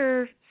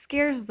cancer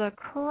scares the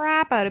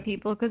crap out of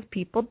people because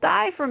people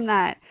die from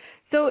that.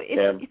 So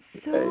it's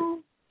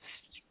so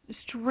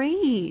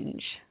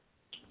strange.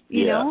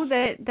 You know,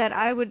 that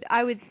I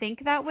would think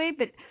that way,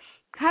 but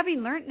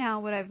having learned now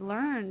what I've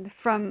learned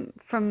from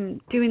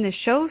doing the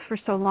shows for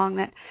so long,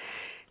 that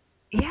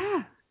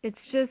it's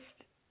just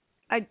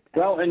and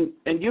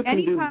you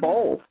can do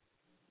both.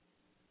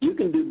 You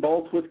can do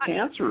both with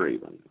cancer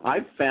even.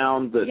 I've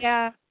found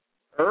that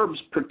herbs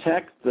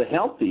protect the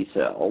healthy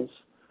cells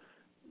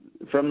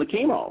from the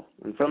chemo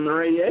and from the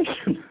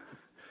radiation.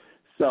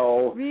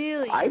 So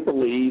really? I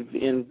believe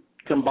in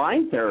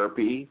combined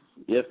therapy.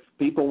 If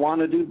people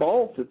want to do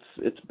both,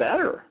 it's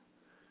better.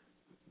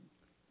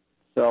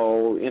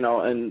 So,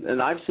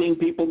 and I've seen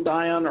people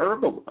die on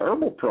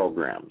herbal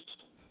programs,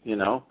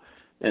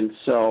 And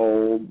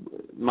so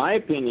my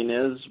opinion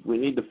is we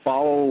need to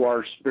follow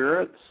our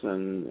spirits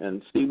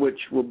and see which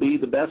will be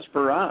the best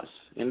for us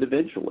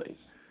individually.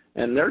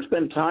 And there's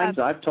been times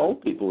I've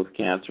told people with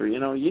cancer, you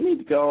need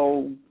to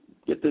go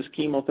get this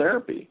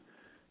chemotherapy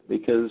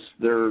because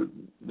their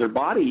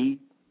body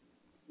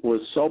was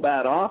so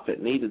bad off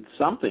it needed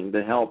something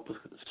to help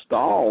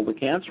stall the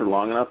cancer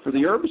long enough for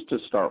the herbs to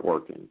start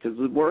working because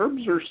the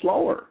herbs are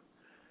slower.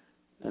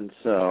 And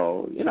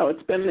so,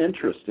 it's been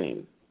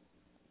interesting.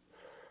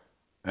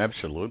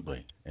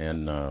 Absolutely.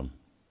 And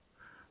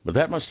but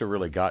that must have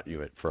really got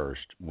you at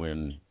first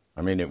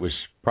it was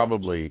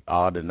probably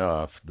odd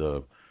enough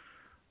the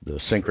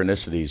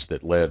synchronicities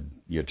that led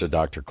you to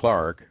Dr.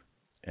 Clark,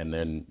 and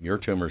then your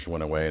tumors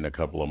went away in a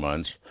couple of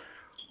months.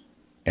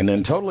 And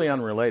then totally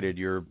unrelated,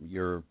 your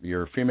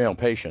female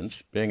patients,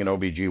 being an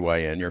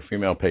OBGYN, your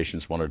female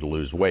patients wanted to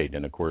lose weight.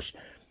 And, of course,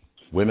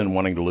 women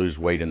wanting to lose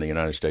weight in the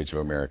United States of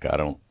America,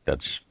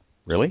 that's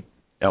really?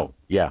 Oh,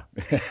 yeah.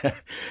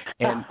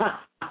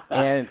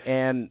 and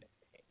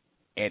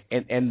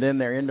then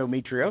their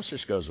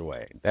endometriosis goes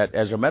away. That,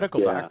 as a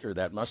medical doctor,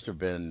 that must have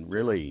been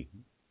really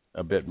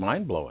a bit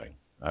mind-blowing,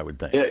 I would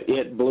think.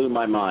 It blew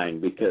my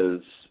mind because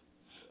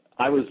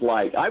I was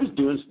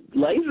doing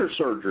laser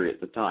surgery at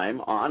the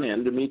time on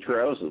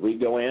endometriosis. We'd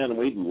go in and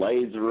we'd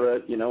laser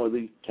it, with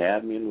these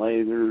cadmium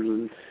lasers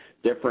and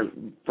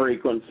different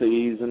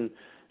frequencies. And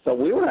so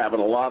we were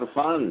having a lot of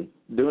fun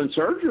doing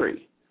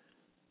surgery.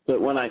 But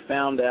when I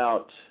found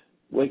out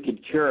we could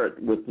cure it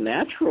with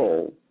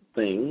natural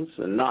things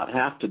and not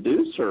have to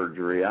do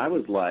surgery, I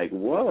was like,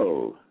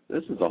 whoa,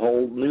 this is a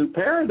whole new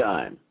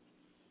paradigm.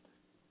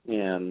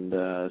 And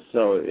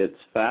so it's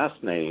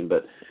fascinating.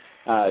 But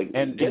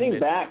getting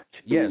back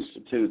to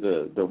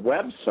the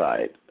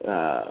website,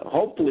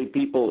 hopefully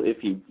people,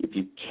 if you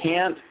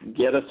can't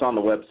get us on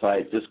the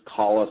website, just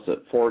call us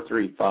at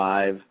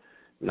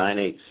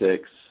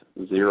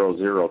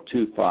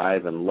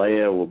 435-986-0025, and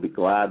Leah will be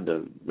glad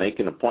to make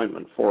an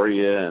appointment for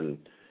you,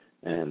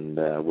 and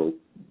we'll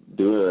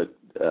do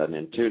an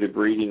intuitive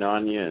reading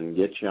on you and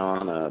get you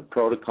on a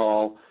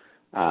protocol.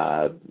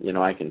 I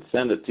can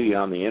send it to you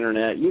on the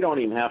internet. You don't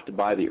even have to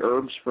buy the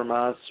herbs from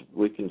us.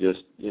 We can just,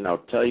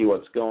 tell you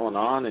what's going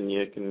on, and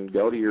you can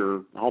go to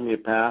your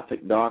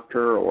homeopathic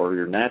doctor or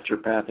your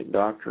naturopathic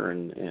doctor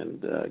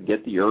and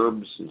get the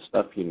herbs and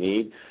stuff you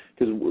need.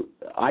 Because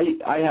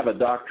I have a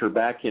doctor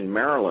back in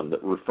Maryland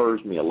that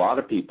refers me a lot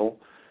of people,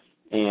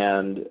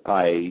 and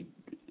I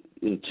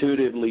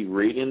intuitively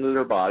read into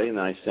their body, and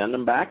I send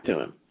them back to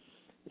him.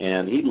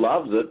 And he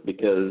loves it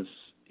because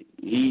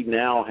he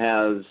now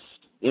has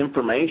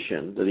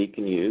information that he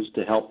can use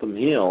to help him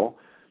heal,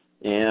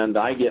 and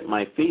I get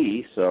my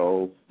fee,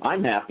 so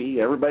I'm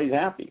happy. Everybody's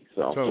happy.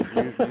 So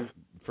you,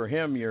 for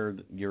him, you're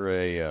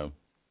a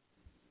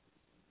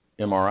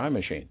MRI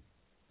machine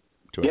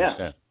to an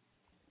extent.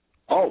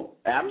 Oh,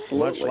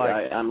 absolutely.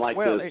 I'm like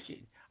this.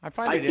 I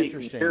find it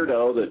interesting.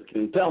 Weirdo that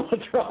can tell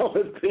what's wrong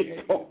with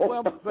people.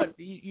 Well, but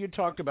you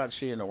talked about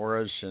seeing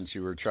auras since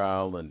you were a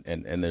child,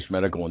 and this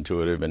medical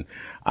intuitive, and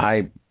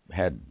I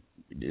had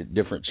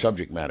different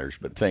subject matters,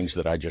 but things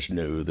that I just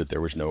knew that there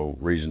was no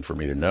reason for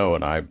me to know,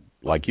 and I,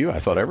 like you, I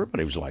thought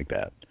everybody was like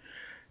that.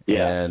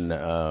 Yeah.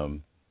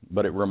 And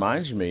but it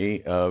reminds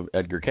me of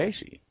Edgar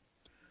Cayce.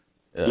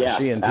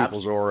 Seeing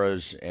people's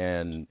auras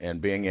and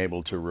being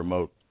able to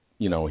remote,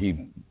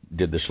 he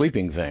did the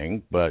sleeping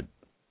thing, but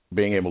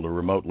being able to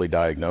remotely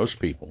diagnose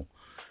people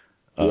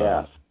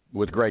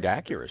with great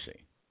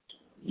accuracy.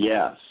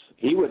 Yes.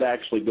 He would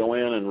actually go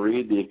in and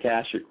read the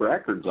Akashic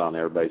records on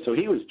everybody. So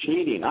he was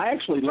cheating. I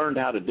actually learned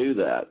how to do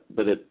that,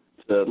 but it's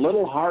a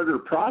little harder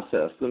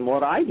process than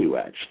what I do,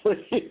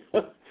 actually.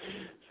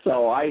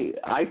 So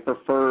I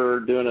prefer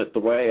doing it the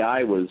way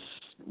I was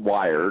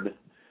wired.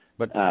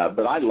 But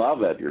I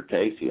love Edgar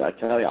Cayce. I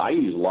tell you, I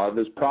use a lot of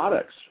his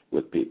products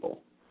with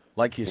people.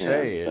 Like you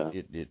say,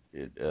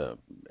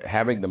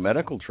 having the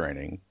medical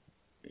training,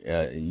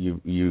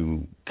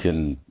 you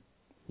can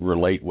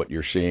relate what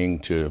you're seeing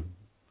to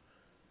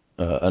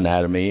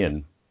anatomy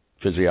and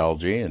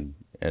physiology, and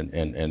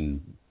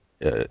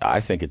I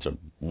think it's a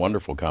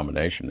wonderful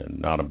combination and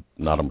not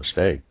a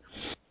mistake.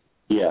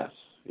 Yes,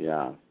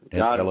 yeah.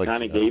 God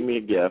kind of gave me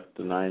a gift,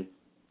 and I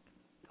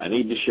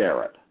need to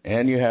share it.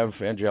 And you have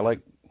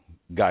angelic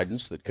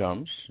guidance that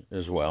comes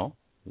as well.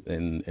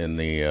 In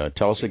the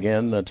tell us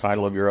again the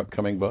title of your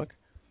upcoming book.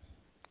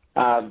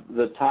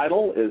 The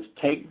title is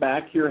 "Take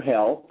Back Your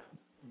Health"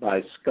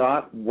 by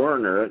Scott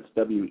Werner. It's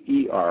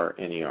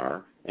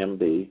Werner,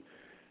 MD.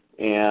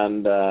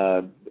 And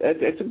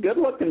it's a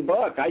good-looking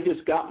book. I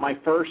just got my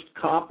first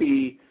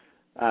copy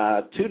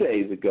 2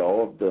 days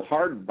ago of the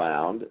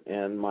hardbound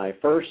and my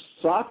first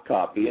soft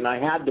copy, and I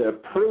had to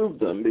approve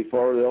them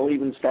before they'll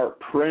even start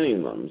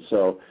printing them.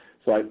 So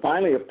I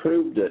finally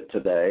approved it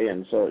today,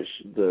 and so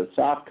the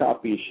soft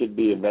copy should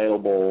be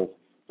available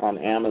on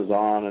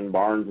Amazon and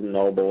Barnes &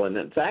 Noble, and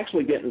it's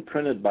actually getting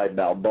printed by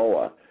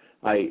Balboa.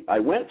 I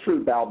went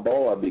through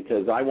Balboa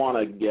because I want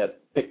to get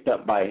picked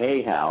up by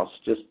Hay House,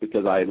 just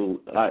because I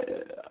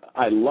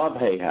love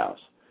Hay House.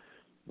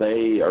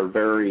 They are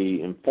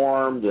very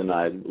informed, and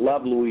I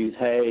love Louise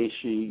Hay.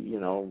 She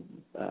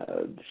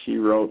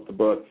wrote the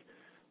book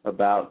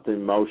about the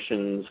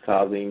emotions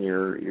causing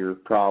your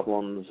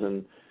problems,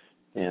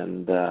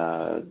 and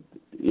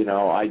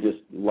I just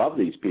love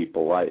these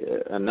people.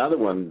 Another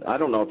one, I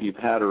don't know if you've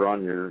had her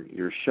on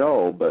your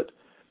show, but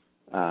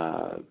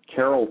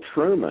Carol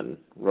Truman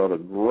wrote a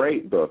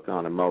great book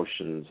on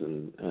emotions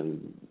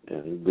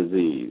and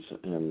disease,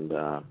 and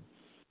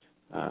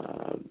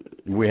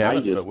we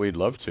haven't, but we'd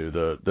love to.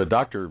 The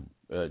doctor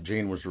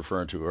Gene was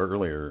referring to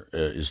earlier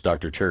is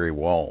Dr. Terry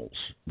Walls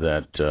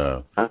that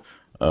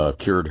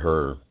cured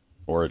her,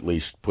 or at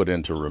least put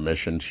into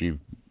remission. She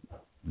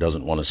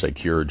doesn't want to say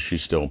cured. She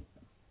still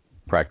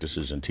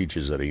practices and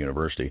teaches at a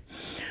university.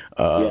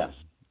 Yes.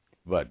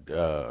 But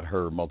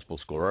her multiple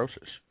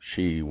sclerosis.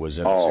 She was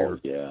in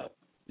a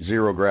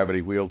zero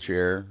gravity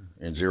wheelchair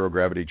and zero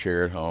gravity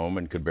chair at home,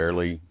 and could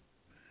barely,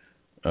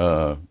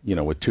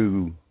 with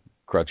 2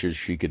 crutches,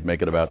 she could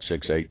make it about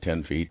 6, 8,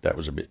 10 feet. That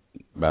was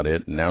about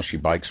it. And now she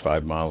bikes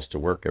 5 miles to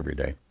work every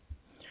day.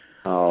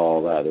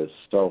 Oh, that is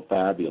so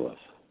fabulous.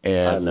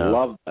 And I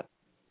love that.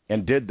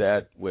 And did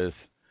that with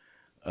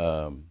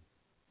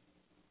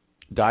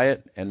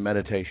diet and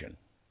meditation.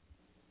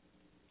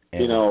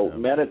 And,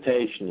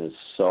 meditation is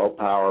so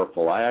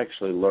powerful. I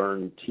actually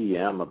learned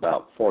TM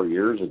about 4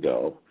 years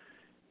ago,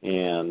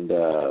 and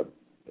a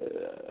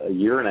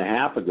year and a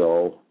half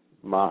ago,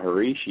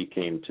 Maharishi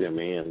came to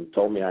me and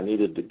told me I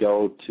needed to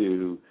go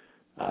to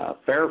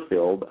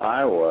Fairfield,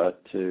 Iowa,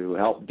 to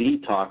help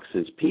detox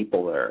his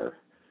people there.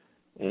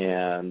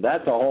 And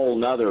that's a whole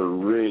nother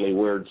really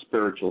weird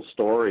spiritual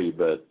story,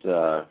 but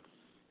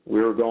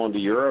we were going to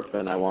Europe,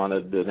 and I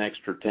wanted an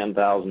extra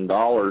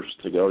 $10,000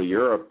 to go to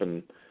Europe,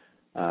 and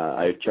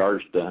I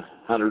charged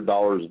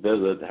 $100 a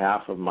visit,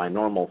 half of my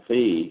normal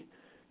fee,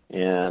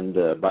 and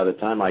by the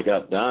time I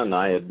got done,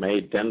 I had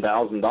made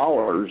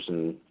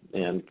 $10,000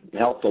 and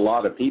helped a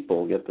lot of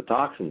people get the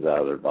toxins out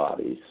of their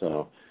body.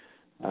 So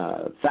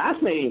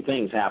fascinating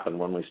things happen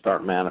when we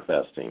start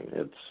manifesting.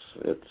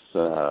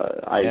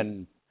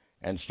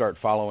 And start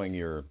following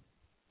your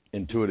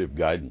intuitive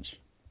guidance.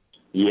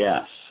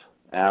 Yes,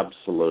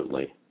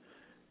 absolutely.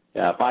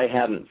 Yeah, if I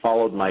hadn't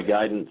followed my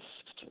guidance,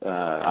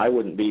 I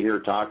wouldn't be here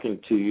talking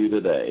to you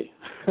today.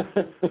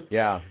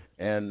 Yeah,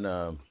 and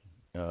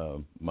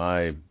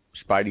my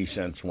spidey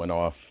sense went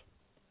off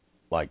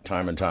like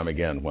time and time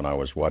again when I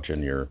was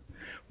watching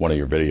one of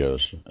your videos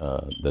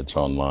that's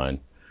online.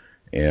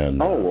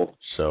 And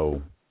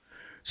so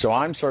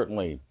I'm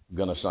certainly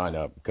going to sign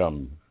up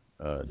come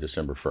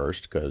December 1st,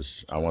 because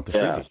I want the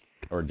freebie,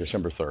 or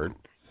December 3rd.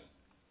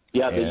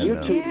 Yeah, the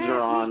YouTubes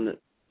are on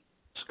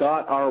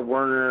Scott R.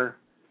 Werner.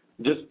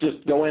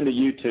 Just go into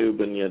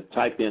YouTube and you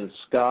type in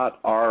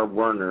Scott R.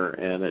 Werner,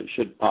 and it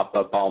should pop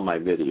up all my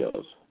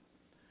videos.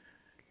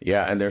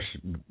 Yeah, and there's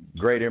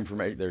great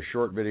information. There's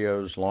short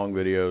videos, long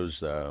videos.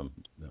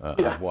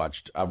 I've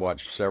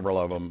watched several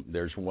of them.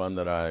 There's one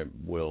that I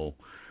will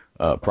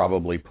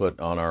probably put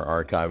on our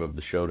archive of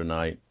the show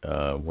tonight,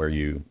 where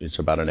it's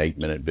about an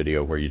 8-minute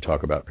video where you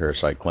talk about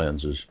parasite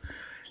cleanses,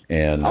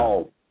 and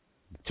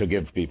to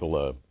give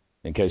people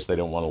in case they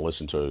don't want to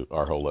listen to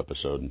our whole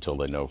episode until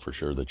they know for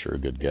sure that you're a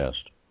good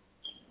guest.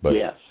 But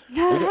yes,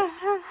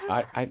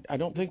 I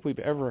don't think we've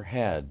ever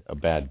had a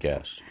bad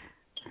guest.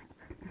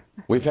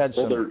 We've had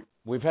some.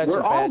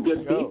 We're all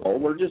good people.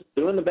 We're just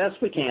doing the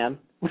best we can.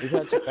 We've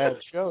had some bad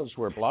shows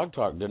where Blog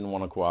Talk didn't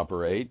want to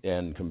cooperate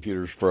and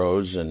computers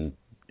froze, and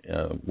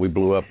we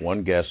blew up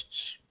one guest's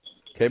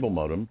cable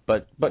modem.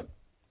 But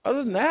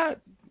other than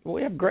that,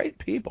 we have great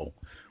people.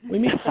 We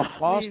meet some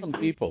awesome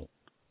people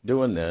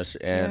doing this,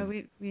 and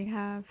yeah, we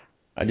have.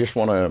 I just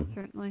want to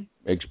certainly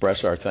express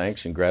our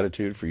thanks and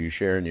gratitude for you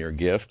sharing your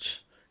gifts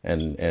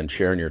and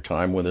sharing your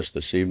time with us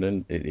this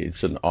evening.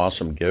 It's an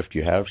awesome gift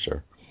you have,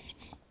 sir.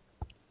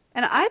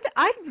 And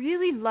I'd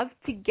really love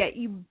to get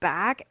you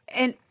back,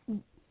 and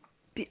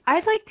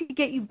I'd like to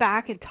get you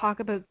back and talk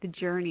about the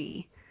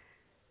journey,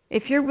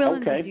 if you're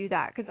willing to do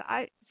that, because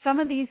some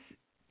of these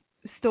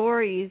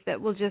stories that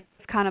will just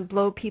kind of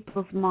blow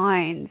people's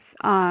minds,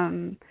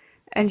 and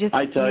just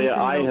I tell you,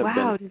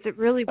 does it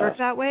really work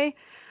that way?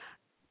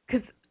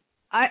 Because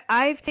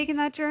I've taken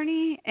that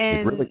journey, and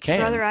it really can.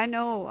 brother, I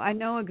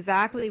know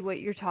exactly what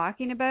you're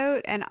talking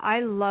about, and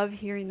I love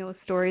hearing those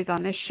stories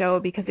on this show,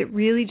 because it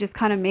really just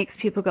kind of makes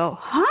people go,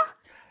 huh?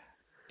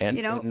 And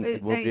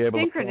we'll be able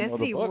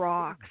synchronicity to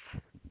rocks.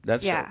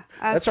 That's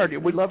our deal.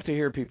 We love to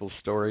hear people's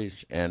stories,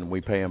 and we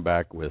pay them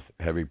back with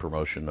heavy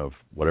promotion of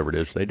whatever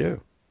it is they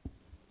do.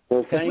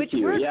 Well, thank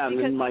you. Yeah,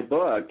 and in my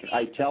book,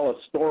 I tell a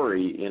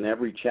story in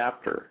every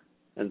chapter.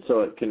 and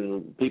so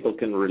people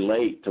can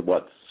relate to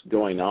what's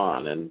going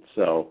on, and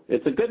so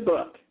it's a good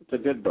book. It's a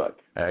good book.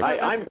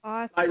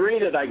 I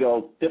read it. I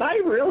go, did I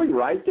really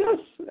write this?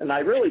 And I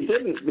really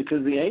didn't,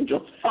 because the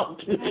angels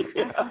helped me.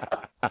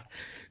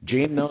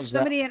 Gene knows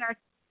somebody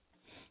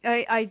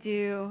I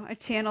do. I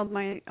channeled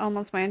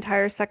almost my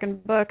entire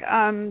second book.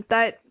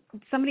 That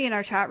somebody in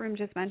our chat room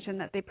just mentioned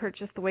that they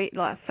purchased the weight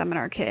loss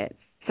seminar kit.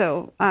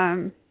 So,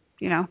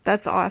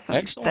 that's awesome.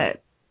 Excellent.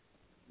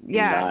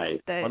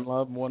 Nice. One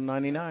Love,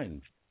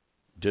 $199.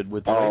 Did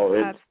with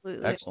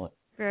absolutely excellent.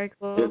 Very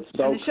cool. It's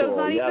so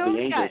cool. Yeah, the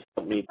angels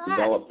helped me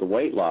develop the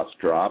weight loss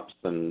drops,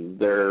 and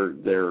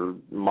they're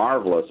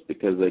marvelous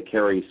because they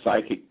carry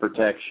psychic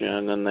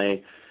protection, and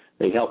they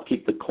help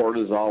keep the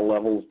cortisol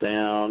levels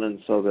down,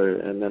 and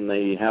then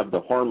they have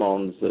the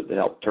hormones that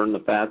help turn the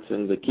fats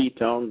into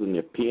ketones, and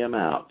you pee them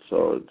out.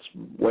 So it's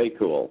way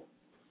cool.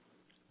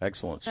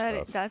 Excellent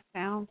stuff. That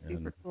sounds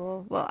super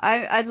cool. Well,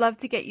 I'd love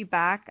to get you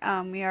back.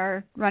 We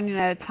are running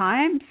out of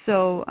time,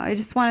 so I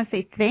just want to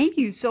say thank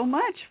you so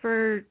much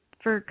for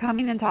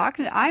coming and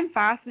talking. I'm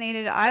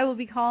fascinated. I will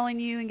be calling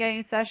you and getting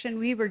a session.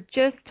 We were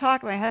just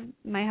talking,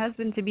 my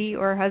husband-to-be,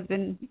 or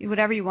husband,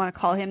 whatever you want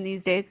to call him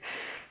these days,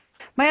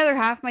 my other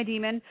half, my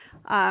demon,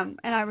 and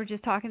I were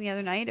just talking the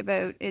other night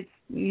about it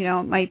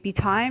might be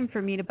time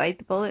for me to bite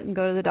the bullet and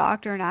go to the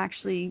doctor and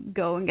actually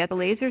go and get the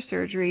laser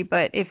surgery.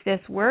 But if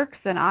this works,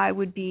 then I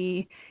would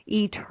be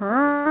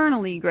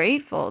eternally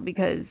grateful,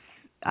 because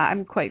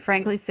I'm quite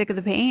frankly sick of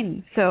the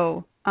pain.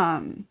 So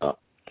I'm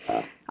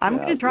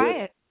going to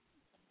try it.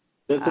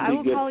 I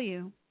will call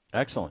you.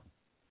 Excellent.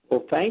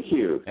 Well, thank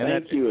you.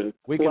 Thank you, and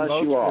bless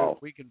you all.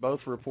 We can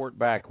both report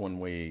back when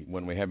we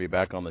have you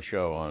back on the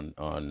show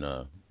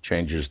on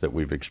changes that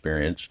we've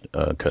experienced,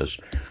 because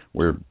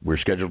we're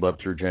scheduled up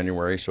through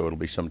January, so it'll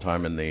be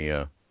sometime in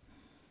the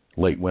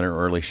late winter,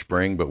 early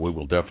spring. But we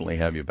will definitely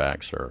have you back,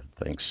 sir.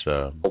 Thanks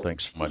so much for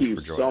joining us.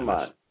 Thank you so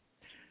much.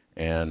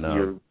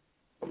 And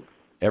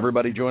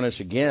everybody join us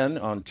again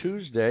on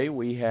Tuesday.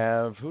 We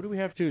have, who do we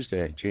have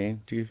Tuesday,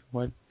 Gene? Do you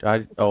what? I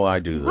do. Why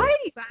do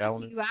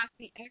you ask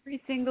me every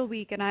single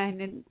week, and I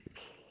didn't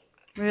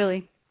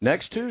really.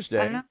 Next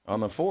Tuesday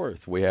on the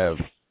 4th, we have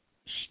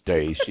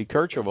Stacy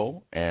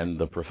Kercheval and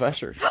the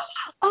Professors.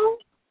 Oh,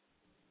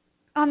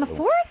 on the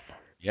 4th?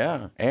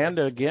 Yeah, and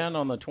again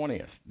on the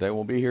 20th. They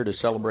will be here to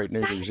celebrate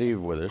New Year's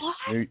Eve with us.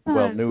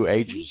 New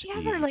Ages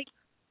Eve.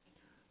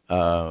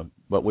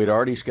 But we'd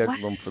already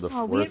scheduled them for the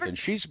 4th, and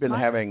she's been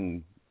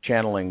having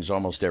channelings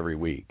almost every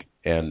week,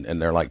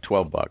 and they're like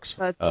 $12.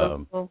 That's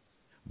so cool.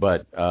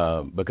 But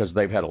because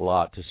they've had a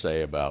lot to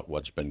say about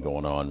what's been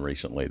going on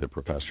recently, the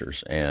Professors,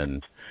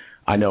 and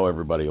I know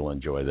everybody will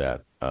enjoy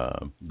that.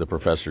 The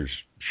Professors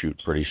shoot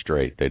pretty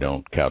straight; they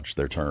don't couch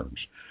their terms.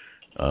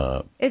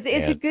 It's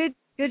a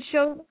good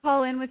show to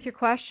call in with your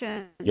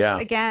questions. Yeah.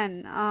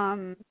 Again,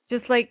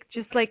 just like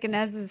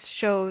Inez's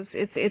shows,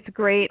 it's a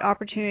great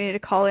opportunity to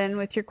call in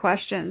with your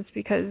questions,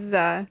 because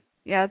the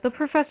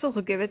professors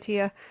will give it to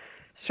you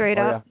straight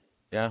up.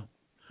 Yeah.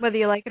 Whether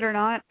you like it or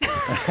not.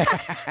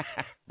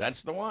 That's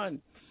the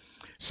one.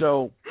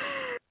 So,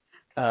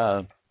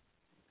 and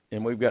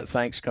we've got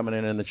thanks coming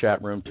in the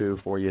chat room too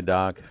for you,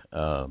 Doc.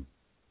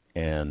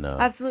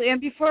 Absolutely. And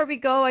before we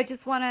go, I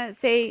just want to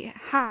say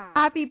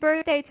happy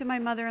birthday to my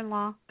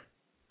mother-in-law.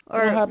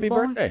 Or happy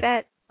birthday,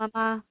 fête,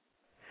 Mama.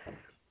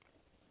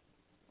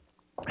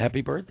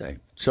 Happy birthday.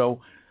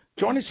 So,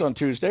 join us on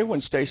Tuesday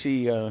when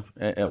Stacy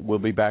will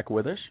be back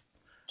with us.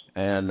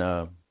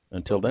 And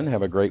until then,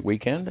 have a great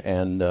weekend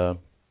and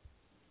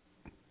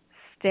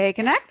stay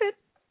connected.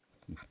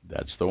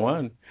 That's the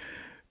one.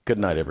 Good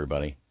night,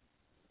 everybody.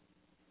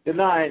 Good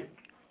night.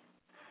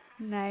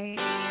 Night.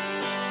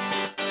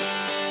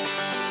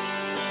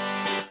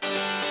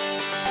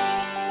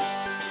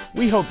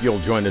 We hope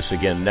you'll join us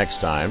again next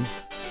time.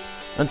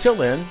 Until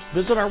then,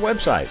 visit our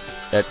website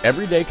at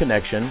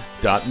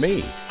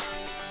everydayconnection.me.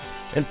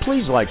 And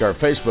please like our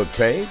Facebook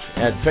page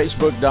at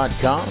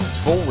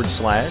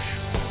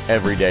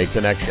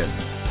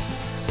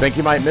facebook.com/everydayconnection. Think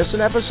you might miss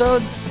an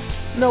episode?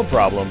 No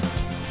problem.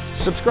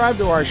 Subscribe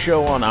to our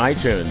show on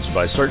iTunes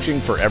by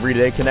searching for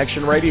Everyday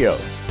Connection Radio.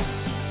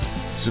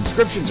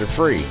 Subscriptions are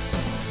free,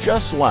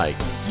 just like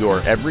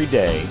your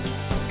Everyday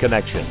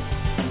Connection.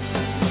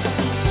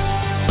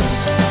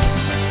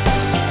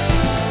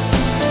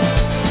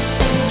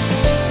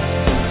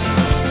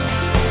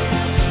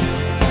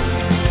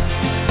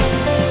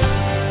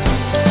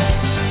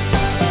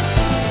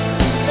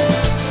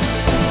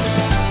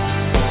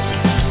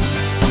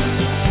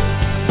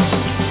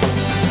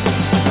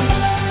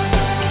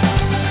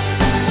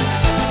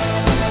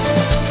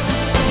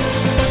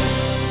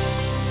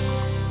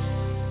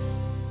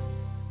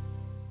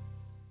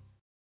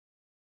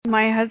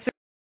 My husband.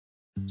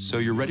 So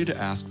you're ready to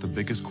ask the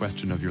biggest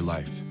question of your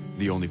life,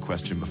 the only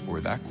question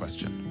before that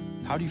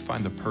question. How do you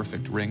find the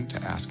perfect ring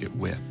to ask it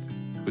with?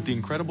 With the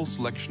incredible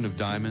selection of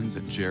diamonds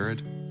at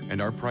Jared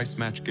and our price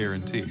match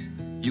guarantee,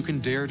 you can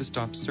dare to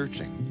stop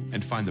searching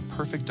and find the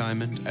perfect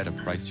diamond at a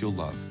price you'll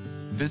love.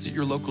 Visit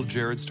your local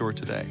Jared store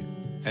today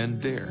and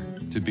dare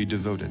to be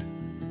devoted.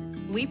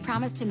 We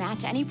promise to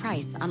match any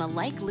price on a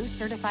like loose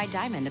certified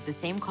diamond of the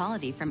same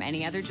quality from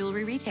any other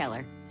jewelry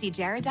retailer. See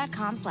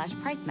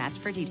jared.com/price match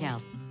for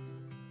details.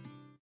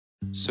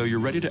 So you're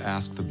ready to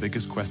ask the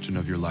biggest question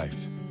of your life,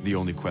 the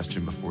only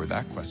question before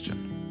that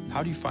question.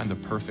 How do you find the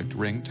perfect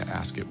ring to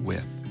ask it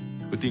with?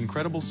 With the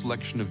incredible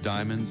selection of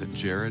diamonds at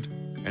Jared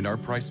and our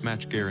price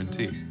match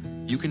guarantee,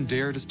 you can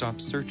dare to stop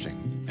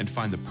searching and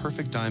find the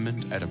perfect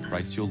diamond at a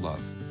price you'll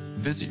love.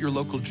 Visit your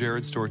local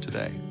Jared store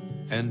today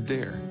and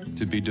dare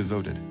to be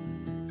devoted.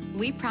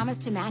 We promise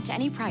to match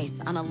any price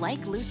on a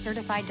like loose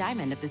certified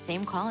diamond of the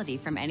same quality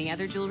from any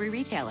other jewelry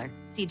retailer.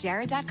 See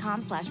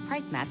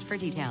jared.com/price match for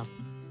details.